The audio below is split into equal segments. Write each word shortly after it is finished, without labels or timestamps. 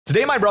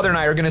Today, my brother and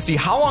I are gonna see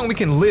how long we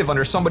can live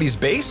under somebody's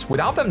base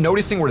without them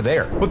noticing we're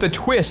there. But the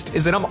twist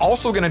is that I'm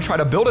also gonna try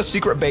to build a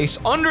secret base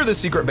under the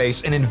secret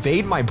base and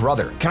invade my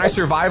brother. Can I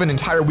survive an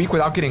entire week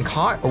without getting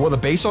caught, or will the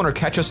base owner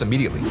catch us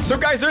immediately? So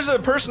guys, there's a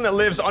person that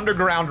lives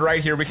underground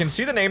right here. We can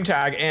see the name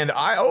tag, and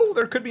oh,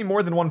 there could be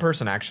more than one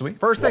person actually.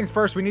 First things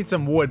first, we need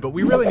some wood, but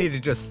we really need to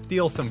just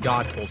steal some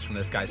god tools from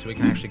this guy so we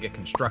can actually get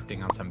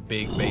constructing on some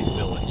big base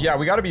building. Yeah,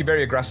 we gotta be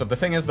very aggressive. The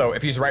thing is though,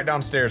 if he's right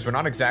downstairs, we're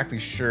not exactly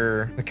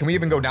sure. Like, can we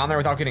even go down there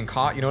without getting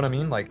caught? You know what I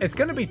mean? Like, it's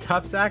gonna be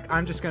tough, Zach.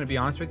 I'm just gonna be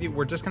honest with you.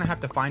 We're just gonna have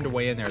to find a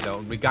way in there though.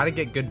 We gotta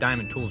get good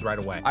diamond tools right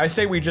away. I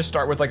say we just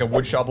start with like a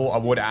wood shovel, a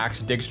wood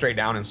axe, dig straight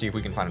down and see if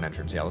we can find an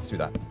entrance. Yeah, let's do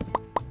that.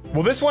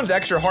 Well, this one's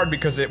extra hard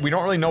because we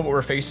don't really know what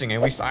we're facing.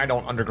 At least I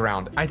don't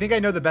underground. I think I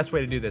know the best way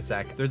to do this,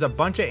 Zach. There's a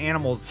bunch of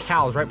animals,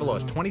 cows right below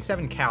us,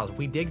 27 cows.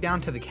 We dig down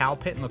to the cow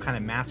pit and they'll kind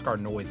of mask our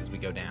noise as we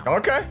go down.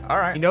 Okay, all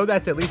right. You know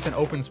that's at least an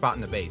open spot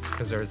in the base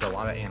because there's a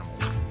lot of animals.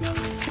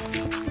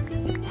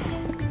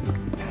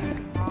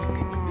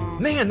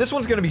 Man, this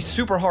one's gonna be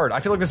super hard.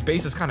 I feel like this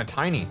base is kind of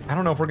tiny. I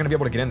don't know if we're gonna be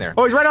able to get in there.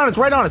 Oh, he's right on us,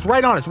 right on us,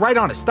 right on us, right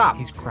on us. Stop.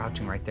 He's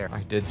crouching right there.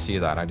 I did see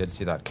that. I did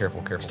see that.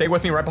 Careful, careful. Stay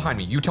with me right behind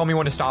me. You tell me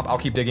when to stop. I'll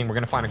keep digging. We're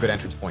gonna find a good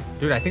entrance point.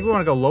 Dude, I think we want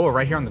to go lower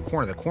right here on the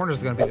corner. The corner is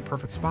gonna be the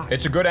perfect spot.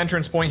 It's a good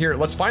entrance point here.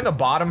 Let's find the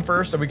bottom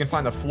first so we can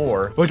find the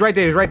floor. Oh, he's right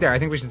there. He's right there. I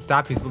think we should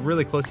stop. He's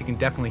really close. He can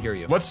definitely hear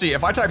you. Let's see.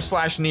 If I type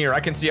 /near, I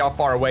can see how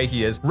far away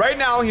he is. Right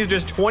now, he's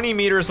just 20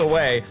 meters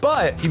away,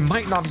 but he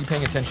might not be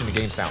paying attention to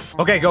game sounds.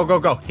 Okay, go, go,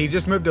 go. He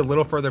just moved a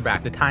little further back.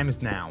 The time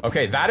is now.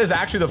 Okay, that is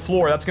actually the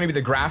floor. That's gonna be the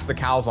grass the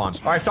cow's on.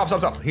 All right, stop, stop,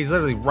 stop. He's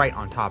literally right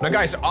on top. Now,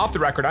 guys, off the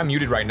record, I'm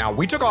muted right now.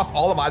 We took off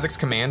all of Isaac's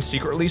commands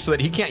secretly so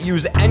that he can't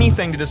use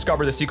anything to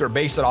discover the secret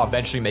base that I'll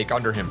eventually make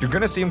under him. You're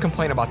gonna see him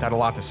complain about that a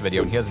lot this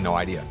video, and he has no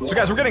idea. So,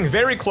 guys, we're getting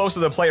very close to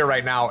the player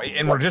right now,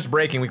 and we're just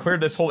breaking. We cleared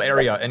this whole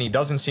area, and he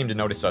doesn't seem to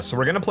notice us. So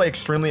we're gonna play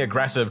extremely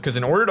aggressive, because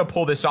in order to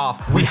pull this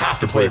off, we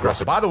have to play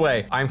aggressive. By the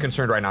way, I'm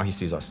concerned right now he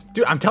sees us.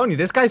 Dude, I'm telling you,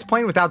 this guy's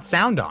playing without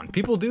sound on.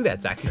 People do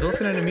that, Zach. He's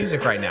listening to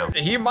music right now.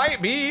 He might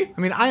be.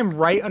 I mean, I am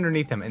right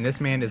underneath him, and this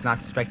man is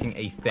not suspecting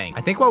a thing.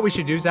 I think what we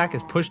should do, Zach,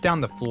 is push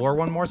down the floor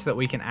one more so that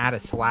we can add a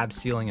slab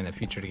ceiling in the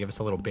future to give us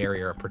a little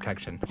barrier of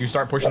protection. You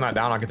start pushing that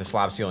down, I'll get the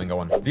slab ceiling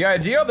going. The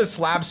idea of the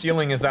slab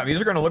ceiling is that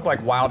these are gonna look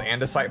like wild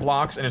andesite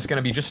blocks, and it's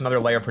gonna be just another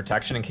layer of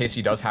protection in case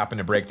he does happen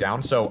to break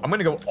down. So I'm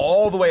gonna go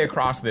all the way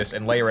across this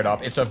and layer it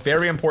up. It's a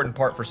very important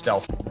part for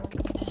stealth.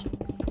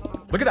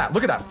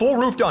 Look at that, full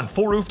roof done,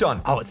 full roof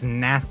done. Oh, it's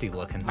nasty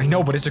looking. I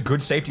know, but it's a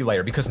good safety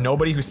layer because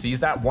nobody who sees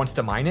that wants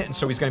to mine it, and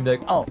so he's gonna be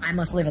like, oh, I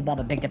must live above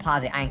a big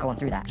deposit, I ain't going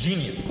through that.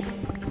 Genius.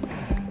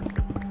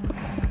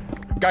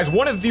 Guys,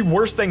 one of the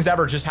worst things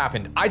ever just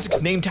happened.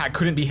 Isaac's name tag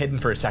couldn't be hidden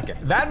for a second.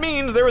 That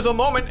means there was a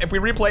moment, if we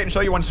replay it and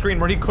show you on screen,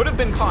 where he could have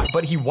been caught,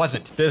 but he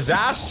wasn't.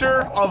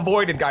 Disaster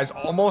avoided, guys.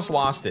 Almost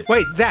lost it.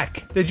 Wait,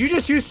 Zach, did you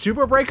just use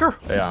Super Breaker?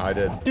 Yeah, I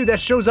did. Dude, that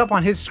shows up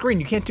on his screen.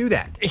 You can't do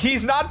that.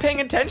 He's not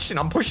paying attention.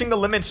 I'm pushing the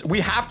limits. We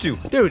have to.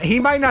 Dude, he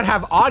might not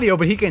have audio,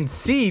 but he can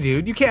see,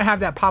 dude. You can't have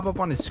that pop up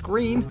on his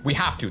screen. We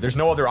have to. There's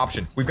no other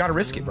option. We've got to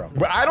risk it, bro.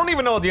 I don't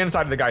even know what the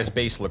inside of the guy's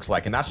base looks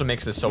like, and that's what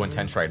makes this so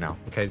intense right now.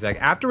 Okay,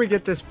 Zach, after we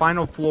get this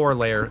final floor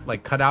layer,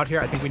 like cut out here,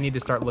 I think we need to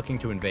start looking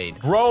to invade.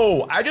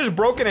 Bro, I just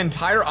broke an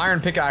entire iron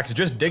pickaxe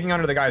just digging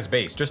under the guy's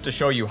base just to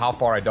show you how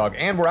far I dug,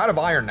 and we're out of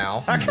iron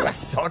now. That kind of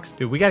sucks.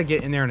 Dude, we got to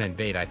get in there and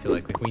invade. I feel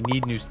like we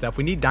need new stuff.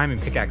 We need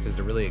diamond pickaxes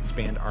to really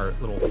expand our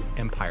little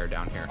empire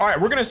down here. All right,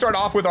 we're gonna start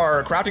off with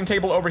our crafting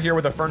table over here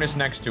with a furnace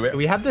next to it.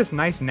 We have this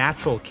nice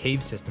natural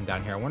cave system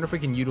down here. I wonder if we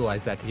can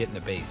utilize that to get in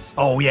the base.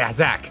 Oh yeah,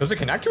 Zach. Does it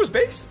connect to his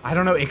base? I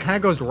don't know. It kind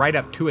of goes right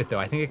up to it though.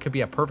 I think it could be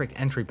a perfect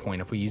entry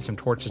point if we use some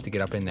torches to get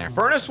up in there.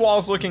 Furnace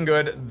wall's looking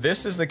good.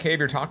 This is the cave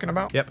you're talking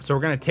about? Yep, so we're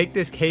gonna take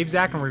this cave,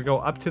 Zach, and we're gonna go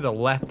up to the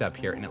left up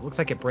here, and it looks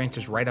like it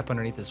branches right up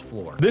underneath this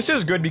floor. This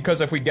is good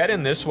because if we get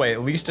in this way,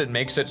 at least it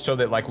makes it so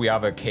that like we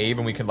have a cave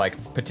and we could like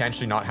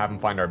potentially not have him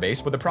find our base.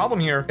 But the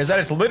problem here is that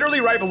it's literally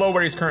right below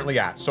where he's currently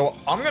at. So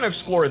I'm gonna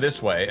explore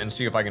this way and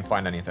see if I can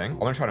find anything. I'm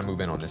gonna try to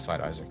move in on this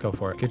side, Isaac. Go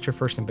for it. Get your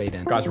first invade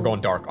in. Guys, we're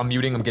going dark. I'm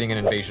muting. I'm getting an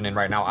invasion in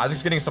right now.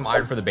 Isaac's getting some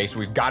iron for the base. So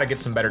we've got to get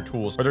some better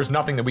tools or there's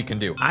nothing that we can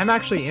do. I'm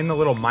actually in the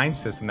little mine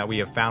system that we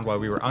have found while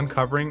we were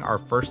uncovering our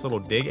first little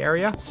dig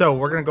area. So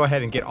we're gonna go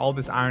ahead and get all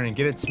this iron and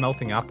get it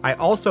smelting up. I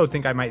also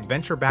think I might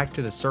venture back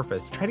to the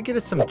surface, try to get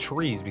us some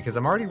trees because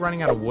I'm already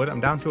running out of wood. I'm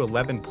down to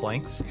 11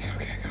 planks.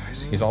 Okay,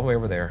 guys, he's all the way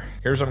over there.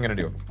 Here's what I'm gonna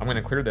do. I'm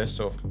gonna clear this.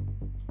 So if...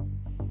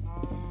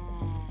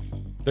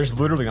 there's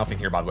literally nothing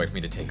here, by the way, for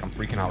me to take. I'm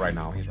freaking out right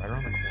now. He's right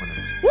around the corner.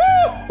 Woo!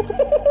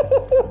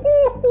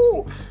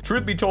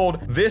 Truth be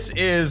told, this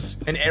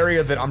is an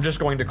area that I'm just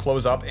going to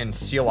close up and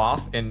seal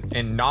off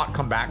and not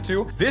come back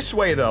to. This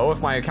way, though,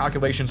 if my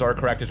calculations are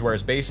correct, is where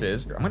his base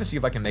is. I'm gonna see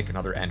if I can make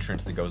another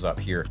entrance that goes up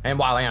here. And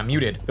while I am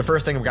muted, the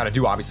first thing we gotta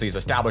do, obviously, is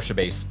establish a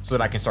base so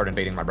that I can start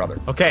invading my brother.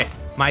 Okay,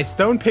 my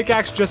stone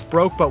pickaxe just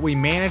broke, but we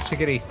managed to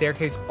get a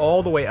staircase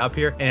all the way up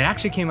here, and it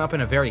actually came up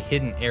in a very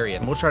hidden area.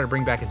 And we'll try to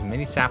bring back as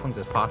many saplings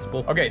as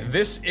possible. Okay,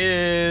 this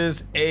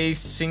is a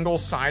single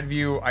side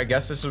view. I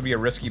guess this would be a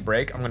risky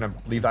break. I'm gonna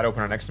leave that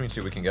open right next to me and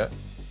see what we can get.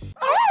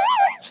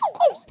 So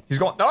close. He's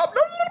going, no, no,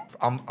 no.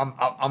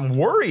 I'm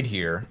worried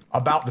here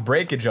about the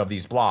breakage of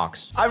these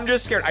blocks. I'm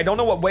just scared. I don't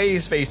know what way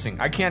he's facing.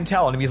 I can't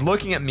tell. And if he's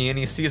looking at me and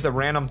he sees a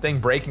random thing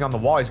breaking on the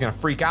wall, he's gonna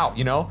freak out,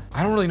 you know?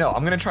 I don't really know.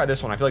 I'm gonna try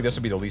this one. I feel like this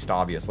would be the least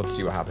obvious. Let's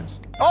see what happens.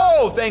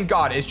 Oh, thank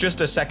God. It's just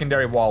a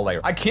secondary wall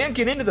layer. I can't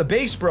get into the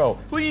base, bro.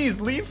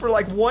 Please leave for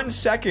like 1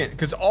 second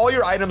because all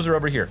your items are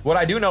over here. What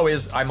I do know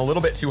is I'm a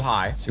little bit too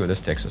high. Let's see what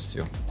this takes us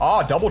to.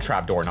 Oh, double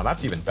trap door. Now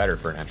that's even better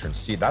for an entrance.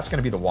 See, that's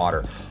gonna be the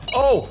water.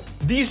 Oh,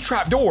 these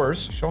trap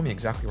doors show me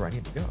exactly where I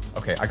need to go.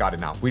 Okay, I got it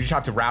now. We just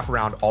have to wrap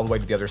around all the way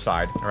to the other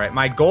side. All right,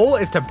 my goal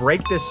is to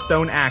break this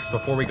stone axe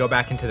before we go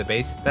back into the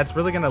base. That's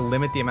really gonna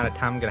limit the amount of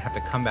time I'm gonna have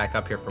to come back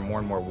up here for more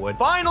and more wood.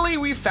 Finally,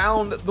 we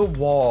found the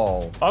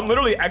wall. I'm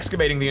literally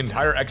excavating the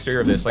entire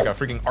exterior of this like a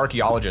freaking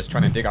archaeologist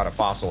trying to dig out a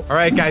fossil. All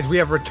right, guys, we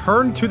have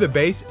returned to the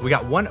base. We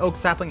got 1 oak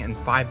sapling and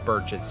 5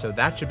 birches, so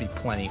that should be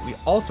plenty. We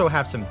also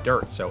have some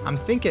dirt, so I'm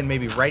thinking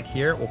maybe right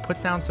here, we'll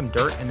put down some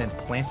dirt and then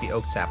plant the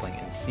oak sapling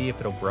and see if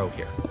it'll grow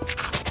here.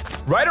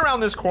 Right around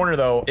this corner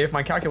though, if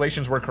my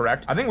calculations were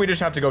correct, I think we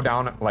just have to go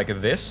down like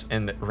this,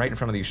 and right in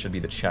front of these should be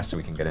the chest that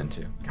we can get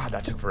into. God,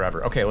 that took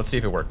forever. Okay, let's see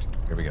if it worked.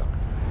 Here we go.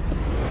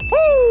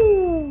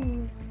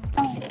 Woo!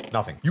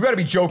 Nothing. You gotta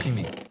be joking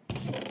me.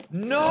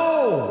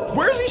 No!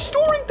 Where's he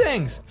storing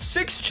things?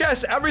 6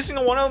 chests, every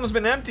single one of them has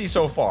been empty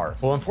so far.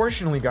 Well,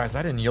 unfortunately, guys,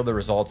 that didn't yield the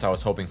results I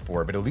was hoping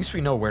for, but at least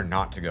we know where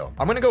not to go.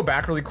 I'm gonna go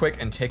back really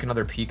quick and take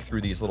another peek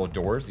through these little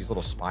doors, these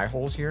little spy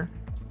holes here.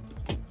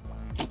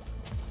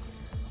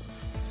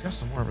 He's got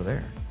some more over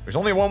there. There's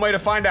only one way to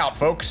find out,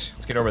 folks.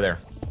 Let's get over there.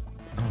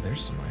 Oh,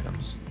 there's some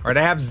items. All right,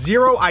 I have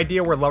 0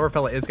 idea where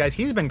LoverFella is, guys.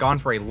 He's been gone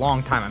for a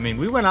long time. I mean,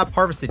 we went up,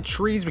 harvested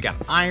trees, we got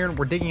iron.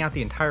 We're digging out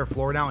the entire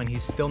floor now, and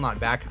he's still not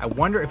back. I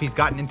wonder if he's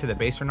gotten into the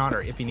base or not,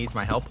 or if he needs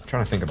my help. I'm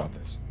trying to think about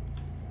this.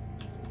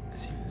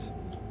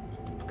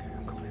 Okay,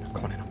 I'm going in, I'm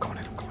going in, I'm going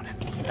in, I'm going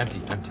in.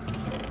 Empty, empty.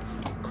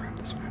 Oh, crap,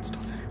 this one had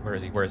stuff in it. Where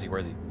is he, where is he, where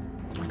is he?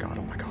 Oh my God,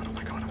 oh my God, oh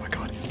my God, oh my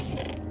God.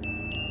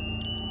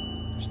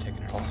 Just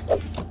taking it all.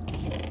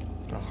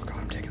 Oh God,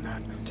 I'm taking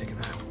that, I'm taking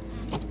that.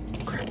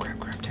 Crap, crap,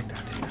 crap, take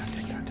that, take that,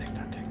 take that, take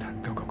that, take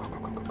that. Go, go, go, go,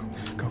 go, go, go,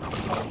 go, go, go,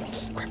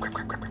 go. Crap, crap,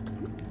 crap, crap, crap.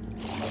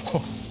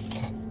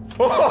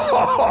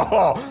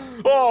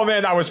 Oh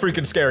man, that was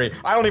freaking scary.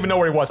 I don't even know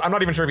where he was. I'm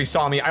not even sure if he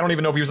saw me. I don't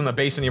even know if he was in the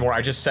base anymore.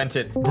 I just sent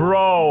it.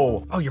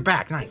 Bro. Oh, you're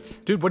back. Nice.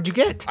 Dude, what'd you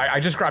get? I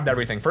just grabbed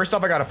everything. First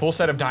off, I got a full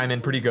set of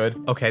diamond. Pretty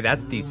good. Okay,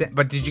 that's decent.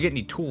 But did you get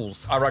any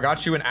tools? I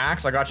got you an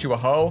axe. I got you a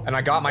hoe. And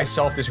I got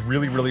myself this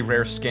really, really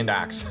rare skinned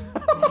axe.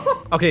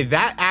 Okay,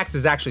 that axe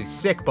is actually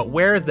sick, but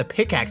where is the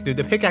pickaxe, dude?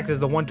 The pickaxe is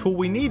the one tool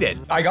we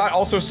needed. I got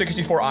also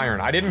 64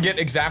 iron. I didn't get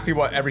exactly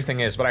what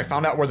everything is, but I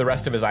found out where the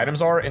rest of his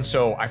items are, and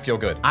so I feel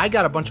good. I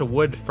got a bunch of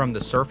wood from the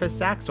surface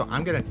sack, so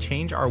I'm gonna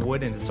change our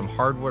wood into some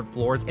hardwood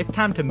floors. It's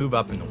time to move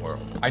up in the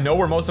world. I know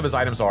where most of his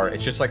items are.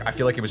 It's just like, I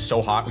feel like it was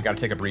so hot, we gotta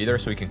take a breather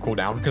so he can cool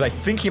down, because I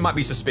think he might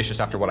be suspicious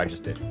after what I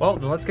just did. Well,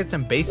 then let's get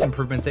some base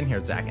improvements in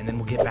here, Zach, and then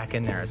we'll get back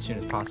in there as soon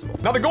as possible.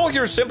 Now, the goal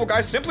here is simple,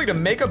 guys. Simply to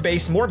make a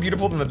base more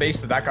beautiful than the base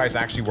that guy's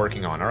actually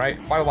working on, all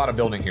right? Quite a lot of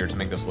building here to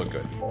make this look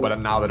good. But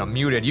now that I'm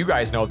muted, you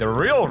guys know the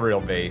real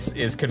base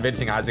is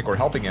convincing Isaac we're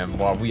helping him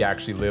while we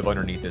actually live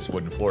underneath this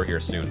wooden floor here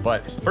soon.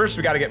 But first,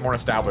 we gotta get more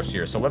established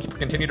here. So let's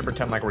continue to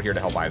pretend like we're here to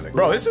help Isaac.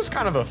 Bro, this is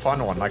kind of a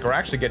fun one. Like, we're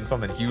actually getting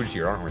something huge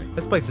here, aren't we?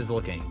 This place is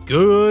looking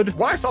good.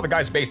 When I saw the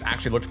guy's base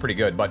actually looked pretty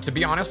good, but to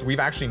be honest,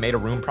 we've actually made a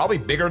room probably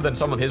bigger than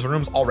some of his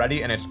rooms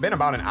already, and it's been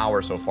about an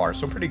hour so far,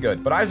 so pretty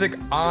good. But Isaac,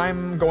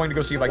 I'm going to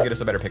go see if I can get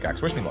us a better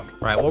pickaxe. Wish me luck.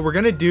 All right, what we're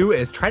gonna do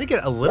is try to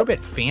get a little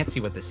bit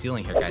fancy with the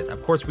ceiling here, guys.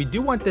 Of course, we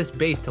do want this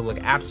base to look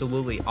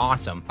absolutely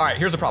awesome. All right,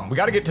 here's the problem. We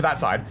got to get to that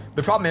side.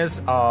 The problem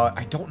is,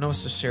 I don't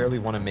necessarily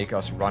want to make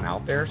us run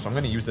out there, so I'm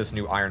going to use this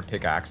new iron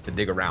pickaxe to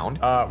dig around.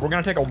 We're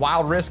going to take a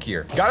wild risk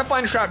here. Got to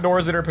find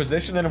trapdoors that are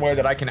positioned in a way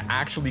that I can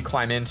actually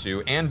climb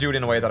into and do it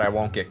in a way that I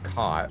won't get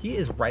caught. He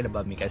is right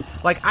above me, guys.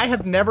 Like, I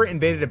have never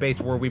invaded a base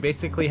where we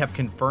basically have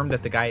confirmed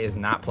that the guy is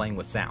not playing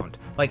with sound.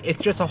 Like,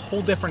 it's just a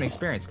whole different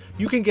experience.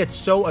 You can get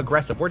so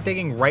aggressive. We're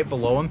digging right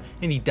below him,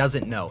 and he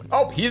doesn't know.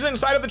 Oh, he's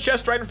inside of the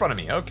chest right in front of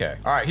me. Okay.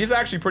 All right, he's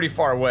actually pretty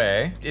far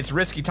away. It's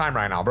risky time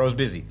right now. Bro's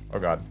busy. Oh,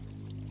 God.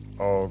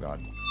 Oh, God.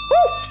 Woo!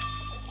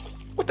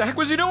 What the heck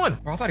was he doing?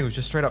 Bro, I thought he was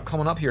just straight up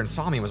coming up here and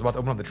saw me and was about to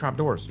open up the trap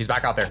doors. He's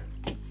back out there.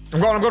 I'm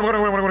going, I'm going, I'm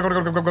going, I'm going,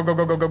 I'm going, go, go,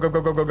 go, go, go, go,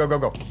 go, go, go, go,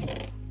 go, go.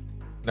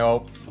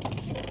 Nope.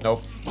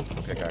 Nope.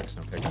 No pickaxe,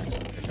 no pickaxe,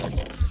 no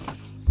pickaxe.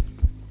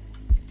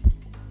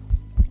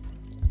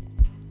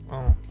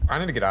 Oh, I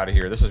need to get out of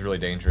here. This is really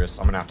dangerous.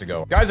 I'm gonna have to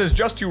go. Guys, it's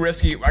just too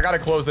risky. I gotta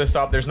close this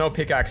up. There's no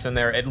pickaxe in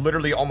there. It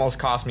literally almost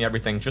cost me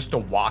everything just to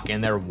walk in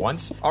there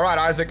once. All right,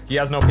 Isaac, he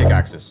has no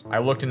pickaxes. I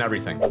looked in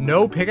everything.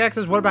 No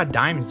pickaxes? What about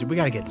diamonds, dude? We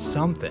gotta get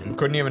something.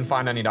 Couldn't even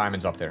find any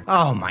diamonds up there.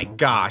 Oh my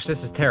gosh,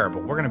 this is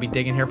terrible. We're gonna be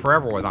digging here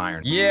forever with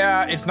iron.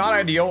 Yeah, it's not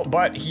ideal,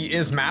 but he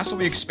is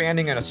massively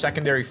expanding in a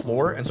secondary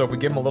floor. And so if we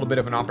give him a little bit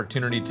of an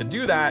opportunity to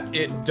do that,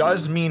 it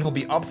does mean he'll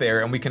be up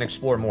there and we can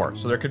explore more.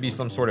 So there could be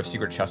some sort of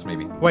secret chest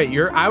maybe. Wait,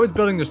 I was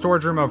building this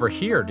storage room over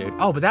here, dude.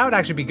 Oh, but that would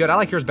actually be good. I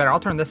like yours better.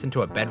 I'll turn this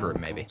into a bedroom,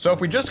 maybe. So if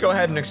we just go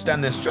ahead and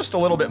extend this just a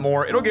little bit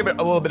more, it'll give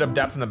it a little bit of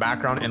depth in the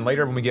background, and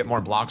later when we get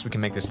more blocks, we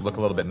can make this look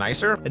a little bit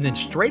nicer. And then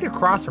straight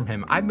across from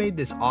him, I made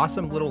this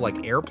awesome little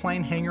like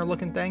airplane hangar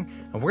looking thing,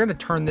 and we're gonna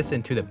turn this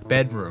into the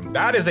bedroom.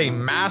 That is a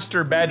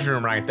master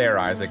bedroom right there,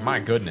 Isaac. My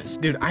goodness.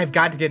 Dude, I've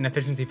got to get an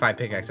efficiency 5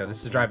 pickaxe out.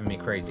 This is driving me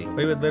crazy.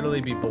 We would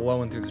literally be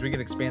blowing through this. We could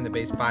expand the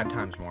base 5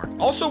 times more.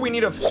 Also, we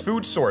need a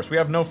food source. We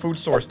have no food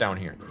source down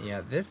here.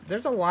 Yeah,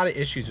 there's a lot of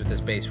issues with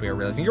this base we are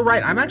realizing. You're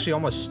right, I'm actually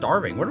almost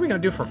starving. What are we gonna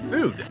do for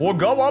food? We'll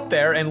go up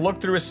there and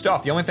look through his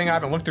stuff. The only thing I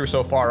haven't looked through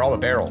so far are all the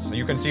barrels.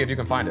 You can see if you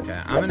can find it.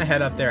 Okay, I'm gonna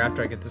head up there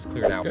after I get this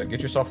cleared out. Good,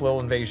 get yourself a little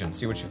invasion.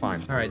 See what you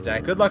find. All right,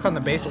 Zach, good luck on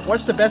the base.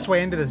 What's the best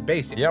way into this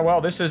base? Yeah,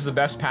 well, this is the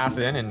best path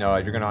in, and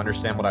you're gonna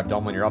understand what I've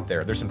done when you're up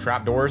there. There's some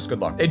trap doors. Good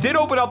luck. It did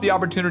open up the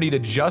opportunity to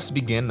just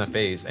begin the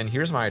phase, and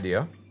here's my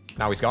idea.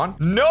 Now he's gone.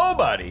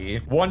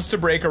 Nobody wants to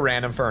break a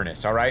random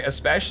furnace, all right?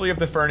 Especially if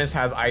the furnace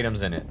has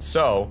items in it.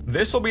 So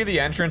this will be the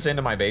entrance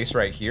into my base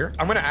right here.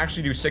 I'm gonna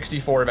actually do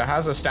 64. If it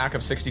has a stack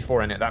of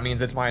 64 in it, that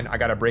means it's mine. I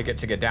gotta break it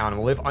to get down and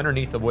we'll live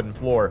underneath the wooden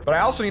floor. But I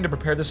also need to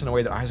prepare this in a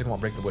way that Isaac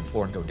won't break the wood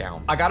floor and go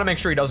down. I gotta make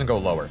sure he doesn't go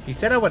lower. He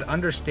said I would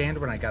understand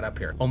when I got up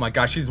here. Oh my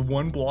gosh, he's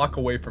 1 block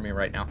away from me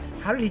right now.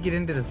 How did he get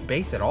into this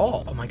base at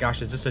all? Oh my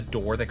gosh, is this a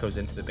door that goes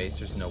into the base?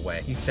 There's no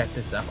way. He set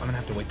this up. I'm gonna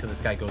have to wait till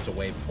this guy goes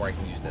away before I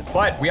can use this.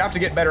 But we have to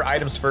get better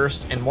items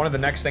first. And one of the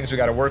next things we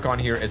got to work on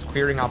here is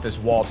clearing out this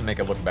wall to make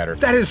it look better.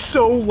 That is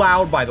so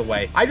loud, by the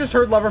way. I just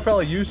heard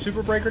LoverFella use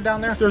Super Breaker down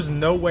there. There's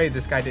no way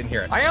this guy didn't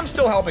hear it. I am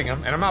still helping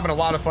him, and I'm having a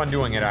lot of fun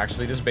doing it,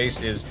 actually. This base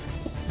is...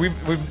 We've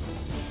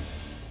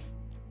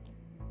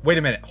Wait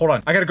a minute, hold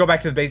on. I gotta go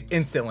back to the base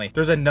instantly.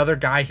 There's another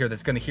guy here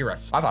that's gonna hear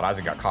us. I thought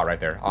Isaac got caught right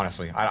there,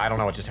 honestly. I don't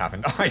know what just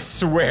happened. I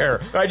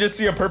swear. I just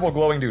see a purple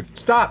glowing dude.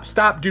 Stop,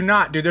 do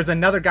not, dude. There's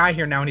another guy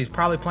here now and he's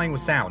probably playing with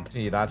sound.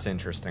 Gee, that's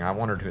interesting. I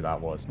wondered who that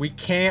was. We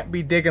can't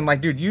be digging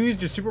like, dude, you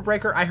used your Super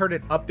Breaker. I heard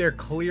it up there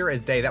clear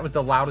as day. That was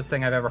the loudest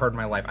thing I've ever heard in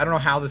my life. I don't know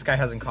how this guy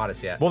hasn't caught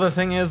us yet. Well, the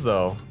thing is,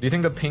 though, do you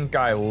think the pink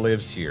guy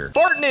lives here?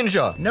 Fart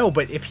Ninja! No,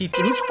 but if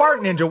who's Fart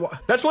Ninja?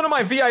 That's one of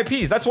my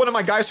VIPs. That's one of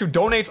my guys who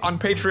donates on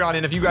Patreon,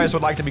 and if you guys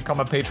would like to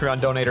become a Patreon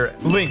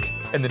donator, link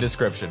in the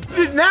description.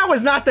 Now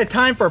is not the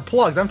time for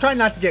plugs. I'm trying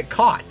not to get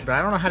caught, but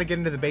I don't know how to get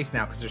into the base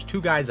now because there's 2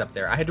 guys up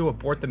there. I had to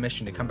abort the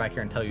mission to come back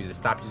here and tell you to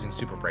stop using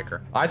Super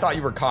Breaker. I thought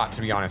you were caught,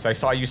 to be honest. I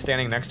saw you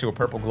standing next to a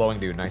purple glowing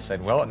dude, and I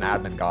said, well, an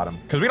admin got him.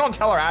 Because we don't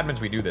tell our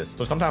admins we do this,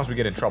 so sometimes we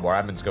get in trouble. Our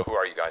admins go, who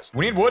are you guys?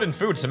 We need wood and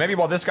food, so maybe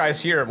while this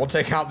guy's here, we'll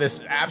take out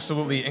this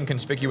absolutely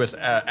inconspicuous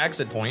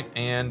exit point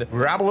and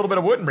grab a little bit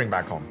of wood and bring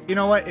back home. You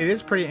know what? It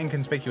is pretty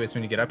inconspicuous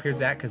when you get up here,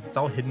 Zach, because it's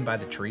all hidden by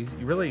the trees.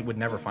 You really would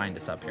never find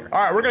us up here. All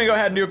right, we're gonna go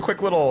ahead and do a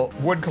quick little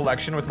wood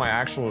collection with my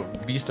actual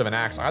beast of an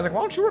axe. I was like, why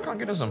don't you work on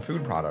getting some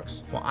food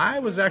products? Well, I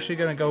was actually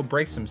gonna go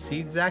break some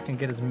seeds, Zach, and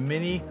get as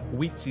many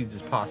wheat seeds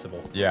as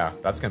possible. Yeah,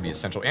 that's gonna be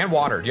essential. And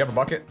water. Do you have a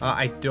bucket?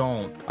 I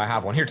don't. I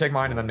have one. Here, take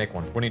mine and then make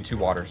one. We need 2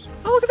 waters.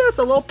 Oh, look at that. It's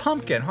a little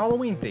pumpkin.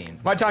 Halloween theme.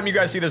 By the time you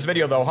guys see this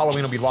video, though,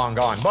 Halloween will be long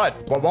gone. But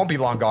what won't be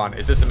long gone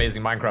is this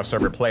amazing Minecraft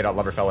server,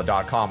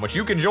 play.loverfella.com, which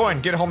you can join,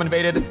 get home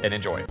invaded, and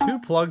enjoy. 2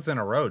 plugs in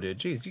a row, dude.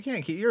 Jeez, you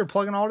can't keep, you're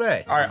plugging all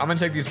day. All right, I'm gonna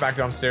take these back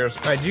downstairs.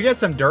 All right, did you get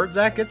some dirt,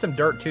 Zach? Get some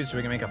dirt too so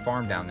we can make a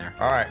farm down there.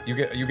 All right, you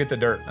get the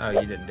dirt. Oh,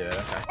 you didn't do it,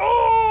 okay.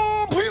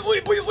 Oh, please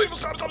leave, please leave.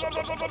 Stop.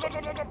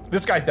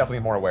 This guy's definitely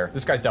more aware.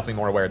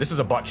 This is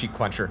a butt cheek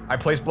clencher. I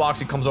place blocks,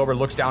 he comes over,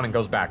 looks down, and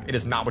goes back. It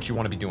is not what you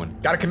want to be doing.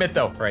 Gotta commit,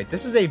 though. All right,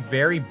 this is a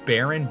very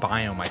barren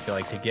biome, I feel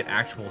like, to get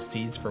actual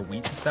seeds for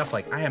wheat and stuff.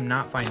 Like, I am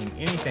not finding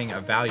anything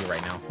of value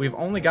right now. We've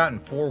only gotten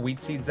 4 wheat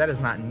seeds. That is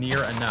not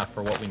near enough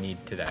for what we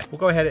need today. We'll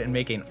go ahead and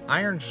make an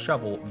iron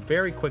shovel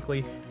very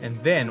quickly, and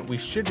then we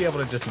should be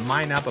able to just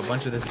mine up a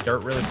bunch of this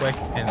dirt really quick,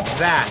 and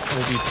that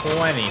will be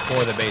plenty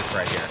for the base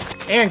right here.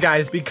 And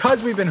guys,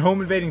 because we've been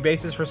home invading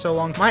bases for so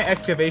long, my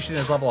excavation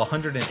is level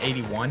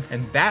 181,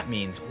 and that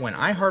means when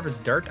I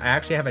harvest dirt, I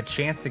actually have a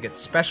chance to get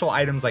special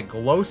items like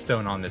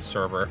glowstone on this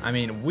server. I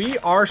mean, we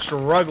are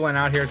struggling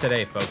out here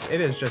today, folks. It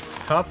is just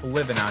tough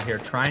living out here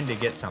trying to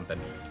get something.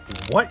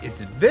 What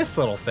is this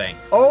little thing?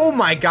 Oh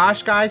my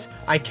gosh, guys.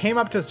 I came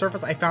up to the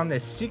surface. I found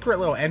this secret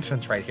little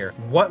entrance right here.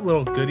 What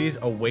little goodies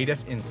await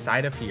us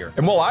inside of here?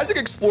 And while Isaac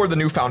explored the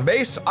newfound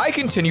base, I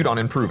continued on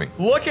improving.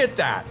 Look at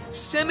that.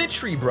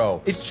 Symmetry,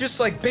 bro. It's just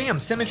like, bam,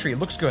 symmetry. It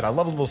looks good. I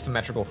love a little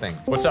symmetrical thing.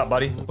 What's up,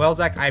 buddy? Well,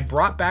 Zach, I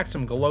brought back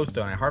some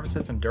glowstone. I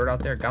harvested some dirt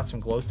out there, got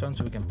some glowstone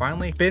so we can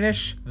finally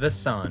finish the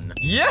sun.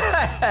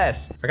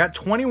 Yes! I got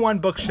 21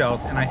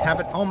 bookshelves and I have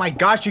it. Oh my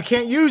gosh, you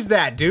can't use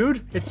that,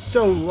 dude. It's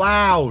so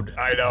loud.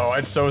 I know.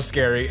 It's so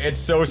scary. It's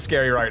so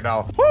scary right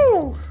now.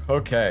 Woo!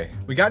 Okay.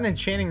 We got an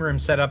enchanting room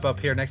set up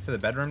here next to the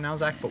bedroom now,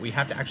 Zach, but we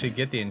have to actually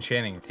get the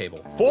enchanting table.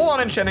 Full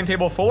on enchanting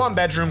table, full on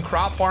bedroom,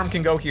 crop farm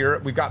can go here.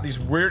 We've got these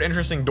weird,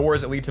 interesting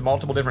doors that lead to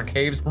multiple different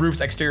caves,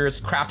 roofs,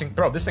 exteriors, crafting.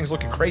 Bro, this thing's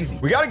looking crazy.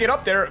 We gotta get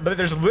up there, but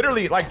there's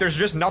literally, like, there's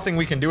just nothing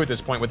we can do at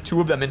this point with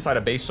 2 of them inside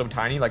a base so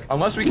tiny. Like,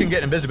 unless we can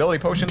get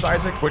invisibility potions,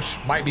 Isaac, which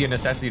might be a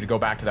necessity to go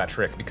back to that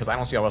trick because I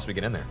don't see how else we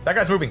get in there. That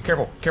guy's moving.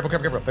 Careful, careful,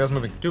 careful, careful. That guy's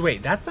moving. Dude,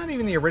 wait, that's not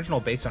even the original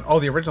base on. Oh,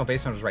 the original original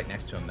basement was right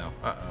next to him, though.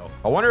 Uh-oh.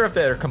 I wonder if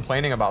they're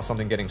complaining about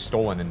something getting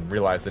stolen and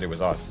realize that it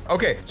was us.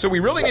 Okay, so we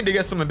really need to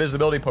get some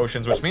invisibility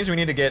potions, which means we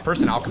need to get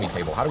first an alchemy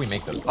table. How do we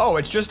make them? Oh,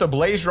 it's just a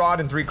blaze rod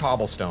and 3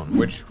 cobblestone,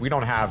 which we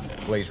don't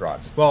have blaze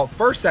rods. Well,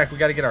 first, Zach, we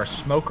got to get our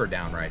smoker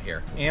down right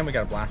here. And we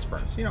got a blast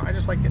furnace. You know, I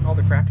just like getting all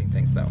the crafting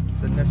things, though.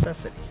 It's a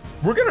necessity.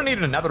 We're gonna need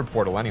another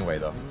portal anyway,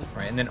 though.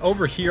 Right, and then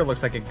over here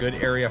looks like a good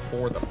area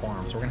for the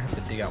farm, so we're gonna have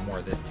to dig out more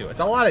of this too. It's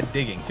a lot of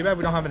digging. Too bad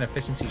we don't have an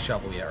efficiency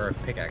shovel yet, or a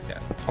pickaxe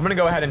yet. I'm gonna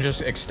go ahead and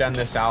just extend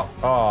this out.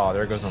 Oh,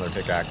 there goes another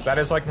pickaxe. That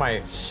is like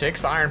my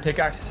 6th iron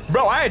pickaxe.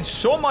 Bro, I had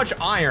so much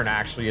iron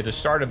actually at the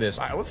start of this.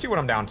 Let's see what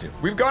I'm down to.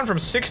 We've gone from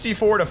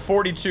 64 to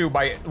 42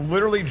 by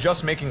literally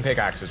just making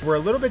pickaxes. We're a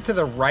little bit to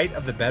the right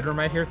of the bedroom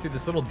right here through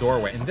this little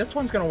doorway, and this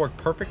one's gonna work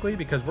perfectly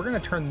because we're gonna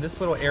turn this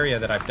little area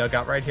that I've dug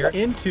out right here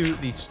into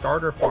the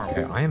starter farm.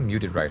 Okay, I am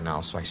muted right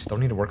now, so I still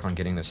need to work on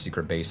getting this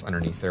secret base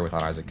underneath there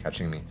without Isaac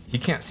catching me. He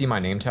can't see my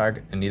name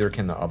tag, and neither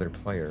can the other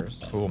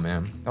players. Cool,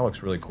 man. That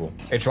looks really cool.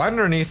 It's right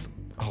underneath.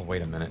 Oh,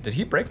 wait a minute. Did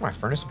he break my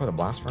furnace to put a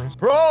blast furnace?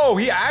 Bro,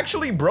 he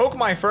actually broke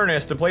my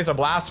furnace to place a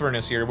blast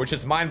furnace here, which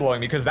is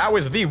mind-blowing because that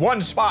was the one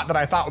spot that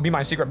I thought would be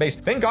my secret base.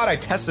 Thank God I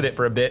tested it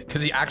for a bit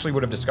because he actually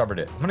would have discovered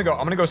it. I'm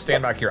gonna go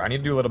stand back here. I need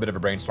to do a little bit of a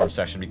brainstorm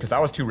session because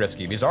that was too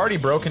risky. If he's already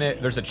broken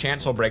it, there's a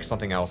chance he'll break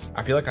something else.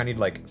 I feel like I need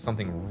like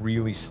something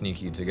really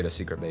sneaky to get a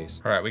secret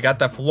base. All right, we got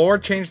the floor,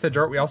 changed the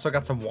dirt. We also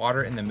got some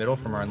water in the middle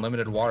from our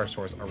unlimited water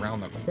source around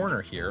the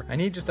corner here. I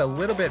need just a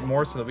little bit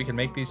more so that we can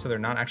make these so they're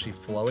not actually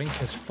flowing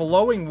because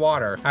flowing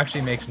water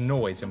actually makes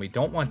noise, and we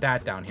don't want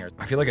that down here.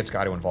 I feel like it's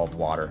got to involve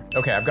water.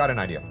 Okay, I've got an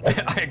idea.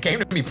 It came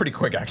to me pretty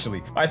quick,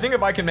 actually. I think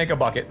if I can make a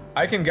bucket,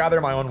 I can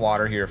gather my own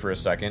water here for a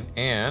second,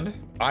 and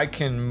I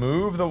can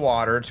move the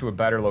water to a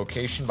better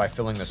location by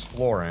filling this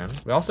floor in.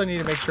 We also need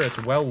to make sure it's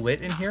well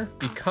lit in here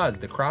because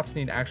the crops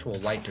need actual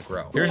light to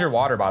grow. Here's your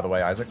water, by the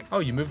way, Isaac. Oh,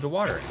 you moved the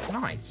water.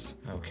 Nice.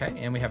 Okay,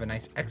 and we have a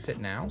nice exit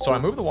now. So I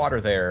moved the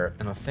water there,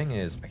 and the thing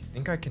is, I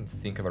think I can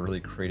think of a really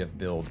creative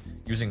build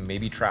using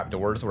maybe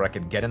trapdoors where I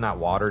could get in that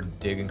water,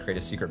 dig, and create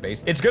a secret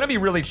base. It's gonna be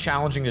really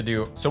challenging to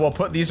do, so we'll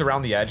put these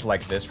around the edge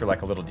like this for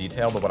like a little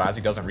detail, but what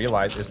Isaac doesn't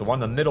realize is the one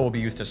in the middle will be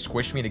used to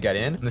squish me to get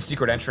in, and the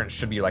secret entrance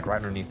should be like right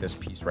underneath this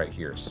piece right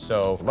here.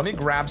 So let me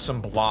grab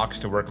some blocks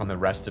to work on the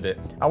rest of it.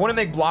 I wanna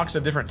make blocks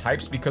of different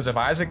types because if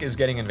Isaac is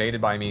getting invaded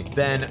by me,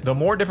 then the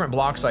more different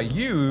blocks I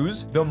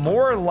use, the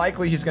more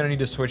likely he's gonna need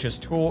to switch his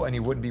tool, and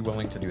he wouldn't be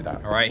willing to do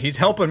that. All right, he's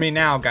helping me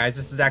now, guys.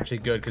 This is actually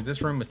good because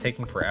this room was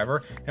taking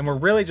forever, and we're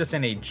really just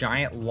in a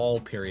giant lull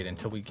period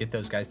until we get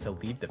those guys to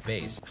leave the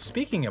base.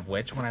 Speaking of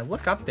which, when I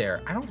look up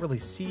there, I don't really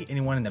see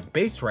anyone in the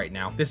base right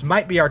now. This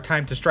might be our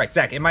time to strike.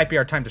 Zach, it might be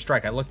our time to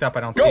strike. I looked up,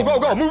 I don't see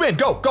anyone. Go, move in,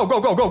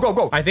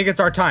 go. I think it's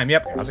our time,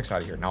 yep. Okay, Isaac's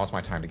out of here. Now it's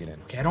my time to get in.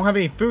 Okay, I don't have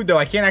any food though.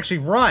 I can't actually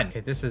run. Okay,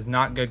 this is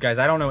not good, guys.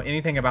 I don't know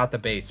anything about the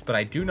base, but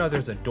I do know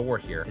there's a door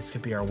here. This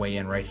could be our way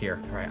in right here.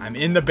 All right, I'm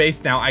in the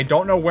base now. I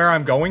don't know where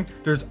I'm going.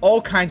 There's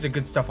all kinds of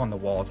good stuff on the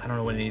walls. I don't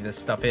know what any of this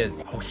stuff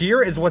is. Oh,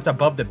 here is what's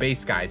above the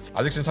base, guys.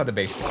 Isaac's inside the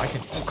base. If I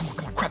can, oh, come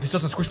on. Crap, this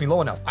doesn't squish me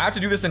low enough. I have to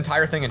do this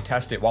entire thing and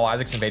test it while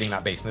Isaac's invading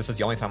that base, and this is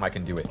the only time I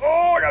can do it.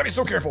 Oh, I gotta be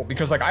so careful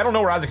because like I don't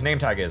know where Isaac's name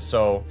tag is.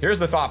 So here's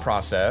the thought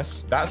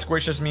process. That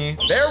squishes me.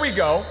 There we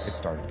go. Get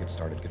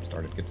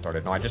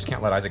started. No, I just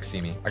can't let Isaac see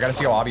me. I gotta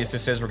see how obvious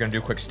this is. We're gonna do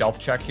a quick stealth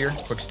check here.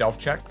 Quick stealth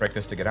check. Break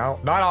this to get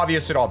out. Not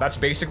obvious at all. That's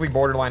basically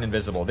borderline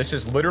invisible. This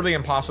is literally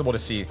impossible to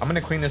see. I'm gonna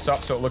clean this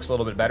up so it looks a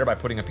little bit better by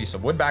putting a piece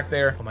of wood back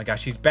there. Oh my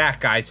gosh, he's back,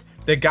 guys.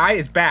 The guy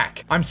is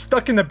back. I'm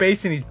stuck in the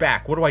base and he's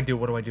back. What do I do?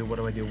 What do I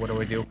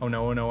do? Oh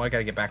no, I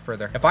gotta get back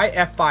further. If I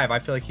F5, I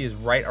feel like he is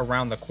right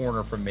around the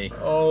corner from me.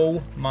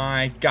 Oh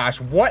my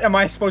gosh, what am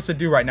I supposed to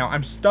do right now?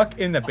 I'm stuck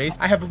in the base.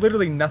 I have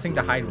literally nothing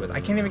to hide with. I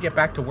can't even get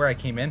back to where I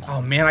came in.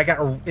 Oh man, I got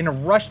in a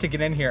rush to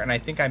get in here and I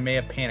think I may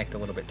have panicked a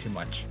little bit too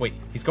much. Wait,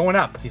 he's going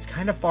up. He's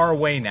kind of far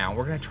away now.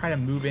 We're gonna try to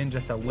move in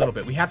just a little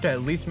bit. We have to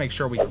at least make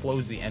sure we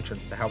close the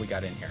entrance to how we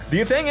got in here.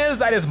 The thing is,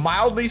 that is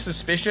mildly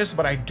suspicious,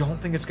 but I don't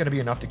think it's gonna be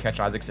enough to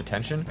catch Isaac's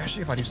attention,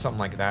 especially if I do something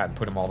like that and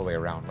put him all the way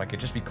around. Like it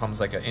just becomes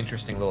like an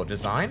interesting little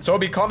design. So it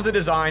becomes a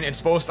design. It's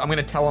supposed to, I'm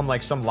gonna tell him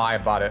like some lie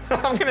about it.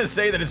 I'm gonna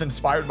say that it's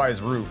inspired by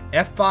his roof.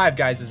 F5,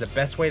 guys, is the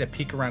best way to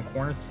peek around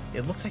corners.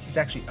 It looks like he's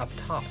actually up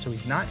top, so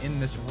he's not in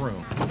this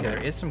room. Okay,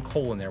 there is some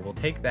coal in there. We'll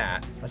take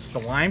that. A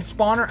slime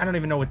spawner? I don't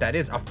even know what that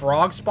is. A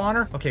frog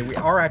spawner? Okay, we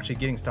are actually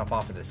getting stuff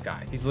off of this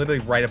guy. He's literally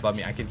right above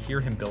me. I can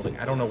hear him building.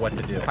 I don't know what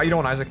to do. How you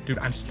doing, Isaac? Dude,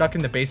 I'm stuck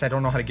in the base. I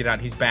don't know how to get out.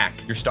 He's back.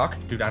 You're stuck?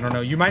 Dude, I don't know.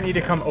 You might need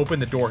to come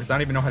open the door because I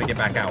don't even know how to get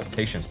back out.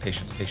 Patience.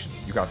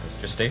 You got this.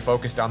 Just stay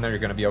focused down there. You're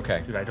gonna be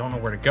okay. Dude, I don't know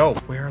where to go.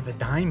 Where are the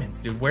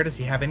diamonds, dude? Where does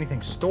he have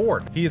anything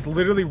stored? He is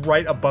literally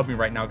right above me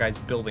right now, guys,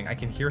 building. I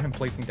can hear him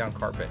placing down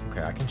carpet.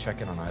 Okay, I can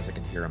check in on Isaac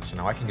can hear him, so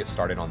now I can get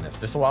started on this.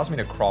 This allows me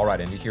to crawl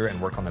right into here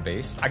and work on the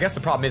base. I guess the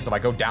problem is if I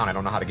go down, I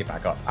don't know how to get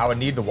back up. I would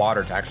need the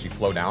water to actually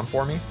flow down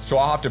for me, so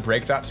I'll have to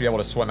break that to be able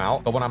to swim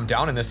out. But when I'm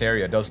down in this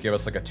area, it does give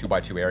us like a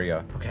 2x2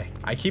 area. Okay,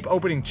 I keep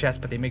opening chests,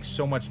 but they make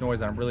so much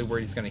noise that I'm really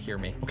worried he's gonna hear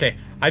me. Okay,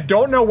 I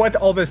don't know what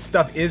all this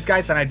stuff is,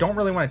 guys, and I don't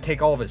really want to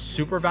take all of his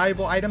super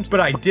valuable items,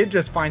 but I did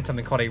just find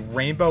something called a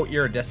rainbow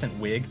iridescent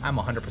wig. I'm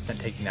 100%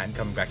 taking that and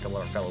coming back to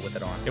LoverFella with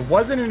it on. It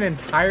wasn't an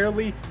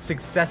entirely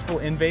successful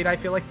invade, I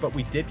feel like, but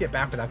we did get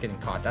back without getting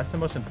caught. That's the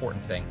most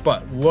important thing.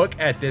 But look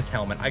at this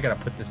helmet. I gotta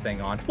put this thing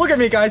on. Look at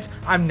me, guys.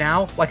 I'm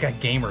now like a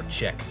gamer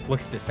chick.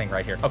 Look at this thing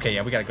right here. Okay,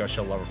 yeah, we gotta go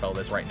show LoverFella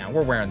this right now.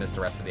 We're wearing this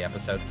the rest of the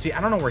episode. See,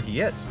 I don't know where he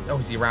is. Oh,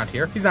 is he around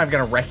here? He's not even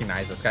gonna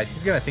recognize us, guys.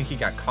 He's gonna think he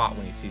got caught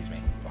when he sees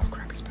me. Oh,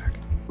 crap, he's back.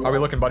 How are we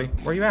looking, buddy?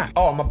 Where you at?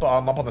 Oh, I'm up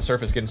on the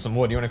surface getting some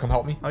wood. You want to come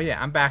help me? Oh,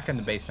 yeah, I'm back in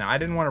the base now. I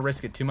didn't want to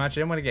risk it too much. I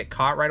didn't want to get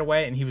caught right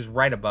away, and he was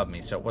right above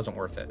me, so it wasn't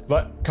worth it.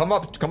 Come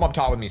up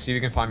top with me. See if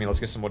you can find me. Let's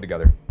get some wood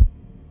together.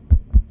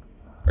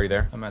 Are you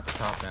there? I'm at the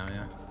top now,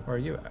 yeah. Where are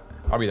you at?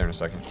 I'll be there in a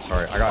second.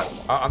 Sorry, I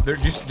got.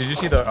 Did you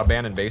see the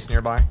abandoned base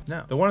nearby?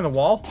 No. The one in the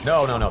wall?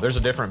 No. There's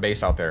a different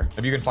base out there.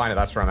 If you can find it,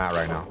 that's where I'm at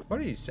right now.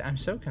 What are you saying? I'm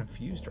so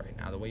confused right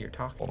now, the way you're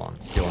talking. Hold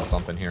on, stealing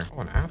something here.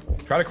 Oh, an apple.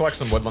 Try to collect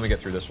some wood. Let me get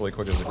through this really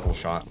quick. There's a cool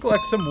shot.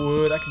 Collect some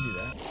wood. I can do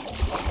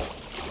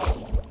that.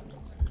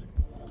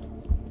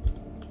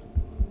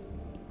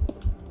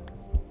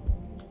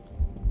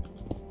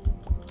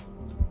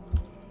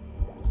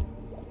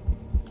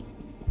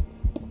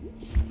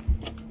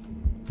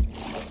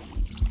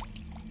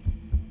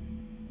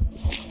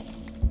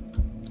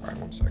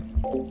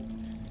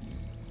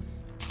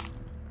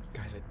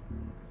 Guys,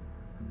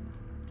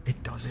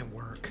 it doesn't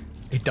work.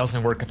 It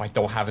doesn't work if I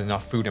don't have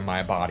enough food in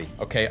my body.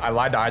 Okay, I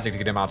lied to Isaac to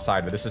get him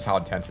outside, but this is how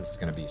intense this is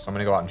gonna be. So I'm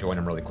gonna go out and join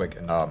him really quick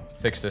and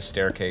fix this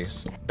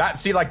staircase.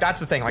 That's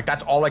the thing. Like,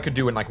 that's all I could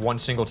do in like one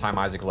single time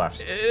Isaac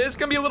left. It's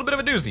gonna be a little bit of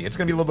a doozy. It's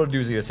gonna be a little bit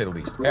of a doozy to say the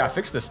least. Yeah, I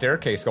fixed the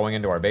staircase going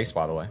into our base,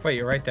 by the way. Wait,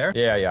 you're right there?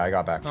 Yeah, I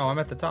got back. Oh, I'm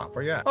at the top.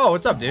 Where you at? Oh,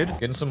 what's up, dude?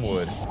 Getting some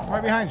wood. I'm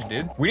right behind you,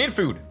 dude. We need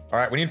food. All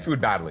right, we need food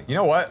badly. You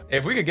know what?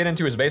 If we could get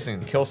into his base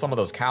and kill some of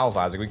those cows,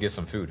 Isaac, we'd get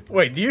some food.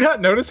 Wait, do you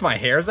not notice my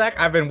hair, Zach?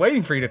 I've been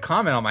waiting for you to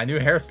comment on my new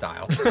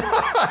hairstyle.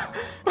 I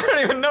didn't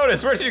even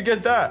notice. Where did you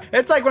get that?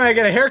 It's like when I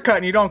get a haircut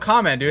and you don't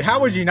comment, dude.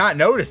 How would you not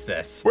notice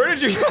this? Where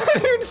did you I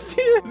didn't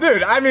see it?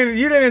 Dude, I mean,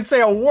 you didn't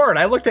say a word.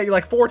 I looked at you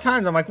like 4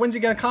 times. I'm like, when's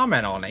he gonna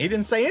comment on it? He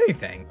didn't say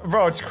anything.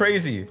 Bro, it's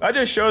crazy. That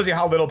just shows you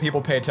how little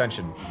people pay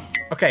attention.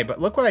 Okay,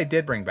 but look what I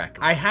did bring back.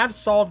 I have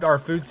solved our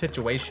food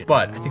situation,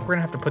 but I think we're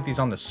gonna have to put these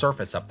on the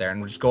surface up there and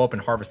we'll just go up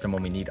and harvest them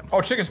when we need them. Oh,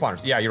 chicken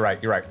spawners. Yeah, you're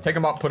right. Take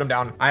them up, put them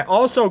down. I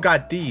also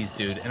got these,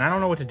 dude, and I don't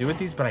know what to do with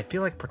these, but I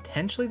feel like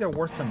potentially they're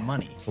worth some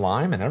money.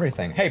 Slime and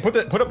everything. Hey, put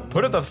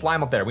the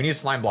slime up there. We need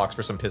slime blocks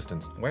for some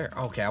pistons. Where?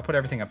 Okay, I'll put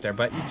everything up there.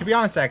 But to be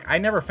honest, Zach, I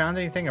never found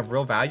anything of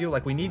real value.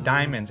 Like, we need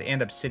diamonds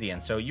and obsidian,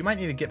 so you might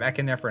need to get back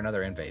in there for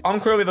another invade. I'm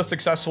clearly the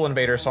successful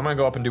invader, so I'm gonna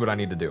go up and do what I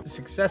need to do. The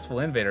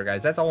successful invader,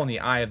 guys, that's all in the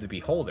eye of the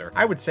beholder.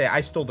 I would say I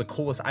stole the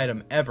coolest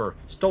item ever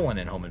stolen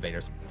in Home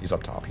Invaders. He's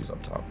up top.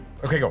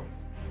 Okay, go.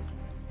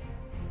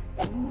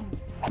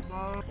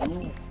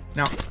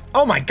 Now,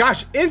 oh my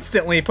gosh,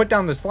 instantly put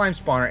down the slime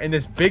spawner and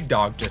this big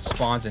dog just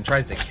spawns and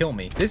tries to kill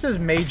me. This is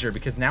major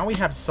because now we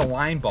have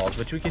slime balls,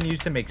 which we can use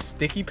to make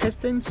sticky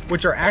pistons,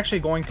 which are actually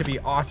going to be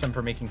awesome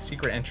for making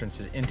secret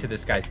entrances into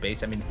this guy's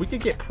base. I mean, we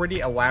could get pretty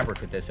elaborate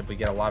with this if we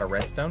get a lot of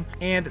redstone.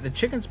 And the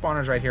chicken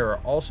spawners right here are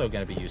also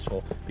going to be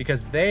useful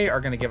because they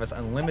are going to give us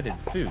unlimited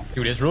food.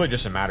 Dude, it's really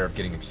just a matter of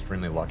getting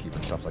extremely lucky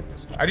with stuff like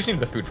this. I just need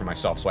the food for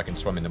myself so I can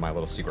swim into my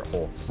little secret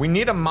hole. We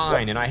need a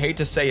mine, and I hate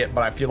to say it,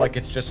 but I feel like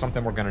it's just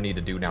something we're going to need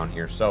to do now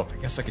here. So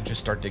I guess I could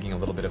just start digging a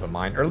little bit of a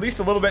mine, or at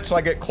least a little bit till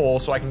I get coal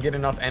so I can get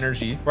enough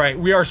energy. Right,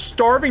 we are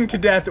starving to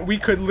death. We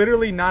could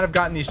literally not have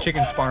gotten these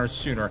chicken spawners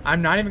sooner.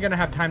 I'm not even gonna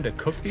have time to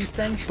cook these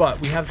things,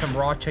 but we have some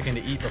raw chicken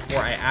to eat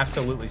before I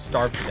absolutely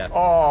starve to death.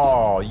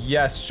 Oh,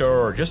 yes,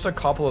 sure. Just a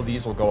couple of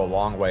these will go a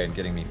long way in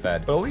getting me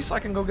fed, but at least I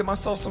can go get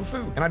myself some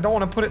food. And I don't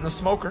want to put it in the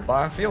smoker, but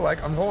I feel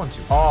like I'm going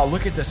to. Oh,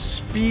 look at the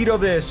speed of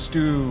this,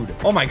 dude.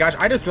 Oh my gosh,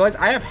 I just realized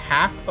I have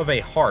half of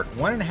a heart.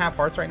 1.5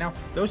 hearts right now.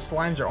 Those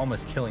slimes are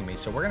almost killing me,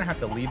 so we're gonna have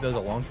to leave those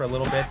alone for a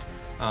little bit.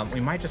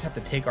 We might just have to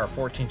take our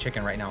 14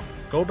 chicken right now,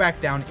 go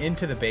back down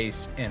into the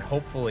base, and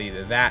hopefully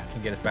that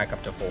can get us back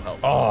up to full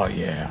health. Oh,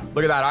 yeah.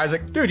 Look at that,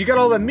 Isaac. Dude, you got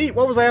all the meat.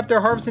 What was I up there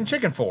harvesting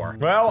chicken for?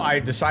 Well, I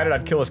decided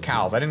I'd kill his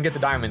cows. I didn't get the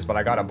diamonds, but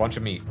I got a bunch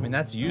of meat. I mean,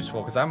 that's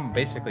useful because I'm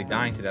basically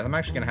dying to death. I'm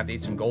actually going to have to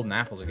eat some golden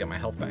apples to get my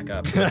health back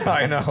up.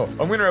 I know.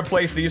 I'm going to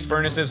replace these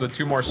furnaces with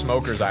 2 more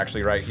smokers,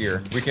 actually, right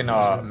here. We can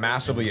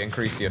massively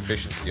increase the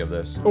efficiency of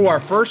this. Oh, our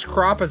first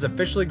crop is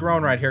officially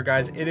grown right here,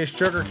 guys. It is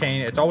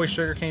sugarcane. It's always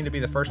sugarcane to be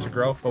the first to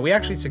grow, but we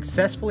actually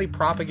successfully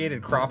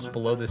propagated crops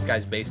below this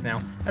guy's base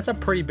now. That's a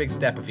pretty big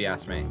step if you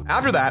ask me.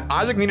 After that,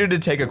 Isaac needed to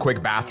take a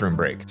quick bathroom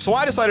break. So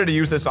I decided to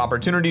use this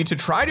opportunity to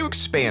try to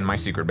expand my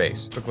secret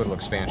base. Quick little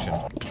expansion.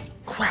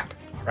 Crap.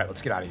 All right,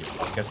 let's get out of here.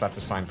 I guess that's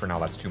a sign for now.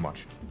 That's too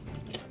much.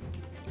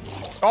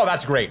 Oh,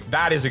 that's great.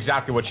 That is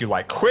exactly what you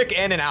like. Quick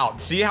in and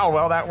out. See how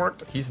well that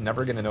worked? He's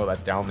never gonna know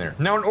that's down there.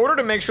 Now, in order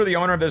to make sure the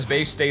owner of this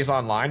base stays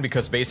online,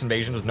 because base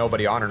invasions with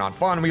nobody on are not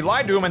fun, we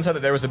lied to him and said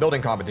that there was a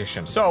building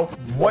competition. So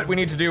what we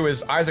need to do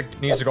is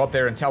Isaac needs to go up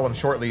there and tell him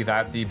shortly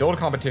that the build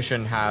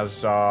competition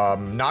has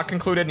not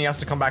concluded and he has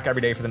to come back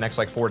every day for the next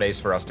like 4 days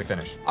for us to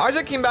finish.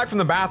 Isaac came back from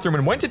the bathroom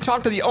and went to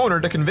talk to the owner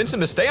to convince him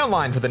to stay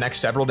online for the next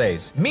several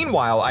days.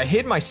 Meanwhile, I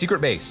hid my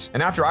secret base.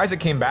 And after Isaac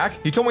came back,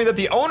 he told me that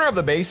the owner of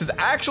the base is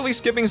actually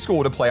skipping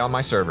school to play on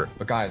my server.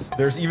 But guys,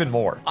 there's even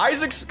more.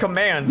 Isaac's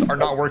commands are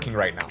not working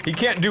right now. He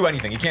can't do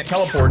anything. He can't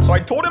teleport. So I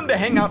told him to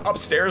hang out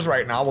upstairs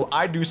right now while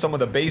I do some of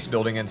the base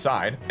building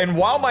inside. And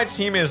while my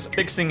team is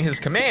fixing his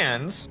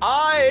commands,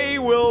 I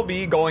will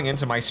be going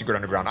into my secret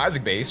underground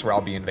Isaac base where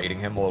I'll be invading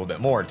him a little bit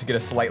more to get a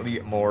slightly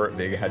more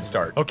big head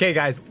start. Okay,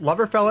 guys,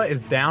 LoverFella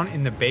is down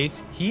in the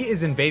base. He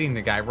is invading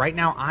the guy. Right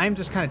now, I'm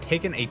just kind of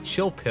taking a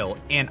chill pill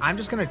and I'm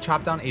just going to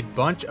chop down a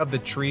bunch of the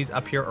trees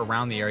up here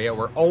around the area.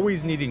 We're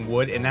always needing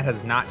wood and that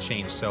has not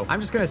changed. So I'm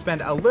just going to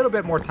spend a little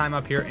bit more time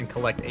up here and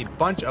collect a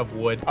bunch of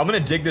wood. I'm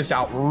going to dig this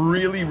out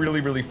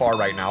really far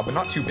right now, but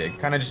not too big.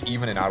 Kind of just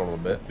even it out a little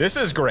bit. This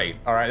is great.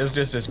 All right, this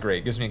is just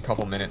great. Gives me a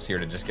couple minutes here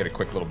to just get a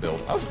quick little build.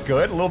 That was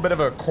good. A little bit of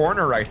a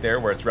corner right there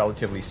where it's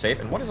relatively safe.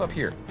 And what is up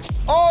here?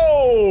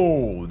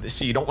 Oh,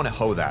 see, you don't want to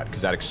hoe that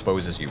because that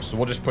exposes you. So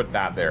we'll just put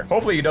that there.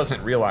 Hopefully he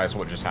doesn't realize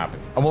what just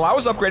happened. And while I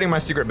was upgrading my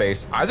secret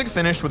base, Isaac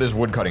finished with his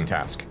wood cutting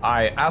task.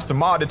 I asked a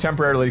mod to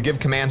temporarily give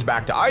commands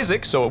back to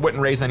Isaac so it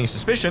wouldn't raise any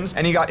suspicions,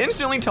 and he got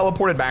instantly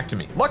teleported back to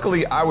me.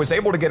 Luckily, I was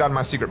able to get out of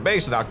my secret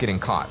base without getting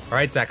caught. All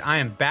right, Zach, I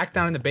am back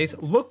down in the base.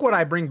 Look what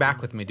I bring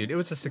back with me, dude. It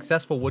was a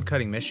successful wood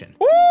cutting mission.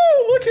 Woo,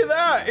 look at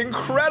that.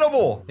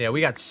 Incredible. Yeah,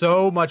 we got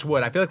so much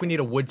wood. I feel like we need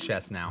a wood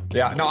chest now.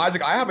 Yeah, no,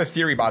 Isaac, I have a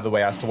theory, by the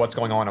way, as to what's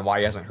going on and why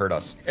he hasn't heard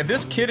us. If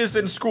this kid is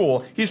in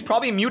school, he's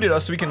probably muted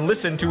us so we can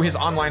listen to his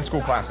online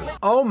school classes.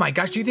 Oh my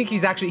gosh, do you think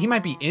he's actually, he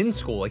might be in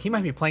school. Like he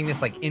might be playing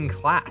this like in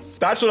class.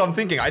 That's what I'm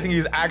thinking. I think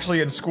he's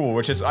actually in school,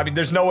 which is, I mean,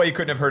 there's no way he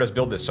couldn't have heard us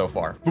build this so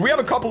far. But we have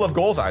a couple of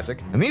goals,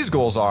 Isaac. And these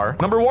goals are,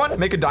 number 1,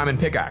 make a diamond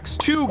pickaxe.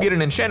 2, get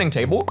an enchanting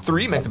table.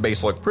 3, make the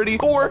base look pretty.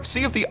 4,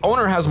 see if the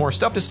owner has more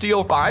stuff to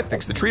steal. 5,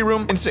 fix the tree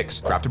room. And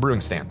 6, craft a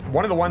brewing stand.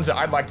 One of the ones that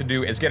I'd like to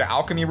do is get an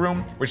alchemy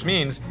room, which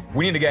means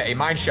we need to get a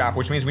mine shaft,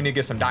 which means we need to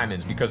get some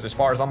diamonds because as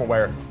far as I'm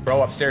aware,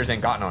 bro upstairs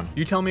ain't got none.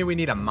 You tell me we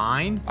need a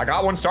mine? I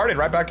got one started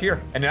right back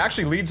here. And it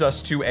actually leads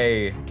us to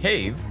a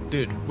cave.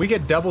 Dude, we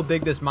could double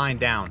dig this mine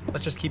down.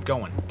 Let's just keep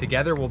going.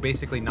 Together, we'll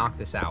basically knock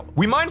this out.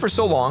 We mined for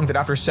so long that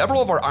after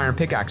several of our iron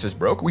pickaxes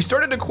broke, we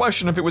started to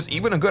question if it was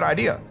even a good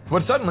idea.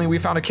 But suddenly we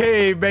found a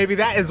cave, baby.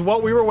 That is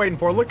what we were waiting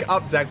for. Look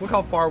up, Zach. Look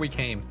how far we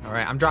came. All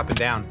right, I'm dropping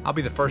down. I'll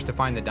be the first to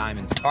find the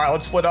diamonds. All right,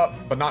 let's split up,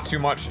 but not too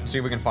much and see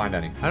if we can find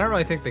any. I don't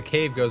really think the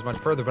cave goes much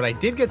further, but I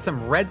did get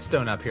some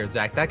redstone up here,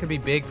 Zach. That could be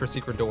big for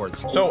secret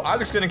doors. So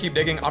Isaac's gonna keep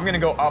digging. I'm gonna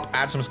go up,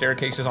 add some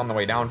staircases on the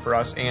way down for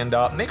us, and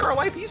make our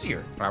life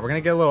easier. All right, we're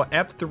gonna get a little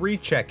F3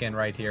 check in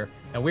right here.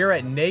 And we're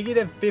at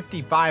negative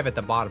 55 at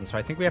the bottom. So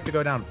I think we have to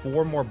go down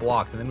 4 more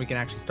blocks and then we can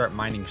actually start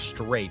mining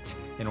straight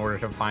in order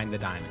to find the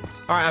diamonds.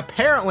 All right,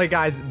 apparently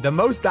guys, the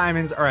most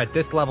diamonds are at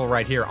this level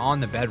right here on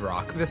the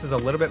bedrock. This is a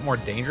little bit more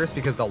dangerous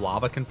because the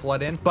lava can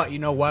flood in, but you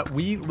know what?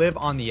 We live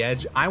on the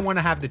edge. I want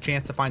to have the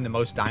chance to find the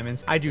most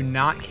diamonds. I do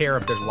not care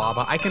if there's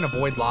lava. I can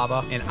avoid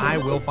lava and I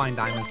will find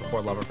diamonds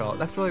before LoverFella.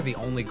 That's really the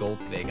only goal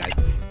today, guys.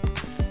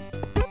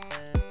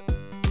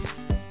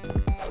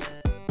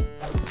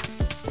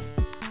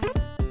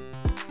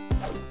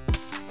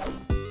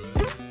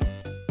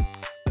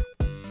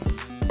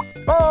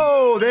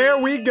 Oh, there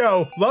we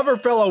go.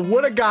 LoverFella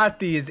would have got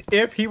these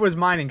if he was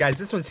mining. Guys,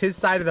 this was his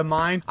side of the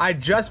mine. I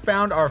just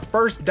found our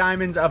first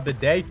diamonds of the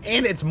day,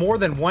 and it's more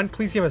than 1.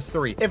 Please give us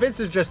 3. If it's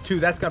just 2,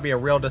 that's gonna be a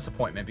real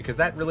disappointment because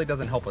that really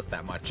doesn't help us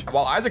that much.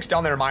 While Isaac's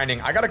down there mining,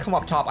 I gotta come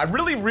up top. I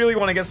really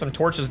want to get some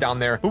torches down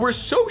there, but we're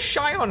so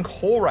shy on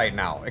coal right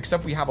now,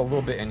 except we have a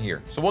little bit in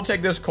here. So we'll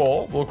take this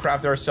coal, we'll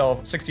craft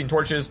ourselves 16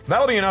 torches.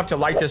 That'll be enough to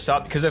light this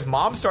up because if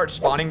mobs start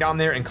spawning down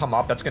there and come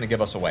up, that's gonna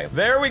give us away.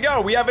 There we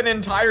go. We have an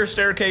entire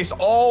staircase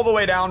all the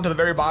way down to the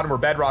very bottom where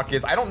bedrock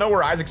is. I don't know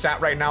where Isaac's at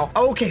right now.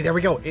 Okay, there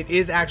we go. It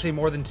is actually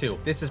more than 2.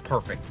 This is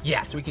perfect.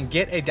 Yes, we can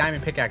get a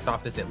diamond pickaxe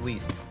off this at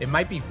least. It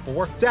might be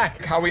 4.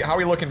 Zach, how we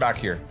looking back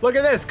here? Look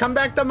at this. Come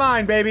back to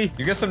mine, baby.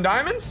 You get some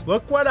diamonds?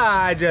 Look what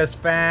I just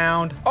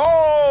found.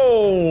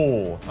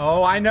 Oh,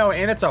 I know.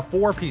 And it's a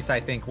 4-piece, I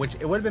think, which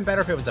it would have been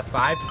better if it was a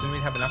 5 because then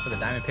we'd have enough for the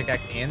diamond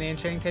pickaxe and the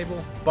enchanting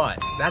table. But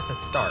that's a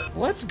start.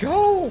 Let's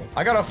go.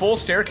 I got a full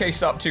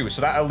staircase up too,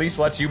 so that at least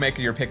lets you make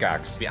your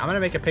pickaxe. Yeah, I'm gonna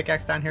make a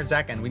pickaxe down here,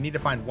 Zach, and we need to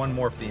find 1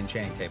 more for the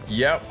enchanting table.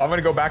 Yep, I'm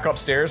gonna go back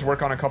upstairs,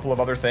 work on a couple of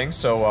other things.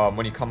 So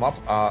when you come up,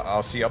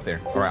 I'll see you up there.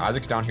 All right,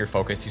 Isaac's down here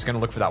focused. He's gonna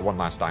look for that 1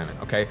 last diamond,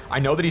 okay? I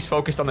know that he's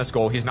focused on this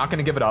goal. He's not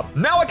gonna give it up.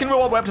 Now I can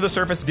roll all the way up to the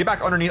surface, get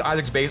back underneath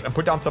Isaac's base and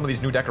put down some of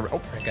these new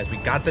decorations. All right, guys, we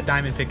got the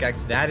diamond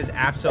pickaxe. That is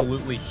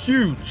absolutely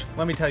huge.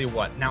 Let me tell you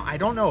what. Now, I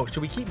don't know.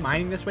 Should we keep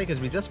mining this way? Because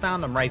we just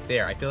found them right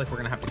there. I feel like we're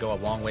gonna have to go a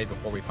long way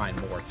before we find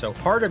more. So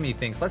part of me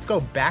thinks let's go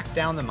back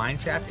down the mine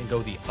shaft and go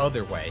the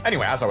other way.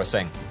 Anyway, as I was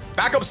saying,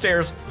 back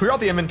upstairs, clear out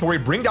the inventory,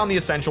 bring down the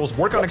essentials,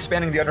 work on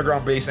expanding the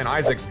underground base and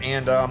Isaac's,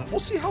 and we'll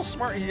see how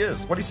smart he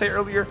is. What did he say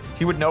earlier?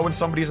 He would know when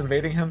somebody's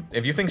invading him.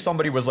 If you think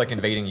somebody was like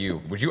invading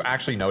you, would you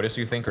actually notice,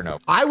 you think, or no?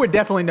 I would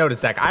definitely notice,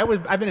 Zach.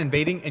 I've been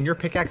invading, and your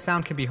pickaxe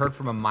sound can be heard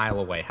from a mile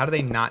away. How do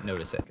they not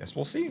notice it? Guess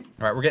we'll see. All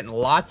right, we're getting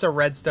lots of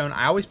redstone.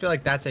 I always feel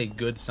like that's a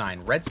good sign.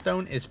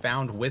 Redstone is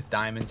found with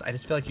diamonds. I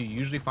just feel like you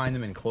usually find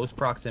them in close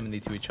proximity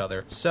to each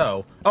other.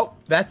 So, oh,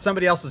 that's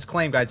somebody else's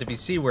claim, guys. If you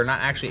see, we're not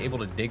actually able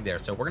to dig there.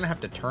 So we're gonna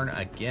have to turn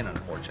again,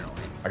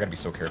 unfortunately. I gotta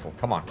be so careful.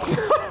 Come on.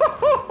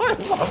 I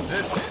love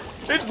this.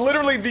 It's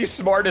literally the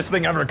smartest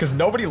thing ever because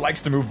nobody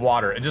likes to move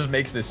water. It just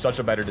makes this such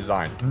a better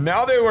design.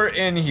 Now that we're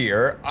in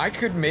here, I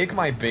could make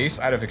my base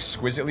out of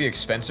exquisitely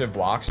expensive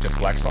blocks to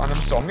flex on them.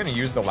 So I'm gonna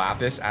use the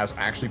lapis as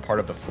actually part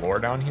of the floor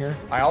down here.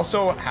 I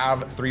also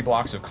have 3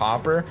 blocks of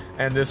copper,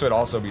 and this would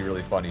also be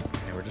really funny.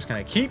 Okay, we're just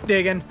gonna keep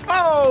digging.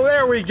 Oh,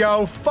 there we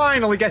go.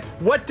 Finally, guys.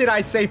 What did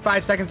I say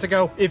 5 seconds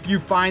ago? If you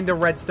find the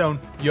redstone,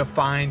 you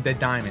find the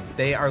diamonds.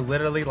 They are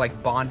literally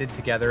like bonded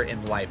together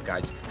in life,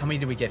 guys. How many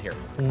did we get here?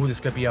 Ooh, this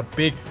could be a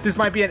big, this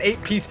might be an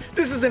 8-piece.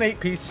 This is an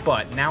 8-piece,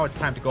 but now it's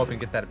time to go up and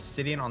get that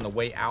obsidian on the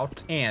way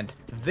out. And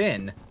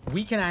then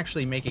we can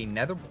actually make a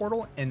nether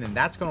portal, and then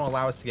that's going to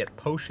allow us to get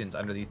potions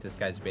underneath this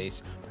guy's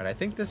base. But I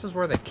think this is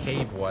where the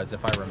cave was,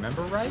 if I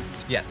remember right.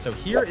 Yes, so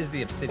here is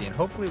the obsidian.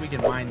 Hopefully we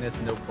can mine this,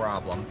 no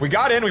problem. We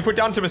got in, we put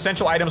down some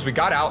essential items, we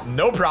got out,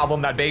 no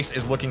problem. That base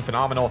is looking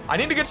phenomenal. I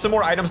need to get some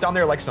more items down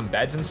there, like some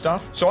beds and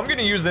stuff. So I'm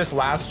gonna use this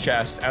last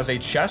chest as a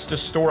chest to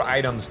store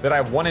items that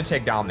I want to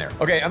take down there.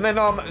 Okay, and then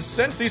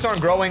since these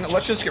aren't growing,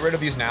 let's just get rid of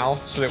these now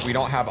so that we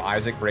don't have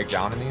Isaac break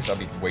down in these.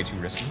 That'd be way too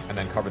risky. And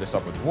then cover this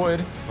up with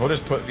wood. We'll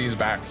just put these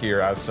back here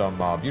as some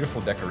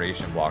beautiful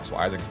decoration blocks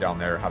while Isaac's down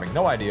there having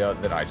no idea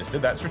that I just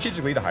did that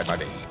strategically to hide my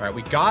base. All right,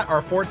 we got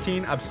our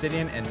 14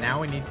 obsidian, and now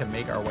we need to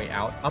make our way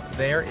out. Up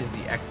there is the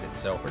exit,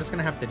 so we're just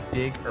gonna have to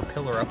dig or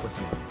pillar up with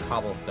some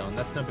cobblestone.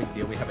 That's no big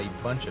deal. We have a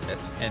bunch of it.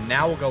 And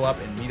now we'll go up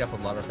and meet up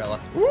with LoverFella.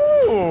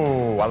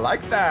 Ooh, I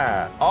like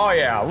that. Oh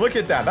yeah, look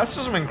at that. That's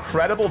some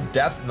incredible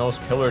depth in those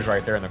pillars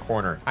right there in the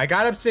corner. I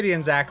got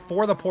obsidian, Zach,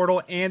 for the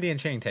portal and the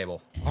enchanting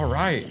table. All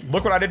right,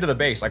 look what I did to the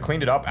base. I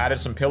cleaned it up, added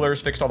some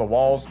pillars, fixed all the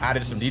walls,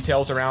 added some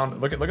details around.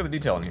 Look at the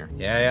detail in here.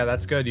 Yeah,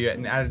 that's good. You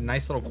added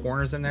nice little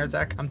corners in there,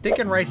 Zach. I'm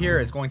thinking right here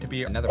is going to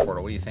be another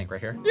portal. What do you think,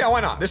 right here? Yeah, why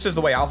not? This is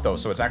the way out though,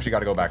 so it's actually got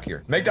to go back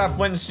here. Make that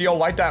flint and steel,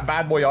 light that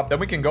bad boy up, then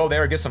we can go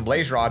there, get some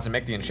blaze rods, and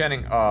make the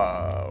enchanting.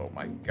 Oh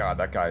my god,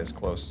 that guy is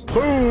close.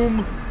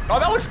 Boom! Oh,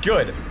 that looks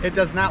good. It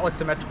does not look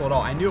symmetrical at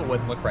all. I knew it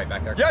wouldn't look right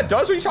back there. Yeah, it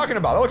does. What are you talking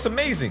about? That looks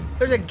amazing.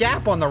 There's a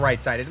gap on the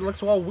right side. It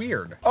looks all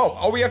weird. Oh,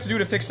 all we have to do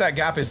to fix that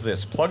gap is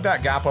this. Plug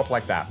that gap up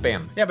like that.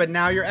 Bam. Yeah, but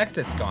now your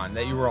exit's gone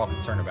that you were all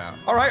concerned about.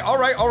 All right.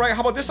 How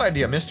about this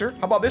idea, mister?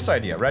 How about this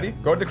idea? Ready?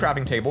 Go to the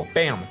crafting table.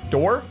 Bam.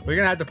 Door. We're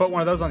gonna have to put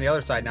one of those on the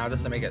other side now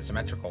just to make it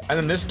symmetrical. And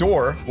then this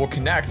door will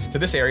connect to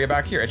this area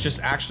back here. It's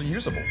just actually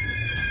usable.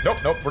 Nope,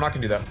 we're not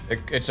gonna do that.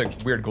 It's a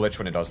weird glitch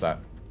when it does that.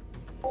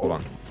 Hold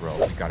on, bro,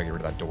 we gotta get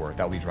rid of that door.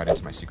 That leads right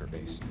into my secret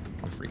base.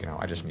 I'm freaking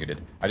out. I just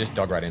muted. I just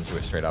dug right into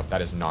it straight up.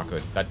 That is not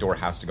good. That door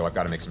has to go. I've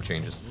got to make some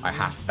changes.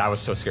 That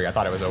was so scary. I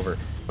thought it was over.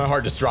 My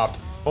heart just dropped.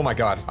 Oh my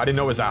god, I didn't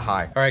know it was that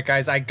high. All right,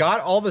 guys, I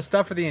got all the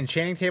stuff for the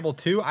enchanting table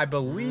too. I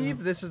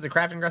believe this is the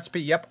crafting recipe.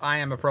 Yep, I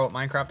am a pro at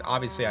Minecraft.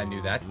 Obviously, I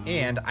knew that.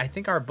 And I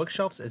think our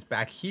bookshelves is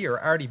back here.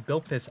 I already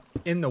built this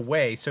in the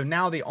way. So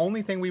now the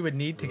only thing we would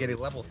need to get a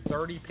level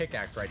 30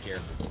 pickaxe right here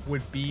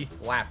would be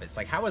lapis.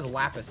 Like, how is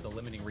lapis the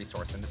limiting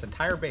resource in this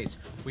entire base?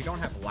 We don't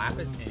have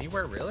lapis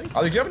anywhere, really?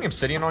 Oh, do you have any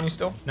obsidian on you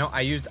still? No,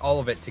 I used all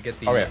of it to get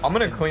the... Okay, I'm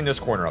gonna clean this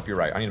corner up. You're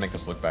right. I need to make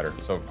this look better.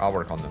 So I'll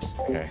work on this.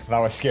 Okay, that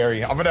was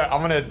scary.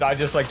 I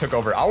just like took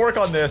over. I'll work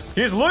on this.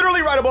 He's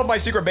literally right above my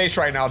secret base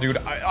right now, dude.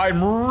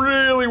 I'm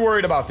really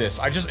worried about this.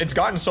 it's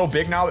gotten so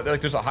big now that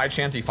like there's a high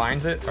chance he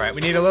finds it. All right,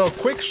 we need a little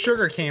quick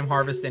sugarcane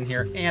harvest in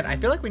here. And I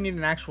feel like we need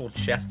an actual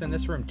chest in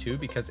this room too,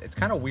 because it's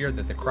kind of weird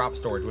that the crop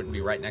storage wouldn't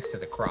be right next to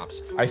the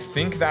crops. I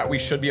think that we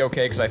should be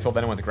okay because I filled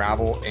that in with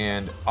gravel,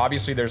 and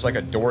obviously there's like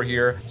a door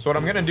here. So what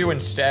I'm gonna do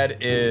instead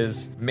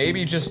is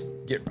maybe just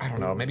I don't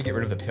know, maybe get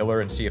rid of the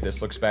pillar and see if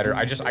this looks better.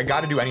 I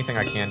gotta do anything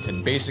I can to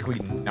basically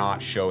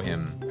not show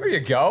him. There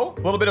you go.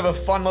 A little bit of a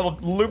fun little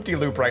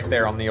loop-de-loop right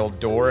there on the old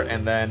door,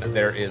 and then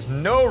there is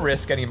no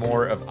risk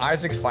anymore of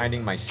Isaac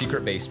finding my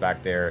secret base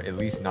back there, at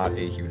least not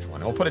a huge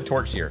one. We'll put a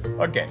torch here.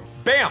 Okay,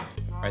 bam!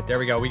 All right, there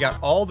we go. We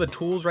got all the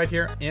tools right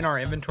here in our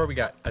inventory. We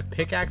got a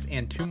pickaxe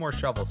and 2 more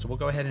shovels. So we'll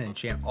go ahead and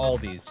enchant all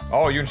these.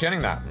 Oh, you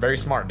enchanting that? Very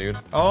smart, dude.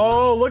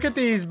 Oh, look at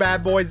these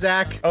bad boys,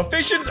 Zach.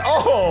 Efficiency.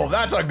 Oh,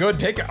 that's a good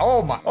pick.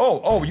 Oh my.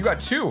 Oh, you got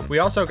 2. We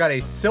also got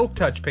a silk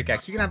touch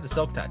pickaxe. You can have the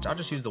silk touch. I'll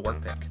just use the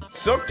work pick.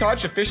 Silk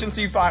touch,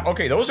 efficiency 5.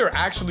 Okay, those are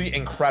actually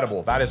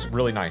incredible. That is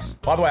really nice.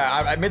 By the way,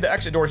 I made the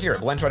exit door here.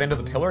 It blends right into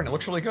the pillar and it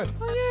looks really good.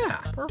 Oh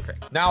yeah,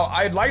 perfect. Now,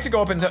 I'd like to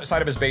go up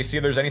inside of his base, see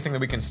if there's anything that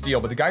we can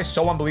steal, but the guy's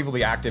so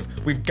unbelievably active.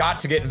 we've got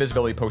to get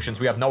invisibility potions.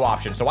 We have no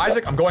option. So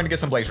Isaac, I'm going to get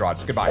some blaze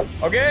rods. Goodbye.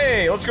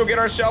 Okay, let's go get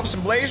ourselves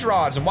some blaze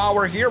rods. And while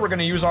we're here, we're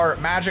gonna use our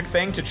magic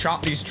thing to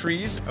chop these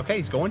trees. Okay,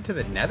 he's going to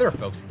the nether,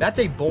 folks. That's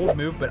a bold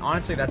move, but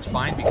honestly, that's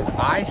fine because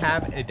I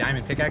have a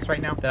diamond pickaxe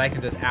right now that I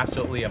can just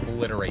absolutely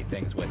obliterate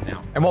things with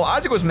now. And while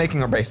Isaac was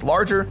making our base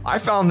larger, I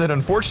found that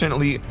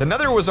unfortunately, the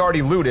nether was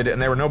already looted and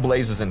there were no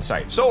blazes in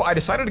sight. So I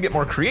decided to get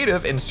more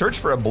creative and search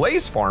for a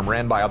blaze farm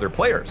ran by other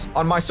players.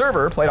 On my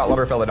server,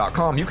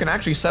 play.loverfella.com, you can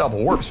actually set up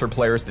warps for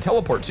players to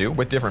teleport to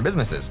with different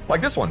businesses,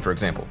 like this one, for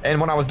example. And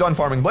when I was done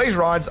farming blaze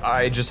rods,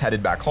 I just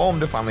headed back home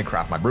to finally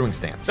craft my brewing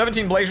stand.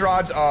 17 blaze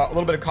rods, a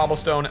little bit of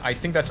cobblestone. I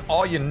think that's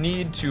all you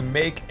need to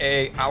make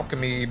a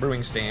alchemy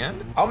brewing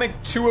stand. I'll make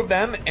 2 of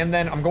them, and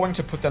then I'm going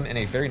to put them in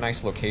a very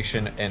nice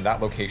location, and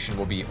that location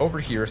will be over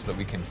here so that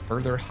we can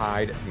further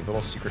hide the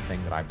little secret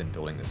thing that I've been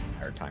building this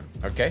entire time.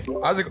 Okay,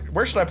 Isaac,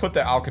 where should I put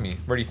the alchemy?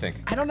 Where do you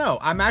think? I don't know.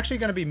 I'm actually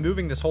going to be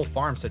moving this whole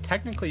farm, so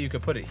technically you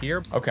could put it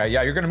here. Okay,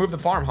 yeah, you're gonna move the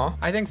farm, huh?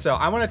 I think so.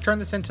 I want to turn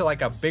this into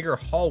like a bigger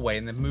hallway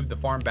and then move the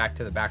farm back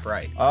to the back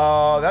right.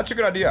 That's a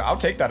good idea. I'll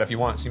take that if you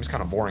want. It seems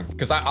kind of boring.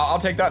 Because I'll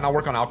take that and I'll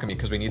work on alchemy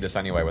because we need this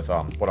anyway with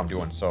what I'm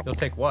doing. So You'll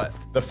take what?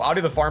 I'll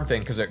do the farm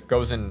thing because it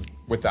goes in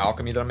with the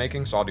alchemy that I'm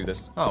making. So I'll do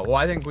this. Oh, well,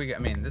 I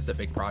mean, this is a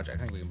big project.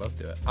 I think we can both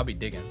do it. I'll be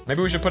digging.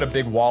 Maybe we should put a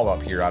big wall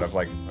up here out of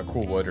like a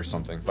cool wood or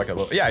something. Like a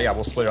little, yeah,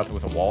 we'll split it up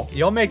with a wall.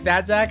 You'll make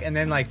that, Zach, and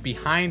then like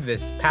behind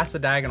this, past the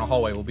diagonal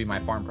hallway will be my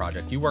farm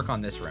project. You work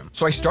on this room.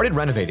 So I started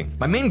renovating.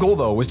 My main goal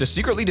though was to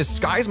secretly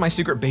disguise my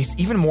secret base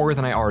even more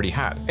than I already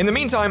had. In the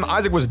meantime,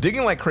 Isaac was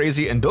digging like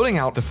crazy and building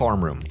out the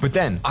farm room. But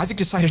then Isaac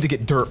decided to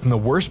get dirt from the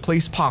worst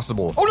place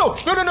possible. Oh no.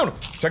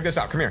 Check this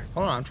out, come here.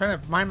 Hold on, I'm trying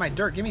to mine my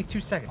dirt. Give me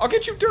 2 seconds. I'll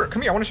get you dirt.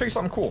 Come here, I want to show you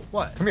something cool.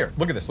 What? Come here,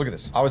 look at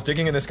this. I was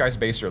digging in this guy's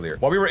base earlier.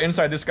 While we were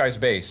inside this guy's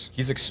base,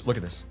 look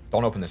at this.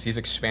 Don't open this. He's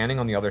expanding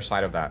on the other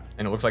side of that.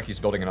 And it looks like he's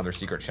building another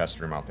secret chest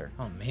room out there.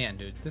 Oh man,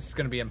 dude, this is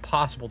gonna be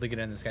impossible to get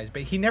in this guy's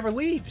base. He never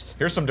leaves.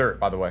 Here's some dirt,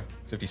 by the way.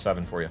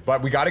 57 for you.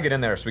 But we got to get in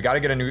there, so we got to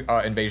get a new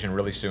invasion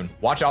really soon.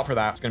 Watch out for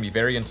that. It's gonna be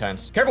very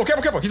intense. Careful.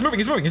 He's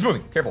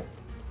moving.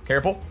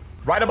 Careful.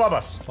 Right above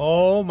us.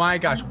 Oh my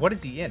gosh, what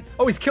is he in?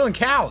 Oh, he's killing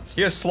cows.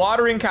 He is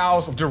slaughtering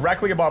cows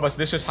directly above us.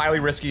 This is highly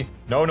risky.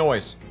 No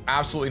noise.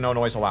 Absolutely no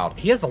noise allowed.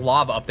 He has the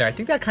lava up there. I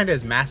think that kind of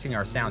is masking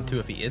our sound too.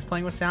 If he is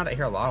playing with sound, I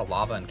hear a lot of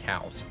lava and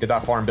cows. Get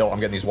that farm built. I'm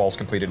getting these walls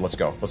completed. Let's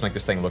go. Let's make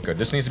this thing look good.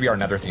 This needs to be our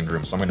nether themed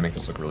room, so I'm gonna make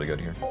this look really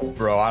good here.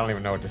 Bro, I don't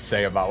even know what to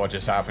say about what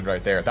just happened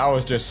right there. That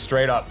was just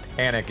straight up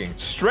panicking.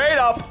 Straight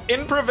up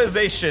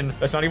improvisation.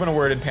 That's not even a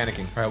word in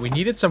panicking. All right, we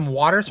needed some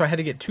water, so I had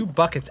to get 2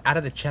 buckets out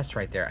of the chest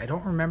right there. I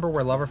don't remember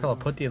where LoverFella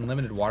put the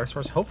unlimited water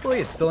source. Hopefully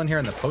it's still in here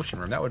in the potion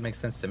room. That would make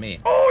sense to me.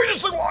 Oh, he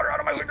just took water out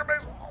of my secret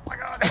base. Oh my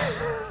God.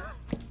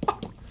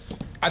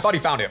 I thought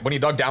he found it. When he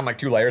dug down like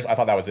 2 layers, I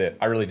thought that was it.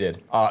 I really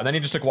did. And then he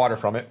just took water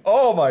from it.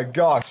 Oh my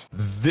gosh.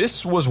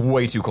 This was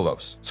way too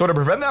close. So to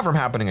prevent that from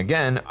happening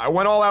again, I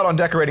went all out on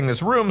decorating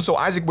this room so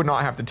Isaac would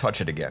not have to touch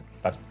it again.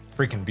 That's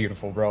freaking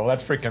beautiful, bro.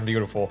 That's freaking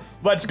beautiful.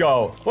 Let's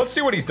go. Let's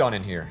see what he's done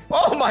in here.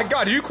 Oh my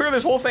God, did you clear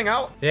this whole thing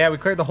out? Yeah, we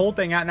cleared the whole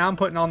thing out. Now I'm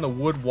putting on the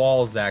wood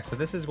walls, Zach. So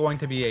this is going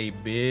to be a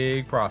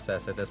big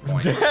process at this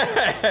point.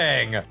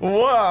 Dang.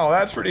 Wow,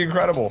 that's pretty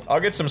incredible. I'll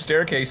get some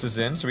staircases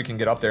in so we can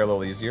get up there a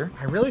little easier.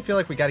 I really feel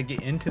like we got to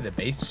get into the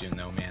base soon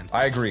though, man.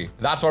 I agree.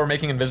 That's why we're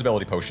making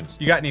invisibility potions.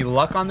 You got any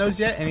luck on those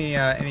yet? Any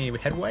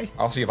headway?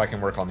 I'll see if I can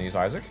work on these,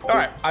 Isaac. All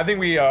right, I think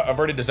we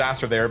averted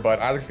disaster there, but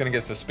Isaac's gonna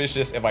get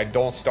suspicious if I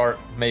don't start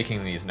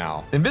making these now.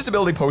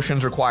 Invisibility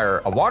potions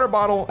require a water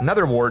bottle,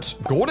 nether warts,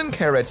 golden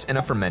carrots, and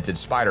a fermented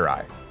spider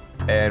eye.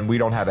 And we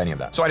don't have any of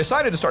that. So I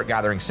decided to start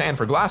gathering sand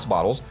for glass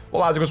bottles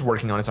while Isaac was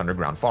working on his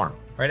underground farm.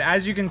 All right,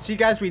 as you can see,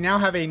 guys, we now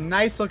have a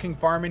nice looking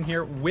farm in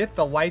here with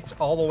the lights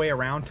all the way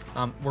around.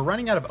 We're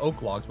running out of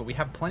oak logs, but we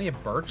have plenty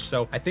of birch.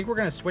 So I think we're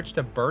gonna switch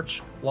to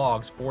birch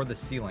logs for the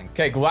ceiling.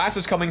 Okay, glass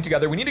is coming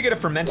together. We need to get a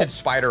fermented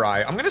spider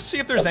eye. I'm gonna see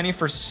if there's any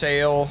for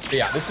sale.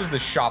 Yeah, this is the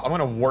shop. I'm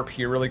gonna warp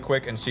here really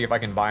quick and see if I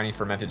can buy any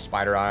fermented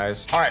spider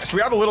eyes. All right, so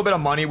we have a little bit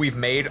of money we've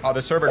made.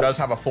 The server does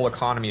have a full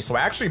economy. So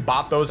I actually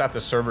bought those at the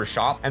server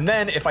shop. And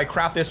then if I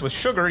craft this with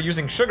sugar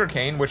using sugar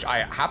cane, which I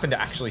happen to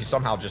actually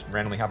somehow just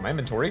randomly have in my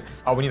inventory,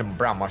 we need a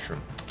brown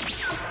mushroom.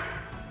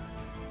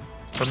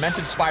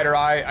 Fermented spider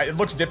eye. It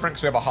looks different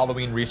because we have a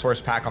Halloween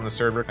resource pack on the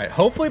server. All right,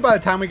 hopefully by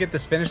the time we get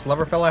this finished,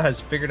 LoverFella has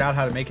figured out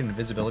how to make an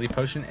invisibility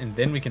potion, and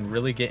then we can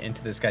really get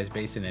into this guy's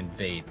base and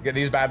invade. Get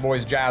these bad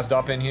boys jazzed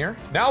up in here.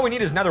 Now we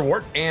need his nether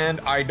wart, and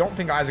I don't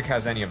think Isaac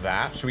has any of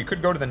that, so we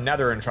could go to the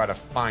nether and try to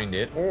find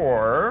it,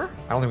 or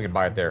I don't think we can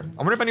buy it there. I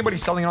wonder if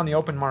anybody's selling it on the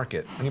open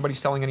market. Anybody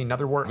selling any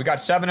nether wart? We got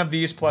 7 of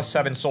these plus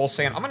 7 soul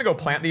sand. I'm gonna go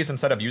plant these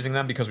instead of using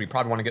them because we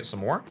probably want to get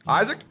some more.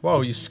 Isaac?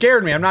 Whoa, you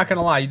scared me. I'm not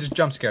gonna lie. You just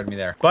jump scared me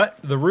there. But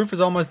the roof is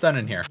almost almost done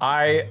in here.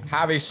 I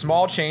have a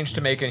small change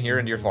to make in here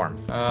into your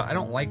farm. I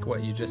don't like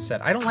what you just said.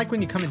 I don't like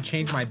when you come and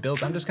change my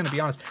builds. I'm just gonna be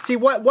honest. See,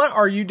 what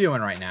are you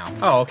doing right now?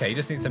 Oh, okay, you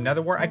just need some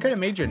nether wart. I could have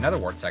made you a nether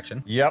wart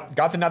section. Yep,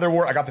 got the nether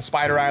wart. I got the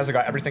spider eyes. I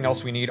got everything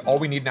else we need. All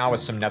we need now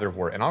is some nether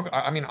wart. And I'll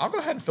go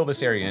ahead and fill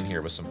this area in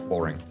here with some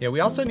flooring. Yeah, we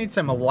also need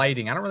some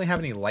lighting. I don't really have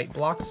any light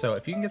blocks, so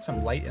if you can get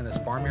some light in this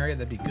farm area,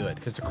 that'd be good,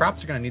 because the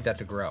crops are gonna need that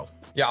to grow.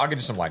 Yeah, I'll get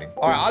you some lighting.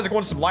 All right, Isaac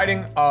wants some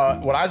lighting.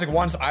 What Isaac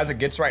wants, Isaac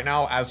gets right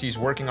now as he's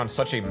working on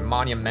such a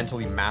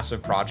monumentally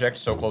massive project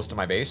so close to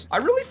my base. I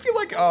really feel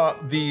like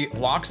the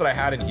blocks that I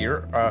had in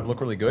here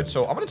look really good.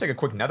 So I'm gonna take a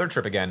quick nether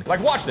trip again.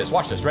 Like, watch this,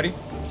 ready?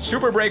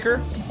 Super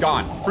breaker,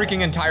 gone.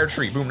 Freaking entire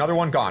tree, boom, another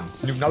one gone.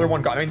 Another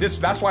one gone. I mean,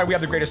 that's why we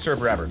have the greatest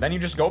server ever. Then you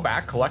just go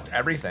back, collect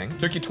everything.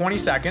 Took you 20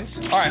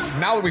 seconds. All right,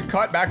 now that we've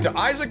cut back to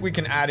Isaac, we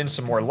can add in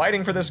some more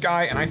lighting for this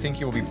guy, and I think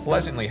he will be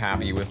pleasantly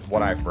happy with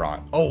what I've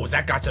brought. Oh,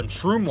 Zach got some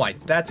shroom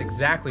lights. That's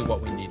exactly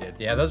what we needed.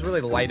 Yeah, those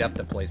really light up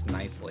the place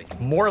nicely.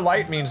 More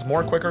light means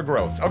more quicker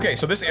growth. Okay,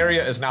 so this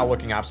area is now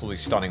looking absolutely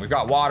stunning. We've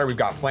got water, we've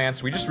got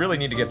plants. We just really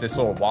need to get this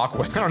little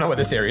walkway. I don't know what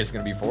this area is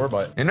gonna be for,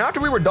 but... And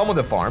after we were done with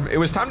the farm, it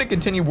was time to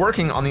continue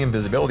working on the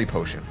invisibility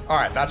potion. All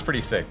right, that's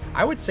pretty sick.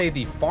 I would say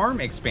the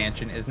farm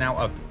expansion is now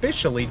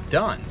officially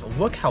done. So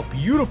look how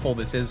beautiful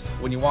this is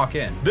when you walk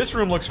in. This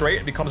room looks great.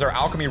 It becomes our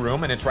alchemy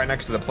room, and it's right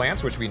next to the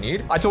plants, which we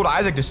need. I told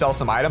Isaac to sell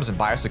some items and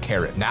buy us a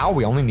carrot. Now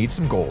we only need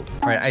some gold.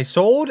 All right, I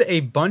sold a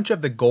bunch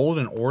of the gold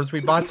and ores we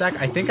bought,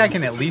 Zach. I think I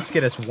can at least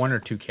get us 1 or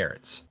 2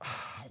 carrots.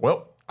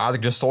 Well,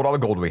 Isaac just sold all the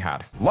gold we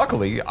had.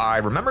 Luckily, I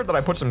remembered that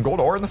I put some gold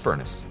ore in the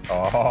furnace.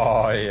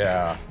 Oh,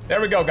 yeah.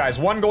 There we go, guys.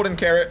 1 golden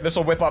carrot. This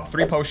will whip up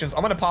 3 potions.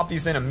 I'm gonna pop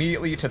these in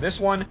immediately to this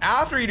one.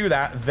 After you do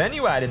that, then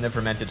you add in the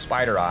fermented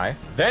spider eye.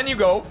 Then you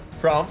go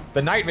from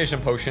the night vision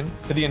potion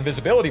to the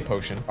invisibility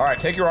potion. All right,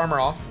 take your armor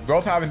off. We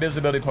both have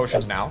invisibility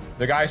potions now.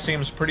 The guy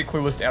seems pretty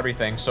clueless to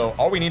everything, so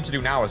all we need to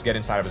do now is get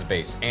inside of his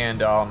base.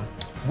 And,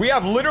 we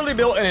have literally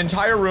built an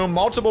entire room,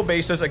 multiple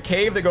bases, a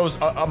cave that goes,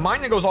 a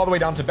mine that goes all the way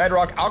down to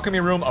bedrock, alchemy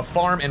room, a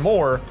farm, and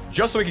more,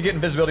 just so we can get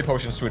invisibility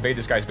potions to invade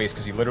this guy's base,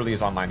 because he literally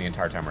is online the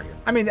entire time we're here.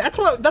 I mean, that's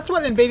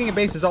what invading a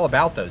base is all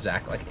about, though,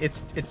 Zach. Like,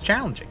 it's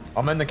challenging.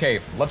 I'm in the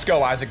cave. Let's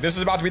go, Isaac. This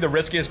is about to be the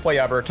riskiest play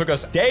ever. It took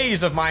us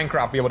days of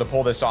Minecraft to be able to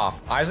pull this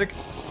off. Isaac?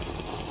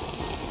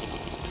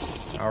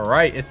 All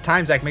right, it's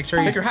time, Zach. Make sure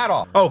you... Take your hat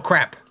off. Oh,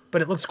 crap.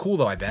 But it looks cool,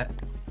 though, I bet.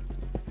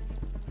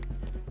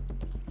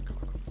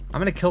 I'm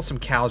gonna kill some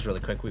cows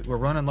really quick. We're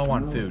running low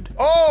on food.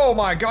 Oh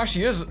my gosh,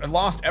 he has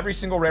lost every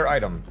single rare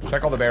item.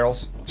 Check all the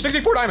barrels.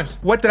 64 diamonds.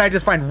 What did I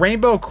just find?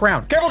 Rainbow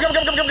crown. Careful,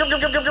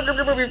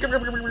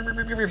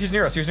 he's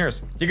near us, he's near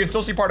us. You can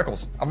still see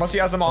particles. Unless he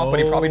has them off, but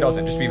he probably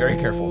doesn't. Just be very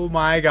careful. Oh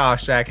my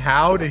gosh, Zach.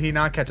 How did he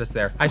not catch us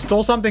there? I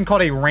stole something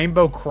called a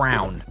rainbow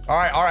crown. All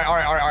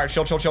right.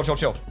 Chill.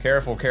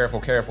 Careful.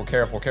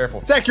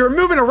 Zach, you're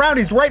moving around.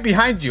 He's right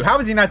behind you. How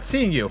is he not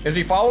seeing you? Is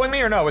he following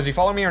me or no?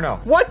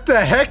 What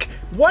the heck?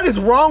 What is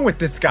wrong with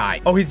this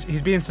guy? Oh,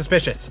 he's being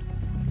suspicious.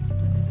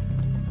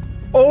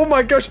 Oh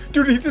my gosh,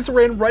 dude, he just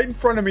ran right in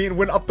front of me and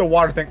went up the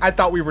water thing. I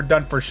thought we were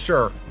done for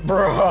sure.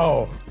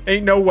 Bro.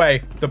 Ain't no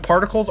way. The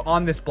particles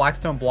on this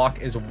blackstone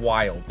block is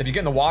wild. If you get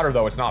in the water,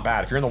 though, it's not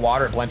bad. If you're in the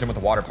water, it blends in with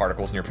the water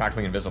particles and you're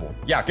practically invisible.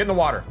 Yeah, get in the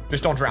water.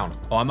 Just don't drown.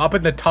 Oh, I'm up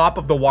in the top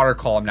of the water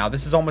column now.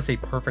 This is almost a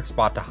perfect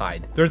spot to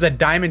hide. There's a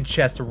diamond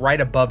chest right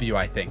above you,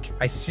 I think.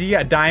 I see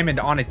a diamond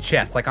on a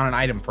chest, like on an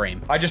item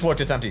frame. I just looked,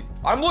 it's empty.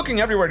 I'm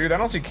looking everywhere, dude. I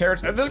don't see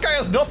carrots. This guy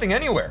has nothing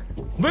anywhere.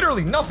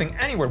 Literally nothing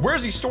anywhere. Where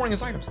is he storing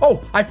his items?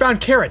 Oh, I found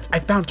carrots.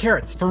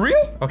 For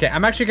real? Okay,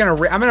 I'm actually gonna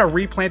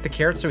replant the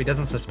carrots so he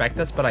doesn't suspect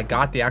us, but I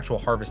got the actual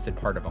harvested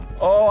part of them.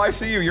 Oh, I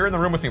see you. You're in the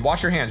room with me.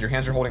 Wash your hands. Your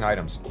hands are holding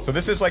items. So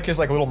this is like his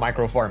little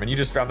micro farm, and you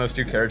just found those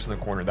 2 carrots in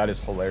the corner. That is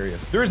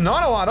hilarious. There's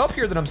not a lot up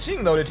here that I'm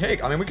seeing though to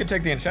take. I mean, we could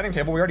take the enchanting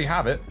table. We already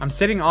have it. I'm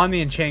sitting on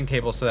the enchanting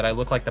table so that I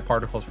look like the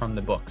particles from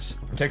the books.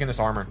 I'm taking this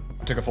armor.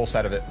 I took a full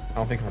set of it. I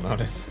don't think he'll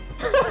notice.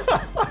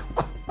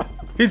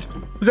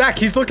 Zach,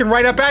 he's looking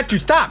right up at you.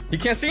 Stop. He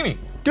can't see me.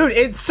 Dude,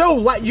 it's so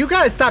light. You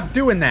gotta stop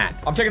doing that.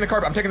 I'm taking the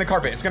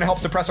carpet. It's gonna help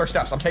suppress our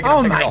steps. I'm taking it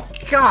all. Oh my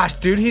gosh,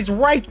 dude, he's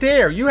right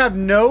there. You have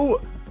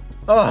no...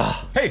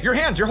 Ugh. Hey, your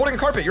hands. You're holding a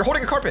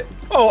carpet.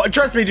 Oh,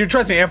 trust me, dude.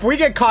 Trust me. If we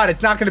get caught,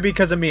 it's not gonna be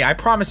because of me. I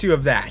promise you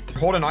of that. You're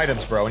holding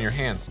items, bro, in your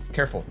hands.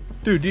 Careful.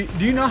 Dude, do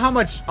you know how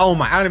much... Oh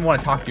my, I don't even want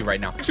to talk to you right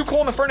now. 42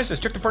 coal in the furnaces.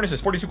 Check the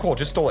furnaces. 42 coal.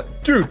 Just stole it.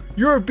 Dude,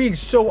 you're being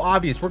so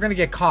obvious. We're gonna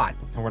get caught.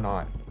 No, we're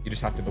not. You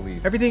just have to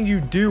believe. Everything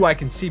you do, I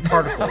can see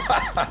particles.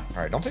 All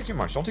right, don't take too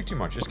much.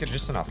 Just get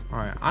just enough. All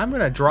right, I'm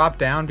gonna drop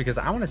down because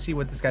I want to see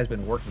what this guy's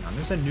been working on.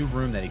 There's a new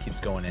room that he keeps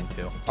going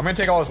into. I'm gonna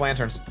take all his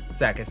lanterns.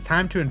 Zach, it's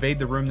time to invade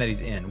the room that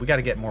he's in. We got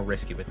to get more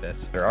risky with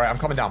this. All right, I'm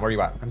coming down. Where are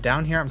you at? I'm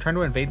down here. I'm trying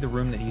to invade the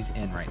room that he's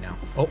in right now.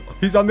 Oh,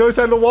 he's on the other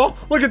side of the wall.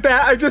 Look at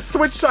that. I just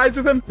switched sides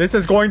with him. This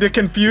is going to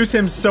confuse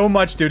him so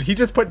much, dude. He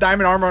just put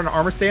diamond armor on an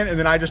armor stand, and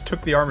then I just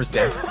took the armor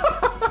stand.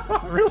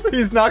 Really?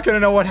 He's not gonna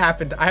know what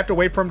happened. I have to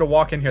wait for him to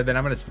walk in here, then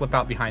I'm gonna slip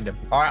out behind him.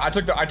 All right, I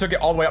took it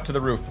all the way up to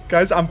the roof.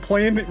 Guys, I'm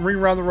playing Ring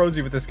Around the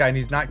Rosie with this guy, and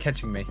he's not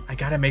catching me. I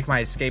gotta make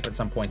my escape at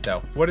some point,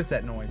 though. What is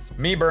that noise?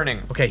 Me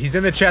burning. Okay, he's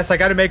in the chest. I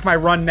gotta make my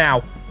run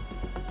now.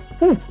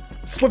 Ooh,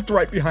 slipped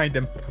right behind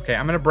him. Okay,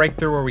 I'm gonna break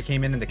through where we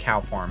came in the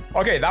cow farm.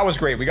 Okay, that was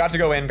great. We got to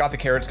go in, got the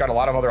carrots, got a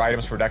lot of other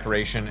items for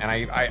decoration, and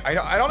I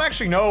don't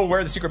actually know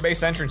where the secret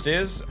base entrance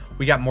is.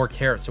 We got more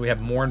carrots, so we have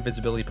more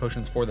invisibility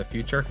potions for the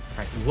future. All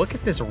right, look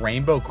at this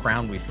rainbow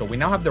crown we stole. We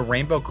now have the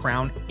rainbow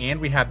crown and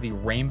we have the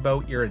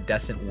rainbow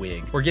iridescent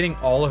wig. We're getting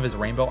all of his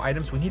rainbow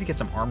items. We need to get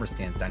some armor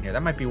stands down here.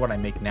 That might be what I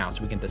make now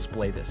so we can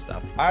display this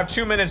stuff. I have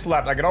 2 minutes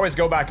left. I could always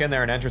go back in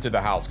there and enter through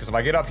the house, because if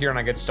I get up here and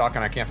I get stuck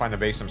and I can't find the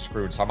base, I'm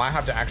screwed. So I might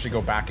have to actually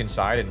go back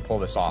inside and pull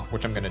this off,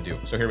 which I'm gonna do.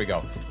 So here we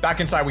go. Back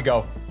inside we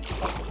go.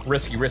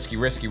 Risky, risky,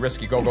 risky,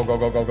 risky. Go, go, go,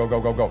 go, go, go,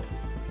 go, go, go.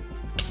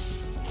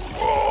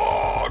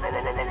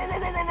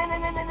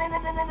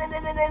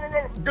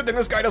 Good thing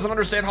this guy doesn't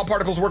understand how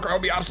particles work, or I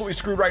would be absolutely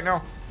screwed right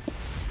now.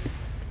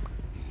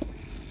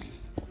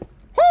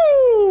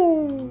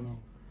 Woo!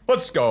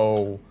 Let's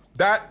go.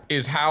 That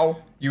is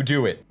how you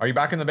do it. Are you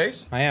back in the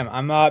base? I am.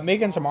 I'm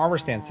making some armor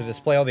stands to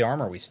display all the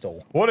armor we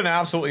stole. What an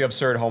absolutely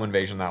absurd home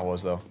invasion that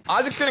was, though.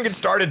 Isaac's gonna get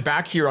started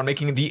back here on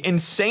making the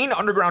insane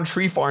underground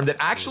tree farm that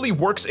actually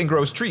works and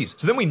grows trees.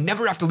 So then we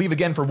never have to leave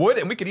again for wood,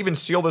 and we could even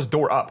seal this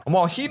door up. And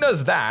while he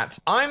does that,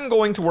 I'm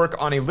going to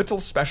work on a little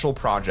special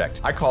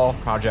project I call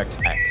Project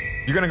X.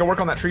 You're gonna go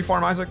work on that tree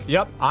farm, Isaac?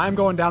 Yep, I'm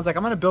going down. Zach,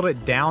 I'm gonna build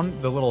it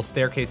down the little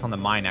staircase on the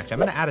mine, actually. I'm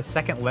gonna add a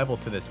second level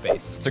to this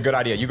base. It's a good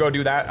idea. You go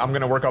do that. I'm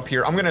gonna work up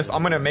here. I'm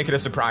gonna make it a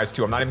surprise,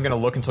 too. I'm not even gonna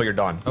look until you're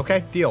done.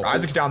 Okay, deal.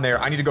 Isaac's down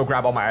there. I need to go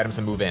grab all my items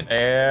and move in.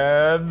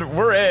 And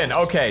we're in.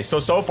 Okay,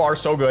 so far,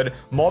 so good.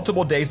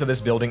 Multiple days of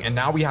this building, and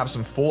now we have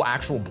some full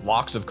actual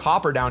blocks of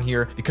copper down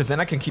here, because then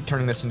I can keep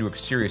turning this into a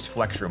serious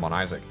flex room on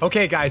Isaac.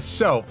 Okay, guys,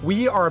 so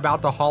we are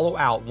about to hollow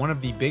out one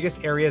of the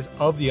biggest areas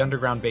of the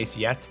underground base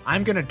yet.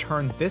 I'm gonna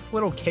turn this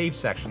little cave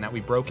section that we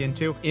broke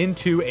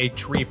into a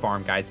tree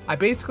farm, guys. I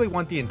basically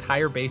want the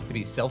entire base to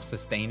be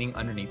self-sustaining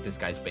underneath this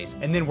guy's base.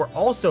 And then we're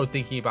also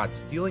thinking about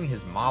stealing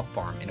his mob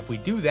farm. And if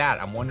we do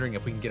that, I'm wondering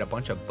if we can get a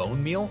bunch of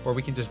bone meal, or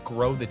we can just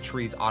grow the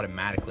trees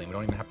automatically. We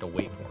don't even have to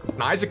wait for him.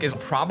 And Isaac is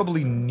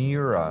probably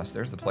near us.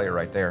 There's the player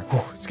right there.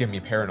 Whew, it's giving me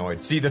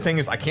paranoid. See, the thing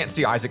is, I can't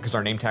see Isaac because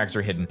our name tags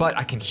are hidden, but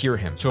I can hear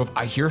him. So if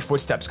I hear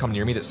footsteps come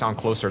near me that sound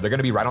closer, they're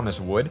gonna be right on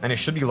this wood, and it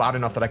should be loud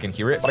enough that I can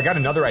hear it. But I got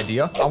another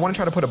idea. I wanna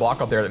try to put a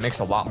block up there that makes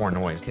a lot more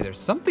noise. Okay, there's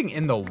something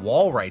in the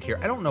wall right here.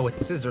 I don't know what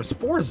this is. There's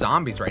 4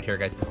 zombies right here,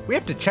 guys. We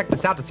have to check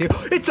this out to see.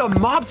 It's a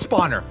mob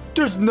spawner.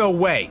 There's no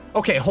way.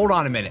 Okay, hold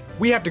on a minute.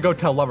 We have to go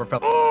tell LoverFella.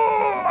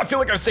 Oh, I feel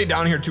like I've stayed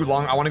down here too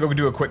long. I want to go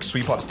do a quick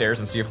sweep upstairs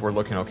and see if we're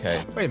looking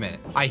okay. Wait a minute.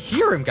 I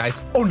hear him,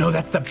 guys. Oh no,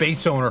 that's the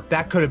base owner.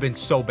 That could have been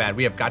so bad.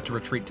 We have got to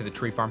retreat to the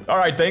tree farm. All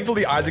right,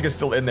 thankfully Isaac is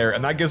still in there,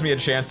 and that gives me a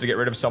chance to get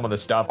rid of some of the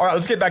stuff. All right,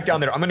 let's get back down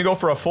there. I'm gonna go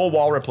for a full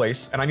wall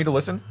replace, and I need to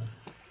listen.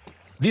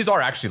 These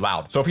are actually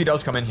loud, so if he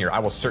does come in here, I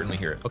will certainly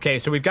hear it. Okay,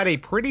 so we've got a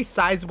pretty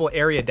sizable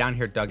area down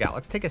here dug out.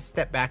 Let's take a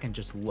step back and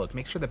just look.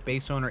 Make sure the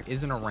base owner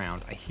isn't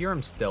around. I hear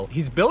him still.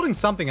 He's building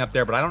something up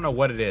there, but I don't know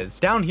what it is.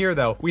 Down here,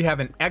 though, we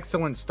have an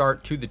excellent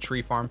start to the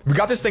tree farm. We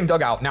got this thing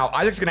dug out. Now,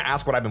 Isaac's gonna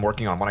ask what I've been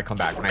working on when I come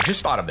back, and I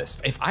just thought of this.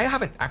 If I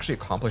haven't actually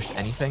accomplished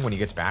anything when he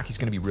gets back, he's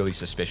gonna be really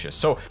suspicious.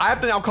 So I have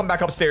to now come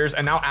back upstairs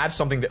and now add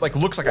something that like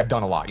looks like I've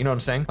done a lot. You know what I'm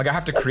saying? Like I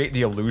have to create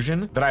the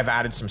illusion that I've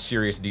added some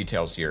serious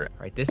details here.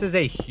 All right, this is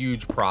a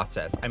huge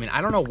process. I mean,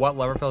 I don't know what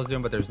LoverFella's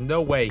doing, but there's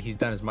no way he's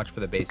done as much for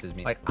the base as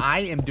me. Like, I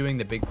am doing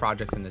the big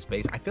projects in this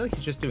base. I feel like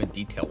he's just doing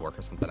detail work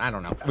or something. I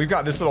don't know. We've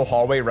got this little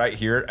hallway right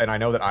here, and I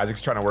know that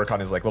Isaac's trying to work on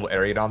his like little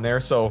area down there.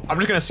 So I'm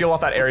just gonna seal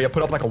off that area,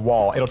 put up like a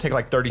wall. It'll take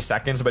like 30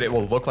 seconds, but it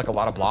will look like a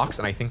lot of blocks,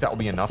 and I think that will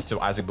be enough so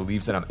Isaac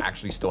believes that I'm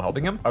actually still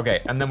helping him. Okay,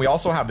 and then we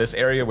also have this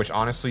area, which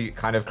honestly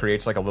kind of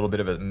creates like a little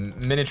bit of a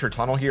miniature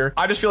tunnel here.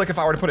 I just feel like if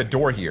I were to put a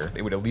door here,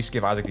 it would at least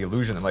give Isaac the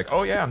illusion that like,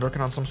 oh yeah, I'm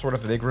working on some sort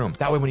of a big room.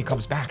 That way when he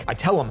comes back, I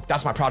tell him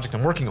that's my project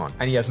I'm working on,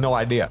 and he has no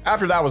idea.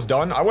 After that was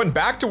done, I went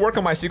back to work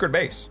on my secret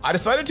base. I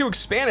decided to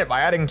expand it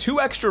by adding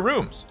 2 extra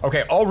rooms.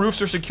 Okay, all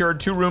roofs are secured,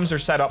 2 rooms are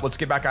set up. Let's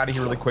get back out of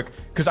here really quick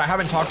because I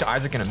haven't talked to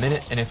Isaac in a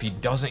minute, and if he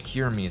doesn't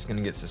hear me, he's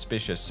gonna get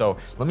suspicious. So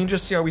let me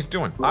just see how he's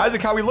doing.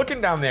 Isaac, how we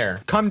looking down there?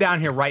 Come down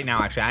here right now,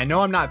 actually. I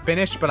know I'm not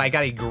finished, but I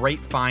got a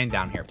great find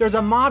down here. There's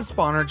a mob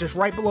spawner just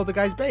right below the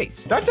guy's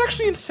base. That's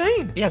actually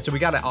insane. Yeah, so we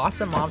got an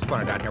awesome mob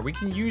spawner down here. We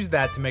can use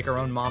that to make our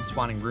own mob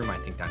spawning room, I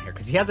think, down here,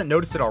 because he hasn't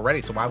noticed it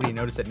already, so why would he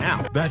notice it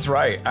now? That's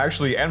right,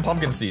 actually, and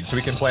pumpkin seeds, so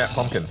we can plant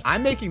pumpkins.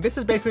 I'm making, this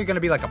is basically gonna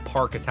be like a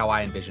park is how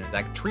I envision it.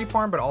 Like a tree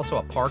farm, but also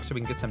a park so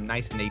we can get some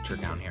nice nature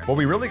down here. What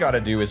we really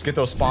gotta do is get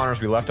those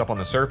spawners we left up on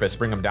the surface,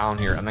 bring them down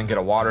here, and then get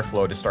a water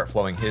flow to start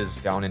flowing his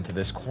down into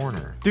this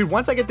corner. Dude,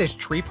 once I get this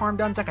tree farm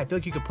done, Zach, I feel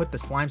like you could put the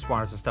slime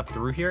spawners and stuff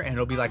through here and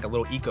it'll be like a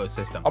little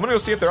ecosystem. I'm gonna go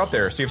see if they're up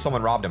there, see if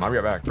someone robbed him. I'll be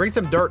right back. Bring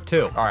some dirt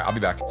too. All right, I'll be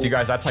back. So you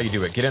guys, that's how you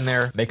do it. Get in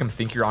there, make him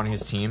think you're on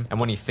his team, and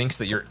when he thinks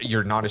that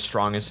you're not as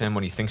strong as him,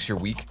 when he thinks you're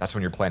weak, that's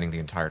when you're planning the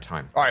entire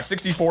time. All right, right,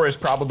 64 is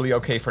probably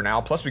okay for now.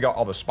 Plus, we got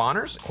all the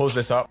spawners. Close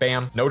this up.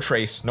 Bam. No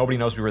trace. Nobody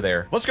knows we were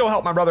there. Let's go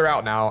help my brother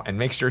out now and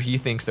make sure he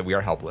thinks that we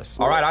are helpless.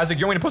 All right, Isaac,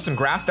 you want me to put some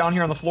grass down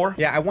here on the floor?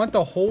 Yeah, I want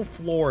the whole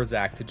floor,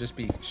 Zach, to just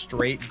be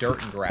straight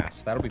dirt and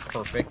grass. That'll be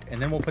perfect.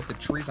 And then we'll put the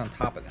trees on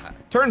top of that.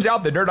 Turns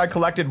out the dirt I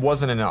collected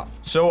wasn't enough.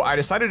 So I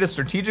decided to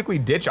strategically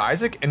ditch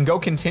Isaac and go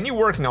continue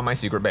working on my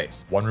secret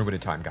base. One room at a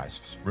time,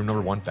 guys. Room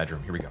number 1,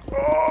 bedroom. Here we go.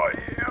 Oh,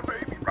 yeah,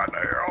 baby. Right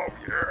there. Oh,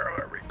 yeah.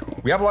 There we go.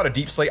 We have a lot of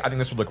deep slate. I think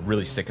this would look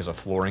really sick as a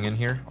flooring in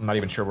here. I'm not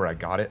even sure where I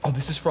got it. Oh,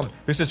 this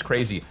is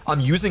crazy.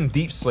 I'm using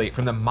deep slate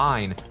from the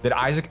mine that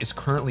Isaac is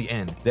currently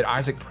in, that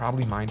Isaac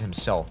probably mined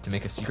himself to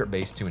make a secret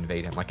base to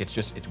invade him. Like, it's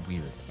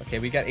weird. Okay,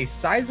 we got a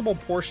sizable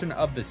portion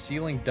of the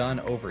ceiling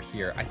done over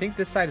here. I think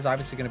this side is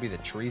obviously going to be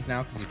the trees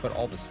now because he put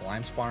all the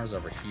slime spawners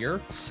over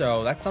here.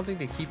 So that's something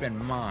to keep in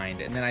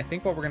mind. And then I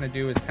think what we're going to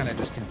do is kind of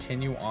just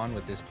continue on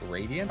with this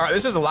gradient. All right,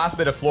 this is the last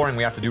bit of flooring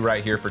we have to do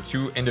right here for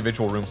 2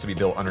 individual rooms to be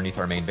built underneath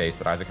our main base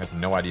that Isaac has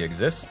no idea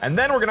exists. And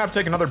then we're gonna have to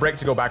take another break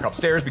to go back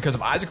upstairs because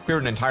if Isaac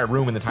cleared an entire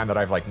room in the time that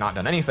I've like not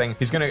done anything,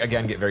 he's gonna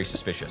again get very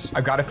suspicious.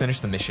 I've got to finish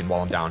the mission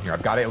while I'm down here.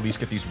 I've got to at least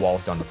get these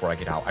walls done before I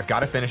get out. I've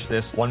got to finish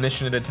this 1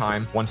 mission at a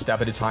time, 1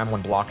 step at a time,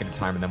 1 block at a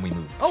time, and then we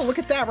move. Oh, look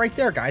at that right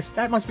there, guys.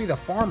 That must be the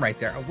farm right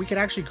there. We could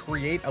actually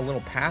create a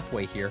little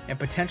pathway here and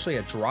potentially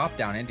a drop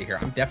down into here.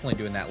 I'm definitely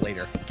doing that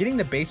later. Getting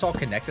the base all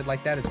connected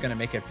like that is gonna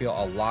make it feel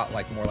a lot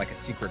like more like a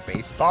secret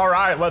base. All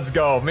right, let's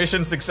go.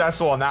 Mission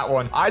successful on that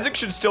one. Isaac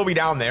should still be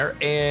down there,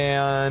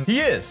 and he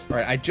is. All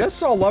right, I just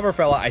saw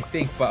LoverFella, I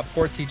think, but of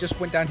course he just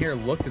went down here,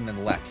 looked, and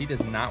then left. He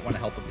does not want to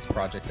help with this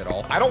project at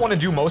all. I don't want to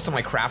do most of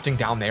my crafting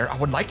down there. I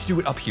would like to do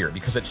it up here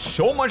because it's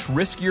so much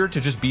riskier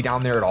to just be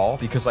down there at all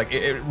because like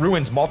it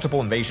ruins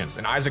multiple invasions,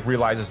 and Isaac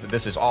realizes that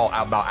this is all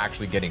about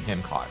actually getting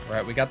him caught. All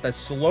right, we got the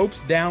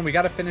slopes down. We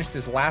got to finish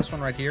this last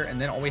one right here, and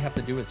then all we have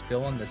to do is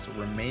fill in this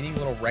remaining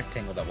little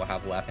rectangle that we'll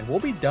have left, and we'll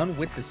be done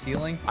with the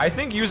ceiling. I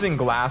think using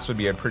glass would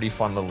be a pretty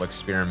fun little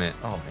experiment.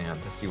 Oh man,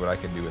 to see what I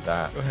can do with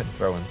that. Go ahead and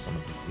throw in some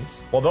of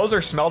these. While those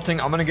are smelting,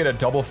 I'm gonna get a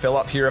double fill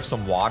up here of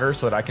some water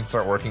so that I can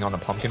start working on the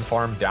pumpkin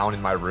farm down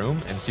in my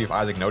room and see if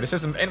Isaac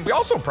notices. And we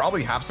also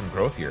probably have some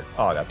growth here.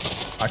 Oh, that's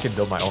nice. I could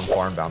build my own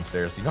farm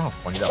downstairs. Do you know how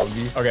funny that would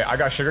be? Okay, I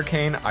got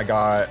sugarcane. I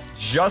got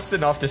just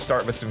enough to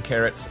start with some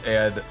carrots,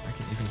 and I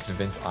can even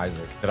convince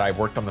Isaac that I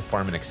worked on the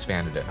farm and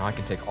expanded it. Now I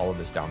can take all of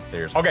this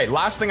downstairs. Okay,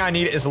 last thing I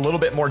need is a little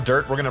bit more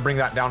dirt. We're gonna bring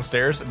that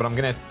downstairs, but I'm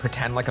gonna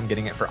pretend like I'm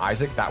getting it for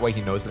Isaac. That way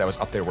he knows that I was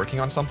up there working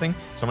on something.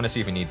 So I'm gonna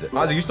see if he needs it.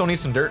 Isaac, you still need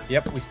some dirt?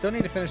 Yep, we still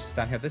need to finish this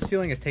down here. This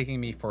ceiling is taking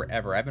me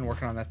forever. I've been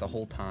working on that the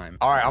whole time.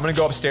 All right, I'm gonna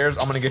go upstairs.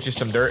 I'm gonna get you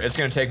some dirt. It's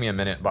gonna take me a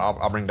minute, but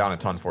I'll bring down a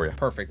ton for you.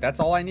 Perfect. That's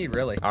all I need,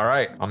 really. All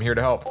right, I'm here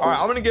to help. All right,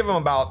 I'm gonna give him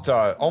about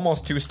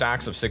almost 2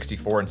 stacks of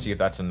 64 and see if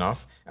that's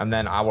enough. And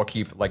then I will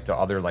keep like the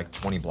other like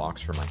 20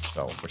 blocks for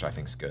myself, which I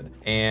think is good.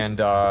 And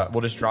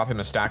we'll just drop him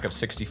a stack of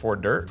 64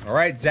 dirt. All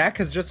right, Zach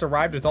has just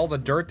arrived with all the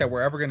dirt that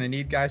we're ever gonna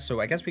need, guys. So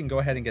I guess we can go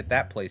ahead and get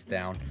that placed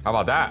down. How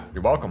about that?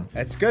 You're welcome.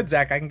 That's good,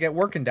 Zach. I can get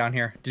working down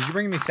here. Did you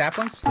bring me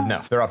saplings?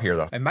 No, they're up here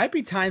though. It might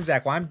be time,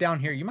 Zach. While I'm down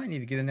here, you might need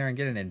to get in there and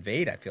get an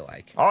invade, I feel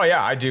like. Oh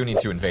yeah, I do need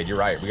to invade. You're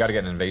right. We got to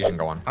get an invasion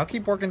going. I'll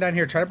keep working down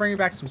here. Try to bring me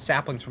back some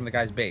saplings from the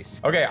guy's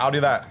base. Okay, I'll do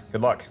that.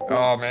 Good luck.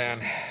 Oh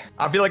man.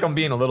 I feel like I'm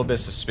being a little bit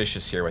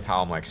suspicious here with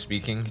how I'm like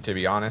speaking, to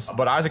be honest.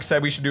 But Isaac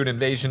said we should do an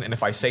invasion, and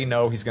if I say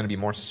no, he's gonna be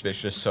more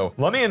suspicious. So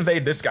let me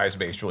invade this guy's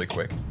base really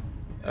quick.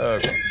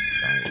 Okay.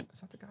 Is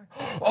that the guy?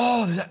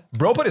 Oh,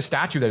 bro put a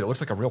statue there that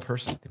looks like a real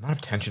person. The amount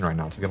of tension right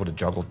now to be able to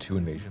juggle 2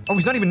 invasions. Oh,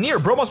 he's not even near.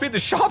 Bro must be at the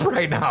shop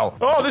right now.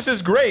 Oh, this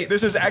is great.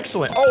 This is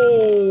excellent.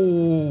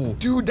 Oh,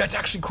 dude, that's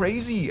actually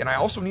crazy. And I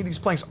also need these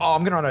planks. Oh,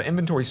 I'm gonna run out of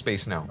inventory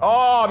space now.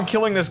 Oh, I'm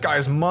killing this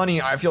guy's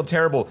money. I feel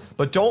terrible.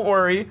 But don't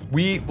worry.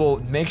 We will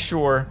make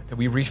sure that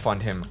we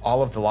refund him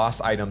all of the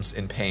lost items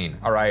in pain.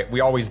 All right, we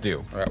always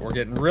do. All right, we're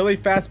getting really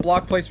fast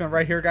block placement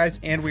right here, guys.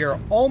 And we are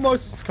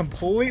almost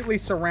completely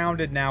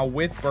surrounded now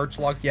with birch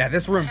logs. Yeah,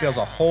 this room feels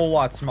a whole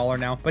lot smaller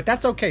now, but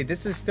that's okay.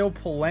 This is still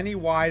plenty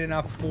wide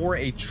enough for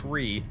a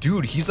tree.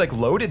 Dude, he's like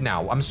loaded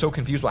now. I'm so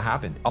confused what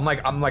happened. I'm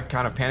like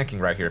kind of panicking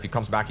right here. If he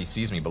comes back, he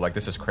sees me, but like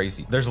this is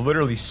crazy. There's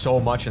literally so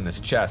much in this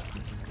chest.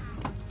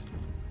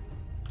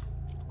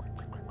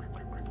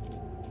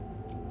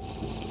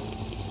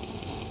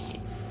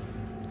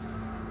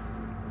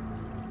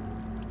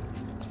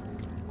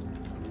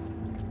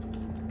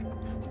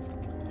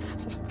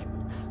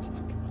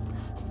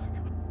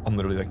 I'm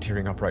literally like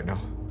tearing up right now.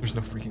 There's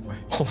no freaking way.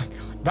 Oh my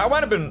god. That might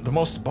have been the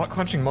most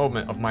butt-clenching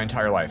moment of my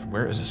entire life.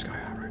 Where is this guy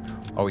at right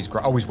now? Oh, he's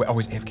always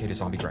AFK to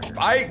zombie grinder.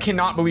 I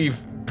cannot believe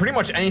pretty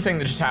much anything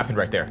that just happened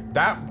right there.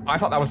 I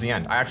thought that was the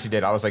end. I actually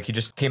did. I was like, he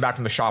just came back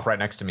from the shop right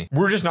next to me.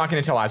 We're just not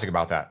gonna tell Isaac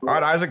about that. All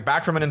right, Isaac,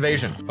 back from an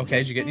invasion. Okay,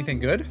 did you get anything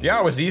good? Yeah,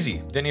 it was easy.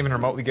 Didn't even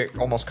remotely get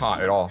almost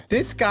caught at all.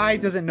 This guy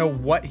doesn't know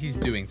what he's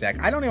doing, Zach.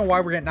 I don't know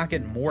why we're not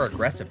getting more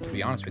aggressive, to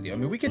be honest with you. I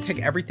mean, we could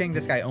take everything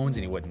this guy owns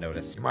and he wouldn't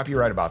notice. You might be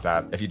right about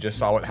that if you just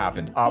saw what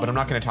happened. But I'm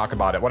not gonna talk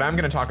about it. What I'm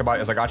gonna talk about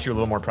is I got you a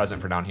little more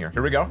present for down here.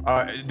 Here we go.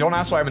 Don't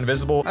ask why I'm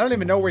invisible. I don't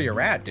even know where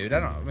you're at, dude.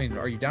 I mean,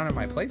 are you down at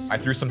my place? I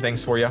threw some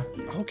things for you.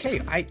 Okay,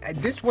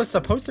 This was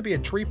supposed to be a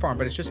tree farm,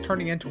 but it's just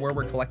turning into where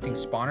we're collecting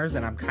spawners,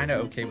 and I'm kind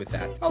of okay with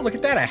that. Oh, look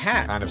at that, a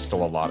hat. Kind of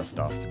stole a lot of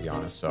stuff, to be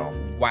honest, so.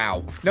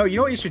 Wow. No, you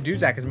know what you should do,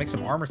 Zach, is make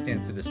some armor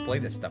stands to display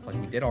this stuff like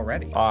we did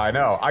already. I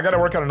know. I got to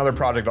work on another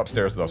project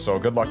upstairs, though, so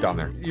good luck down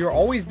there. You're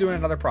always doing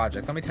another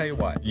project. Let me tell you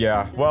what.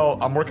 Yeah, well,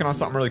 I'm working on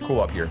something really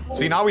cool up here.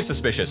 See, now he's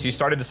suspicious. He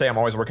started to say I'm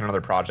always working on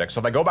another project. So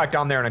if I go back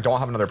down there and I don't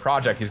have another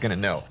project, he's gonna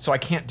know. So I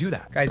can't do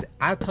that. Guys,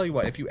 I'll tell you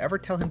what, if you ever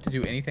tell him to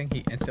do anything,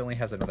 he instantly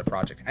has another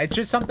project. It's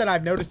just something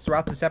I've noticed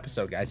throughout this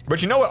episode, guys.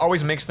 But you know what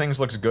always makes things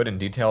look good and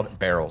detailed?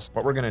 Barrels.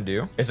 What we're gonna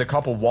do is a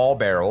couple wall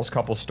barrels,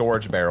 couple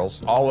storage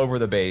barrels all over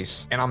the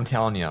base. And I'm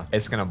telling you,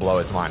 it's gonna blow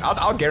his mind.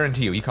 I'll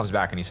guarantee you, he comes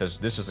back and he says,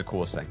 this is the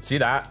coolest thing. See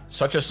that?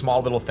 Such a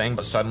small little thing,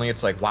 but suddenly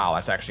it's like, wow,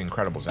 that's actually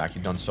incredible, Zach.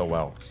 You've done so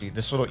well. See,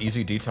 this little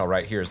easy detail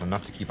right here is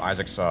enough to keep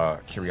Isaac's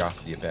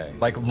curiosity at bay.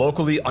 Like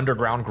locally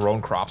underground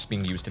grown crops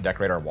being used to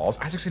decorate our walls.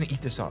 Isaac's gonna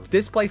eat this up.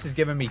 This place is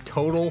giving me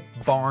total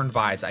barn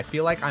vibes. I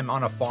feel like I'm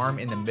on a farm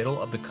in the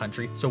middle of the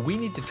country, so we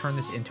need to turn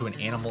this into an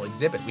animal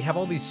exhibit. We have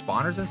all these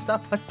spawners and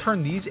stuff. Let's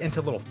turn these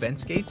into little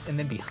fence gates, and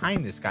then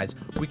behind this, guys,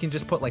 we can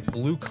just put like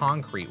blue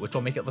concrete, which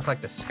will make it look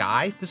like the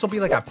sky. This will be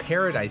like a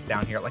paradise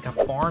down here, like a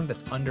farm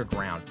that's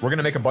underground. We're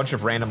gonna make a bunch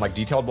of random like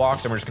detailed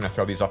blocks, and we're just gonna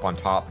throw these up on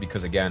top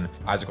because again,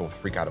 Isaac will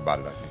freak out about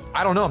it, I think.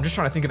 I don't know, I'm just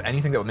trying to think of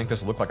anything that would make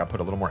this look like I put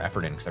a little more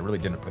effort in because I really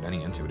didn't put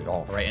any into it at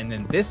all. All right, and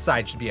then this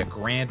side should be a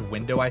grand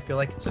window, I feel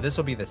like. So this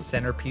will be the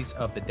centerpiece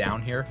of the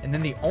down here. And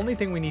then the only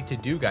thing we need to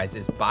do, guys,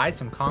 is buy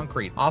some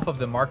concrete off of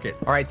the market.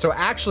 All right, so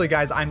actually,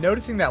 guys, I'm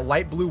noticing that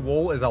light blue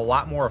wool is a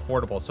lot more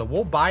affordable. So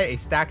we'll buy a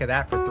stack of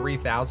that for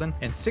 3,000,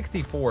 and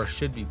 64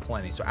 should be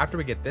plenty. So after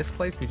we get this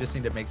place, we just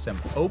need to make some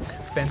oak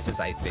fences,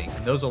 I think.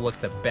 And those will look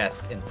the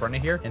best in front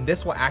of here. And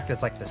this will act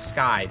as like the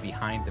sky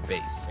behind the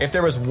base. If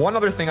there was one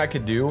other thing I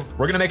could do,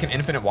 we're gonna make an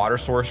infinite water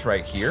source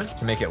right here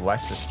to make it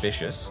less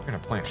suspicious. We're gonna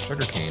plant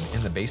sugarcane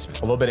in the basement.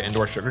 A little bit of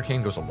indoor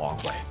sugarcane goes a long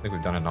way. I think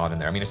we've done a lot in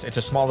there. I mean, it's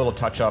a small little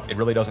touch up. It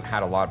really doesn't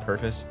have a lot of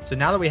purpose. So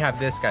now that we have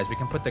this, guys, we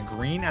can put the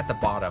green at the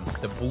bottom,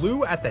 the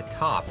blue at the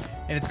top,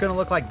 and it's gonna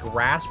look like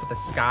grass with the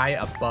sky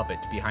above it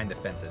behind the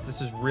fences.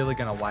 This is really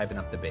gonna liven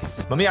up the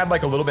base. Let me add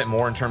like a little bit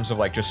more in terms of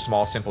like just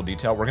small, simple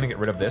detail. We're gonna get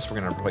rid of this. We're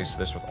gonna replace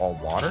this with all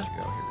water. Here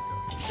we go.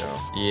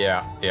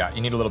 Yeah,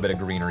 you need a little bit of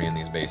greenery in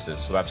these bases,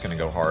 so that's gonna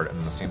go hard. And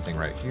then the same thing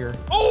right here.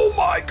 Oh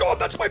my god,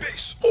 that's my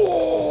base.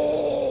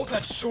 Oh,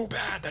 that's so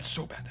bad. That's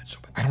so bad. That's so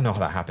bad. I don't know how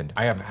that happened.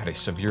 I have had a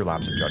severe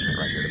lapse in judgment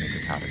right here to make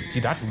this happen. See,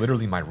 that's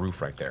literally my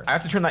roof right there. I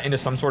have to turn that into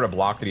some sort of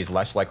block that he's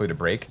less likely to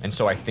break. And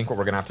so I think what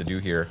we're gonna have to do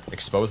here,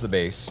 expose the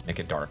base, make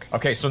it dark.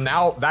 Okay, so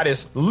now that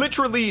is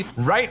literally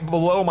right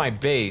below my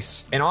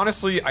base. And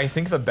honestly, I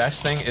think the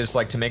best thing is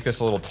like to make this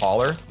a little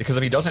taller, because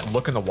if he doesn't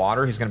look in the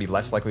water, he's gonna be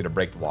less likely to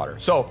break the water.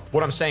 So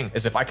what I'm saying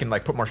is if I can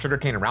like put more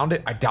sugarcane around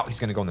it, I doubt he's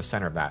gonna go in the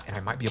center of that. And I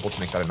might be able to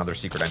make that another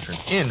secret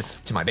entrance in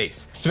to my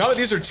base. So now that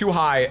these are too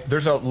high,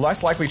 there's a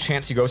less likely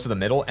chance he goes to the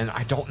middle. And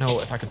I don't know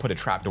if I could put a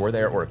trap door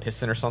there or a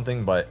piston or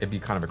something, but it'd be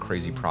kind of a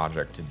crazy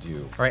project to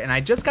do. All right, and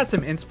I just got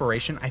some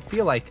inspiration. I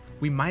feel like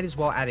we might as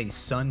well add a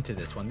sun to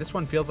this one. This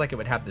one feels like it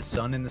would have the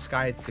sun in the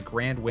sky. It's the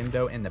grand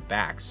window in the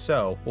back.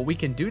 So what we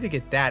can do to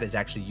get that is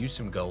actually use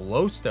some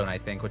glowstone, I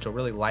think, which will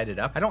really light it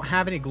up. I don't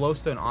have any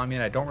glowstone on me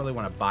and I don't really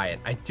want to buy it.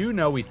 I do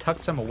know we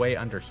tucked some away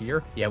under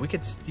here. Yeah, we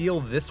could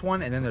steal this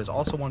one, and then there's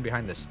also one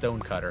behind the stone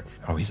cutter.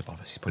 Oh, he's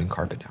above us. He's putting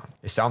carpet down.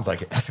 It sounds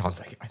like it. That sounds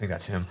like it. I think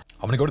that's him.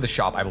 I'm gonna go to the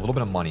shop. I have a little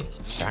bit of money.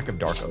 Stack of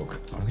dark oak.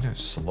 I'm gonna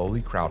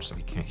slowly crouch so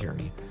he can't hear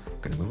me.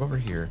 I'm gonna move over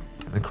here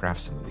and then craft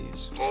some of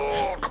these.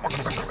 Oh, come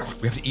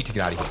on. We have to eat to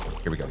get out of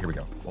here. Here we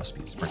go. Full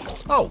speed,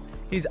 sprint. Oh,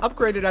 he's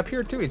upgraded up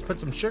here too. He's put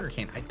some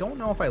sugarcane. I don't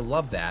know if I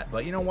love that,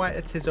 but you know what?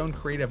 It's his own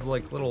creative,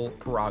 like, little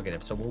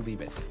prerogative, so we'll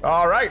leave it.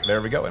 All right,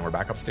 there we go. And we're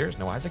back upstairs.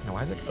 No Isaac.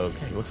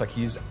 Okay, he looks like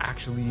he's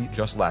actually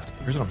just left.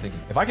 Here's what I'm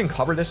thinking. If I can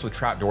cover this with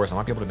trap doors, I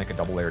might be able to make a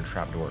double-layered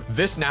trap door.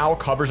 This now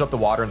covers up the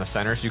water in the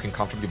center so you can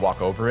comfortably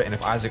walk over it. And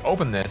if Isaac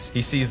opened this,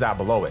 he sees that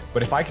below it.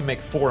 But if I can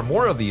make 4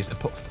 more of these and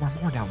put 4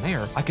 more down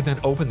there, I could then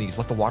open these,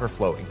 let the water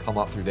flow, and come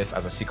up through this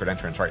as a secret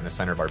entrance right in the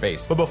center of our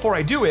base. But before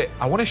I do it,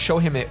 I want to show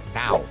him it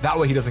now. That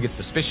way he doesn't get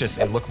suspicious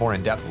and look more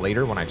in depth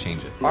later when I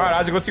change it. All right,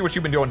 Isaac, let's see what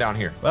you've been doing down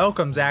here.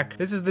 Welcome, Zach.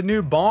 This is the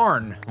new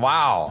barn.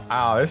 Wow,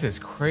 this is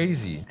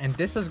crazy. And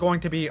this is going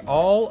to be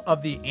all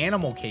of the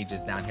animal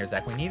cages down here,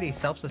 Zach. We need a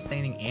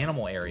self-sustaining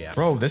animal area.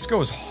 Bro, this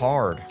goes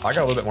hard. I got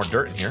a little bit more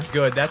dirt in here.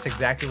 Good, that's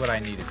exactly what I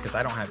needed because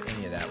I don't have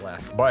any of that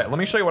left. But let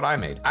me show you what I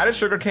made. I added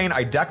sugarcane.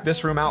 I decked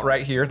this room out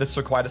right here. This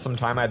took quite some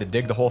time. I had to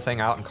dig the whole thing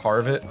out and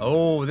carve it.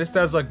 Oh, this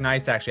does look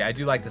nice, actually. I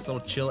do like this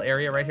little chill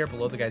area right here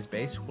below the guy's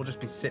base. We'll just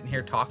be sitting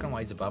here talking while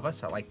he's above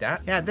us. I like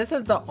that. Yeah, this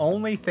is the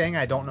only thing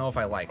I don't know if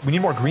I like. We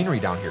need more greenery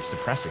down here. It's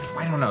depressing.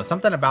 I don't know.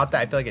 Something about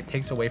that, I feel like it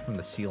takes away from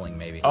the ceiling,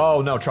 maybe.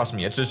 Oh, no, trust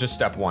me. It's just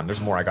step 1.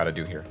 There's more I got to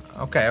do here.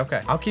 Okay.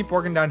 I'll keep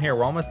working down here.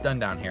 We're almost done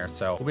down here,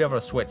 so we'll be able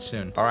to switch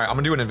soon. All right, I'm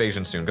gonna do an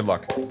invasion soon. Good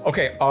luck.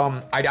 Okay,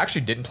 I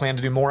actually didn't plan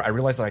to do more. I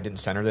realized that I didn't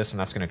center this, and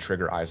that's gonna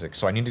trigger Isaac.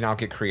 So I need to now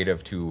get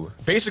creative to,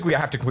 basically I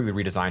have to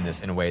completely redesign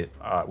this in a way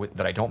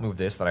that I don't move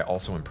this, that I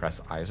also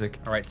impress Isaac. Isaac.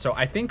 All right, so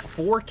I think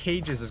 4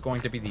 cages is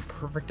going to be the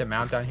perfect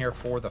amount down here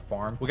for the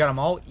farm. We got them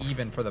all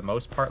even for the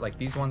most part. Like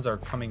these ones are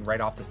coming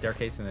right off the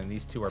staircase, and then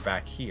these 2 are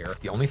back here.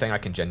 The only thing I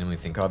can genuinely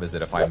think of is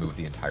that if I move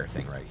the entire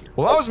thing right here.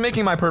 While I was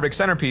making my perfect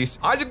centerpiece,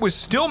 Isaac was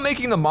still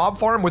making the mob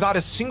farm without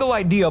a single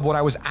idea of what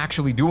I was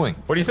actually doing.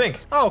 What do you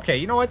think? Oh, okay,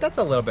 you know what? That's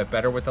a little bit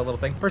better with the little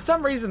thing. For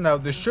some reason though,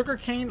 the sugar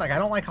cane, like I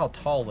don't like how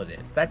tall it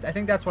is. I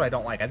think that's what I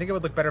don't like. I think it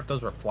would look better if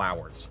those were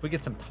flowers. If we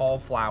get some tall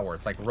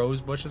flowers, like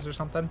rose bushes or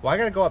something. Well, I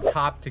gotta go up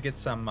top to get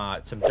some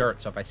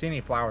dirt. So if I see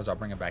any flowers, I'll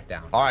bring them back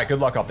down. All right, good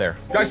luck up there.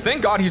 Guys,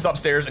 thank God he's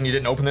upstairs and you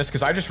didn't open this,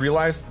 because I just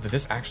realized that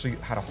this actually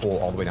had a hole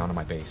all the way down to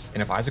my base.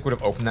 And if Isaac would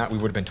have opened that, we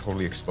would have been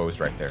totally exposed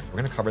right there. We're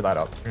gonna cover that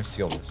up. We're gonna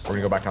seal this. We're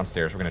gonna go back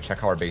downstairs. We're gonna check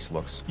how our base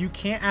looks. You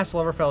can't ask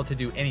LoverFella to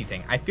do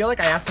anything. I feel like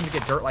I asked him to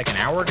get dirt like an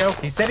hour ago.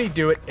 He said he'd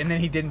do it, and then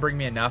he didn't bring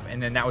me enough,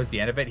 and then that was the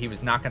end of it. He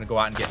was not gonna go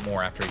out and get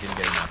more after he didn't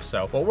get enough.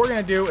 So what we're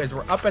gonna do is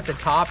we're up at the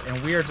top,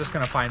 and we are just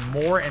gonna find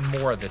more and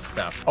more of this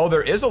stuff. Oh,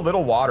 there is a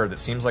little water that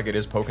seems like it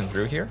is poking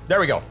through here. There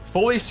we go.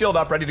 Fully sealed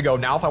up, ready to go.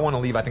 Now if I want to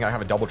leave, I think I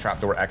have a double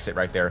trapdoor exit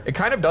right there. It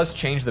kind of does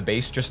change the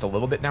base just a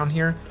little bit down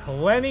here.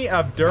 Plenty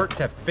of dirt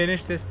to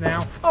finish this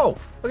now. Oh,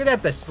 look at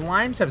that. The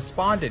slimes have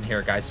spawned in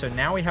here, guys. So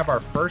now we have our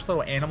first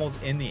little animals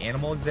in the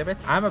animal exhibit.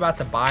 I'm about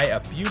to buy a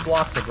few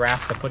blocks of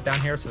grass to put down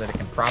here so that it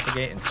can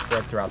propagate and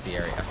spread throughout the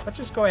area. Let's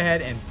just go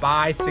ahead and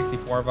buy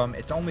 64 of them.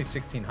 It's only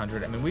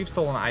 1,600. I mean, we've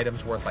stolen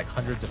items worth like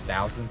hundreds of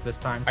thousands this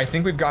time. I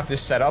think we've got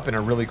this set up in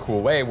a really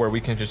cool way where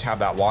we can just have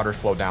that water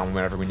flow down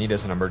whenever we need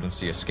as an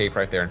emergency escape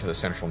right there into the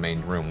central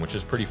main room, which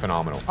is pretty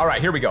phenomenal. All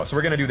right, here we go. So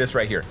we're gonna do this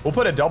right here. We'll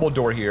put a double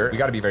door here. We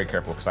gotta be very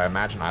careful because I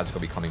imagine Isaac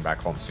will be coming back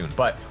home soon.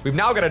 But we've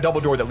now got a double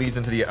door that leads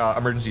into the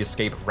emergency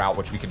escape route,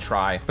 which we can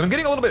try. But I'm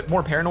getting a little bit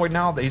more paranoid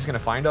now that he's gonna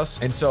find us.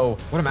 And so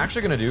what I'm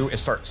actually gonna do is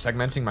start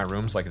segmenting my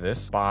rooms like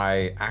this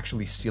by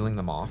actually sealing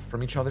them off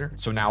from each other.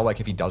 So now, like,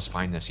 if he does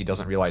find this, he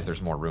doesn't realize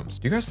there's more rooms.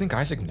 Do you guys think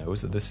Isaac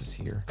knows that this is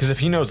here? Because if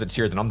he knows it's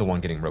here, then I'm the one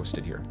getting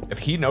roasted here. If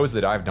he knows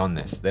that I've done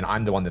this, then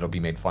I'm the one that'll be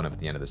made fun of at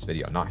the end of this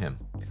video, not him.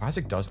 If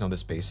Isaac does know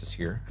this base is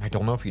here, and I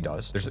don't know if he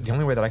does, there's the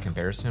only way that I can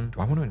embarrass him.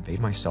 Do I want to invade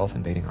myself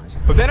invading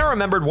Isaac? But then I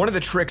remembered one of the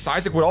tricks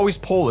Isaac would always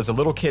pull as a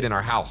little kid in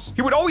our house.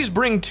 He would always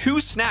bring 2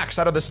 snacks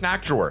out of the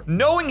snack drawer,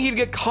 knowing he'd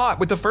get caught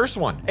with the first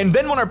one. And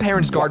then when our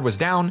parents' guard was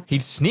down,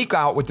 he'd sneak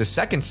out with the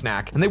second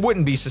snack, and they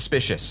wouldn't be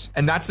suspicious.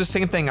 And that's the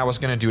same thing I was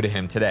gonna do to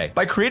him today.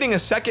 By creating a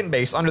second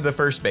base under the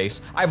first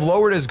base, I've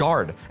lowered his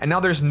guard, and now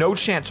there's no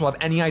chance he'll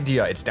have any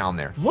idea it's down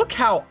there. Look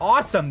how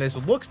awesome this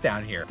looks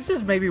down here. This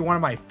is maybe one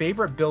of my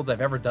favorite builds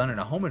I've ever done in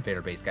a home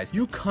invader base, guys.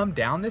 You come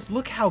down this,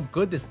 look how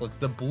good this looks.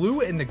 The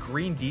blue and the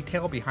green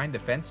detail behind the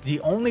fence. The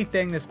only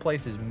thing this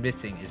place is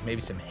missing is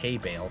maybe some hay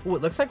bales. Ooh,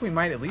 it looks like we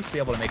might at least be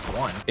able to make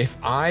one. If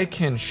I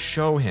can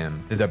show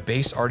him that the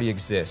base already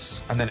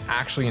exists and then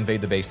actually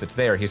invade the base that's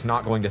there, he's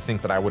not going to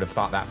think that I would have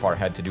thought that far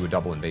ahead to do a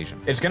double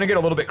invasion. It's gonna get a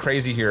little bit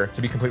crazy here,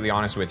 to be completely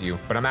honest with you,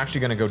 but I'm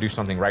actually gonna go do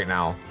something right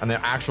now, and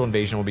the actual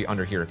invasion will be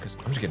under here, because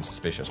I'm just getting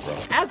suspicious, bro.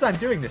 As I'm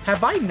doing this,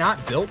 have I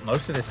not built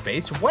most of this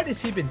base? What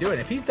has he been doing?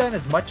 If he's done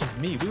as much as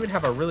me, we would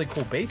have a really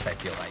cool base, I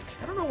feel like.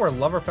 I don't know where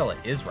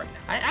LoverFella is right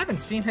now. I haven't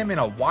seen him in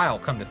a while,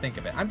 come to think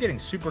of it. I'm getting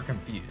super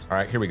confused. All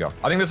right, here we go.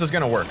 I think this is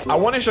gonna work. I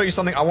wanna show you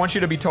something. I want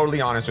you to be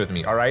totally honest with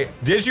me, all right?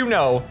 Did you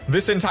know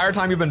this entire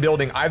time you've been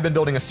building, I've been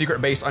building a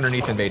secret base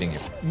underneath invading you?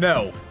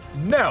 No.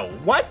 No,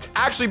 what?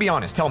 Actually, be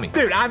honest, tell me.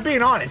 Dude, I'm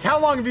being honest. How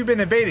long have you been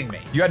invading me?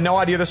 You had no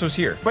idea this was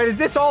here. But is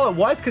this all it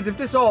was? Because if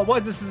this is all it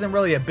was, this isn't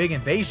really a big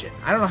invasion.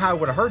 I don't know how I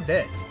would have heard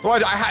this.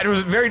 Well, it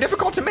was very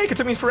difficult to make. It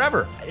took me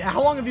forever.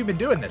 How long have you been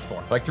doing this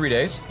for? Like 3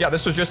 days. Yeah,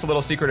 this was just a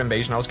little secret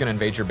invasion. I was gonna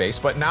invade your base,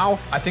 but now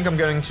I think I'm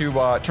going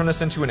to turn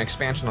this into an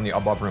expansion on the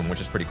above room, which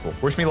is pretty cool.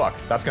 Wish me luck.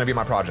 That's gonna be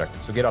my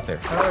project, so get up there.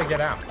 How do I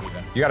get out,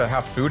 even? You gotta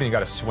have food and you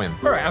gotta swim.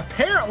 All right,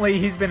 apparently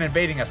he's been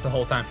invading us the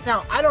whole time.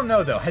 Now, I don't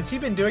know though. Has he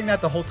been doing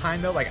that the whole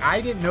time though? Like, I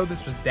didn't know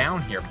this was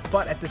down here,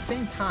 but at the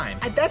same time,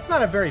 that's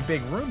not a very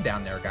big room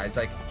down there, guys.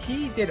 Like,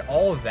 he did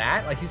all of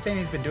that. Like, he's saying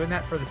he's been doing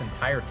that for this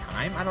entire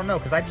time. I don't know,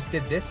 because I just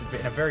did this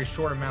in a very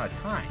short amount of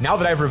time. Now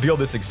that I've revealed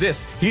this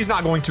exists, he's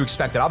not going to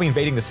expect that I'll be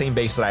invading the same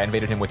base that I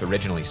invaded him with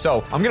originally.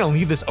 So I'm gonna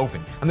leave this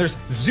open, and there's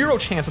zero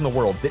chance in the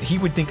world that he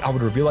would think I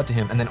would reveal it to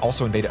him and then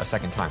also invade it a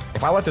second time.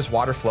 If I let this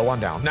water flow on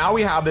down, now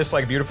we have this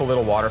like beautiful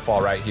little waterfall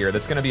right here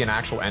that's gonna be an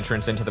actual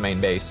entrance into the main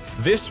base.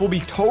 This will be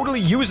totally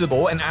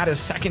usable and add a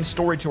second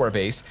story to our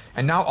base.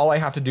 And now all I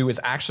have to do is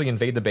actually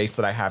invade the base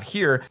that I have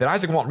here that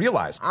Isaac won't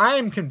realize.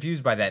 I'm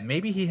confused by that.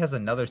 Maybe he has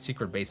another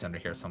secret base under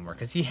here somewhere,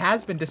 because he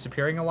has been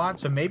disappearing a lot.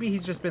 So maybe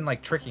he's just been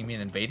like tricking me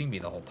and invading me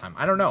the whole time.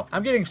 I don't know.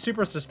 I'm getting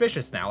super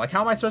suspicious now. Like, how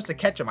am I supposed to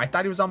catch him? I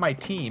thought he was on my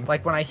team.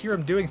 Like, when I hear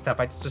him doing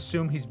stuff, I just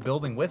assume he's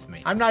building with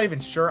me. I'm not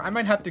even sure. I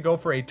might have to go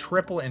for a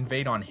triple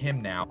invade on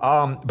him now.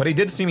 But he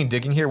did see me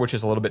digging here, which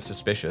is a little bit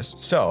suspicious.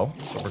 So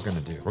that's what we're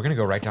gonna do. We're gonna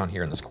go right down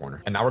here in this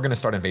corner. And now we're gonna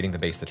start invading the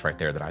base that's right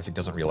there that Isaac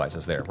doesn't realize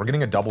is there. We're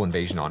getting a double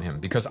invasion invasion on him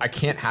because I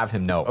can't have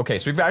him know. Okay,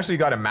 so we've actually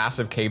got a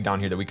massive cave down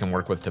here that we can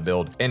work with to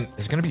build, and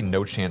there's gonna be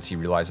no chance he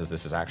realizes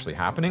this is actually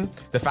happening.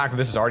 The fact that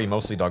this is already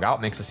mostly dug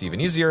out makes this even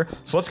easier.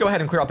 So let's go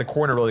ahead and clear out the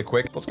corner really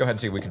quick. Let's go ahead and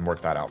see if we can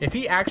work that out. If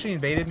he actually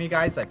invaded me,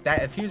 guys, like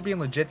that, if he was being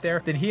legit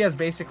there, then he has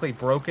basically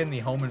broken the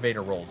home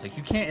invader rules. Like,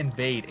 you can't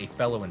invade a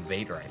fellow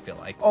invader, I feel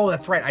like. Oh,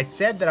 that's right. I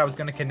said that I was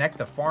gonna connect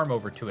the farm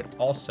over to it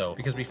also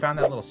because we found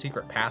that little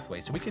secret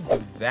pathway. So we could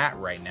do that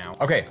right now.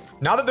 Okay,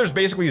 now that there's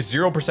basically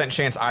 0%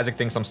 chance Isaac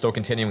thinks I'm still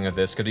continuing with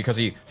this because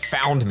he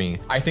found me,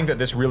 I think that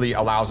this really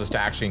allows us to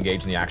actually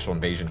engage in the actual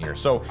invasion here.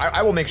 So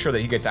I will make sure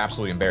that he gets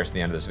absolutely embarrassed at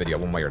the end of this video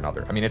one way or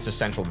another. I mean, it's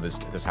essential that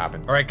this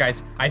happen. All right,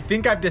 guys, I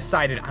think I've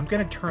decided I'm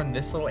gonna turn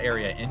this little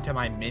area into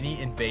my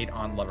mini invade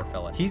on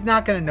LoverFella. He's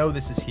not gonna know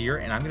this is here,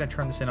 and I'm gonna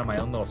turn this into my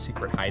own little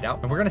secret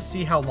hideout, and we're gonna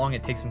see how long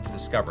it takes him to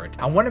discover it.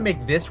 I wanna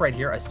make this right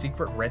here a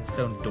secret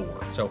redstone door.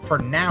 So for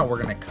now,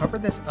 we're gonna cover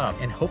this up,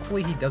 and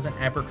hopefully he doesn't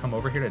ever come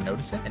over here to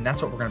notice it, and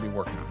that's what we're gonna be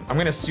working on. I'm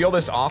gonna seal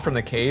this off from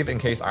the cave in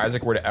case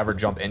Isaac were to ever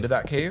jump into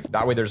that cave.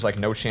 That way there's like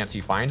no chance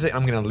he finds it.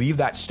 I'm gonna leave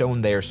that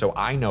stone there so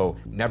I know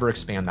never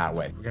expand that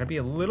way. We're gonna be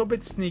a little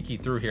bit sneaky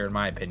through here in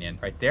my opinion.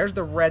 Right, there's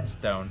the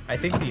redstone. I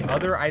think the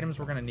other items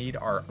we're gonna need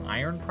are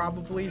iron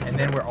probably, and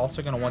then we're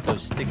also gonna want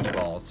those sticky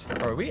balls.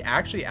 Are we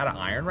actually out of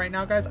iron right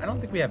now, guys? I don't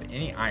think we have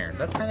any iron.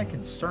 That's kind of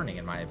concerning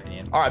in my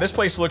opinion. All right, this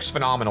place looks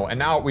phenomenal, and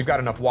now we've got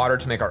enough water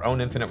to make our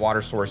own infinite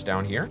water source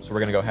down here. So we're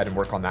gonna go ahead and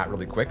work on that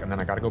really quick, and then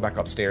I gotta go back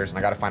upstairs and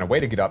I gotta find a way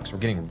to get up because we're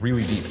getting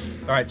really deep.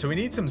 All right, so we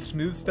need some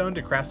smooth stone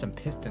to craft some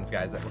pistons,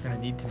 guys, that we're gonna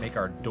need to make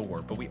our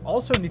door, but we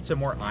also need some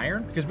more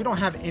iron because we don't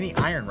have any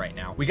iron right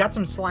now. We got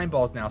some slime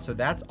balls now, so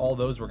that's all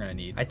those we're gonna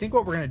need. I think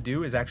what we're gonna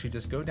do is actually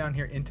just go down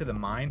here into the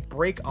mine,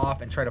 break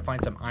off, and try to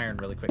find some iron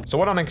really quick. So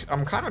what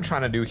I'm kind of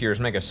trying to do here is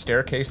make a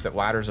staircase that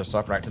ladders us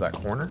up right to that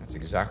corner. That's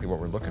exactly what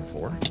we're looking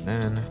for. And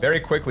then very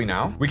quickly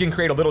now, we can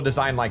create a little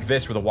design like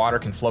this where the water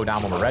can flow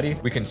down when we're ready.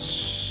 We can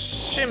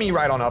shimmy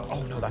right on up.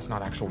 Oh no, that's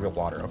not actual real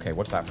water. Okay,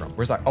 what's that from?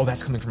 Where's that? Oh,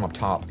 that's coming from up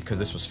top because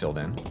this was filled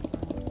in.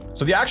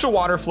 So the actual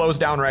water flows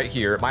down right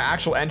here. My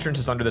actual entrance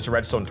is under this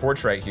redstone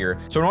torch right here.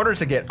 So in order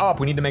to get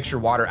up, we need to make sure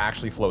water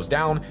actually flows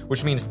down,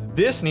 which means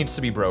this needs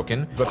to be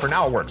broken. But for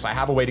now it works. I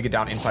have a way to get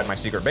down inside my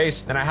secret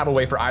base, and I have a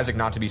way for Isaac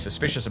not to be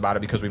suspicious about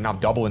it because we've now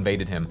double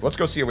invaded him. Let's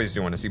go see what he's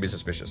doing and see if he's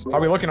suspicious. How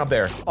are we looking up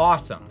there?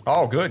 Awesome.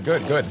 Oh, good,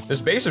 good, good. This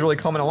base is really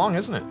coming along,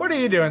 isn't it? What are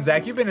you doing,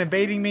 Zach? You've been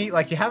invading me.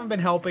 Like, you haven't been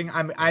helping.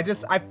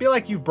 I feel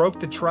like you've broke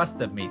the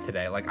trust of me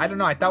today. Like, I don't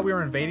know. I thought we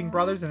were invading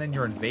brothers, and then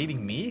you're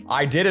invading me.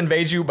 I did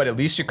invade you, but at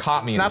least you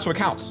caught me, and that's what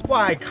counts. Well,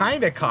 I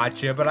kind of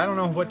caught you, but I don't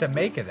know what to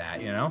make of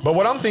that, you know? But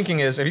what I'm thinking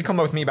is, if you come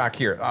with me back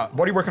here,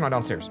 what are you working on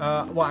downstairs?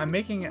 Well, I'm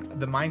making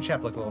the mine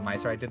shaft look a little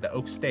nicer. I did the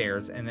oak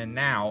stairs, and then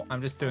now I'm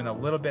just doing a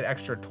little bit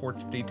extra torch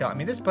detail. I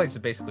mean, this place is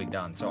basically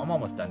done, so I'm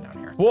almost done down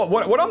here. Well,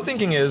 what I'm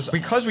thinking is,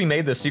 because we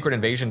made this secret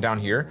invasion down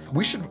here,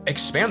 we should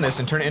expand this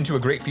and turn it into a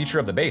great feature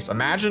of the base.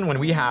 Imagine when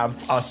we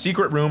have a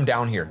secret room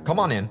down here. Come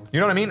on in. You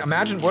know what I mean?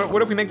 Imagine,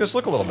 what if we make this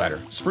look a little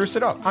better? Spruce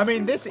it up. I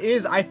mean,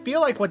 I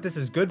feel like what this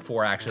is good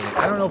for, actually. Like,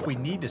 I don't know if we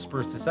need to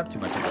spruce this up too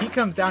much. If he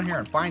comes down here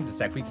and finds us,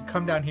 like, we could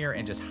come down here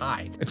and just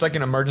hide. It's like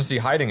an emergency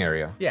hiding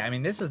area. Yeah, I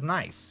mean, this is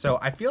nice. So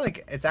I feel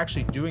like it's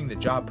actually doing the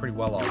job pretty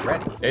well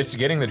already. It's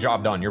getting the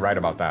job done. You're right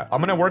about that. I'm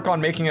gonna work on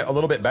making it a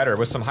little bit better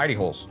with some hidey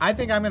holes. I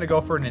think I'm gonna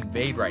go for an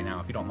invade right now,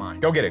 if you don't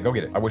mind. Go get it, go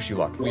get it. I wish you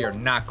luck. We are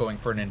not going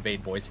for an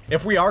invade, boys.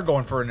 If we are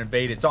going for an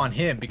invade, it's on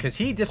him because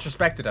he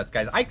disrespected us,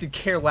 guys. I could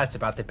care less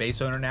about the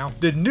base owner now.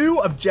 The new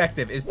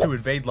objective is to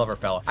invade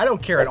LoverFella. I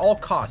don't care at all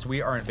costs.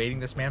 We are invading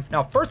this man.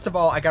 Now, first of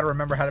all, I gotta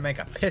remember how to make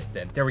a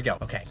piston. There we go.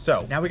 Okay,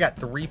 so now we got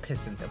 3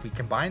 pistons. If we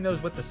combine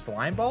those with the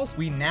slime balls,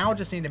 we now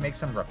just need to make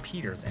some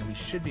repeaters, and we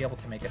should be able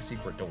to make a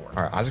secret door.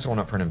 All right, Isaac's going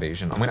up for an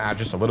invasion. I'm gonna add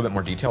just a little bit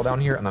more detail down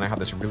here, and then I have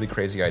this really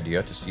crazy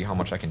idea to see how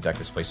much I can deck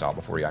this place out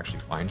before he actually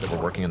finds that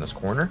we're working in this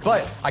corner.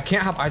 But I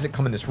can't have Isaac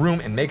come in this room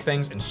and make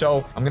things, and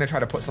so I'm gonna try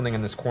to put something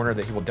in this corner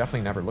that he will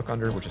definitely never look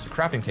under, which is a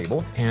crafting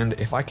table. And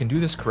if I can do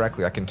this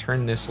correctly, I can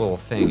turn this little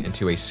thing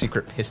into a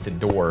secret piston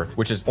door,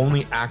 which is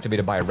only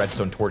activated by a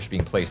redstone torch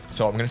being placed.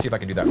 So I'm gonna see if I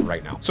can do that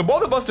right now. So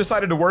both of us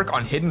decided to work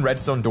on hidden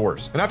redstone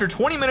doors. And after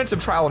 20 minutes of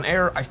trial and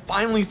error, I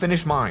finally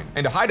finished mine.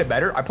 And to hide it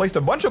better, I placed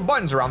a bunch of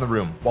buttons around the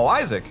room, while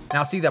Isaac...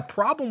 Now see, the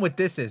problem with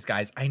this is,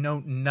 guys, I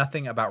know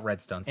nothing about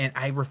redstone, and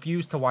I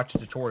refuse to watch a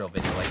tutorial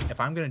video. Like, if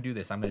I'm gonna do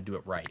this, I'm gonna do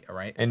it right, all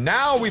right? And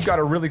now we've got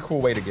a really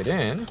cool way to get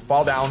in.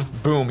 Fall down,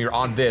 boom, you're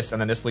on this,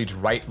 and then this leads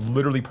right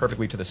literally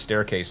perfectly to the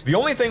staircase. The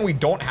only thing we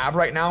don't have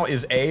right now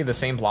is A, the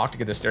same block to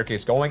get the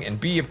staircase going, and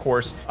B, of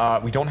course,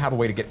 we don't have a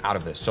way to get out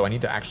of this, so I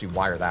need to actually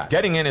wire that.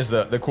 Getting in is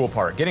the cool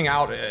part. Getting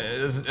out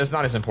is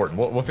not as important.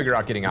 We'll figure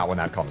out getting out when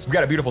that comes. We've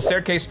got a beautiful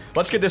staircase.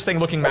 Let's get this thing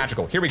looking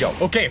magical. Here we go.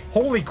 Okay,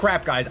 holy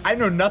crap, guys. I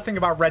know nothing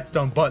about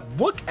redstone, but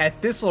look at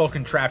this little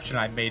contraption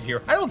I've made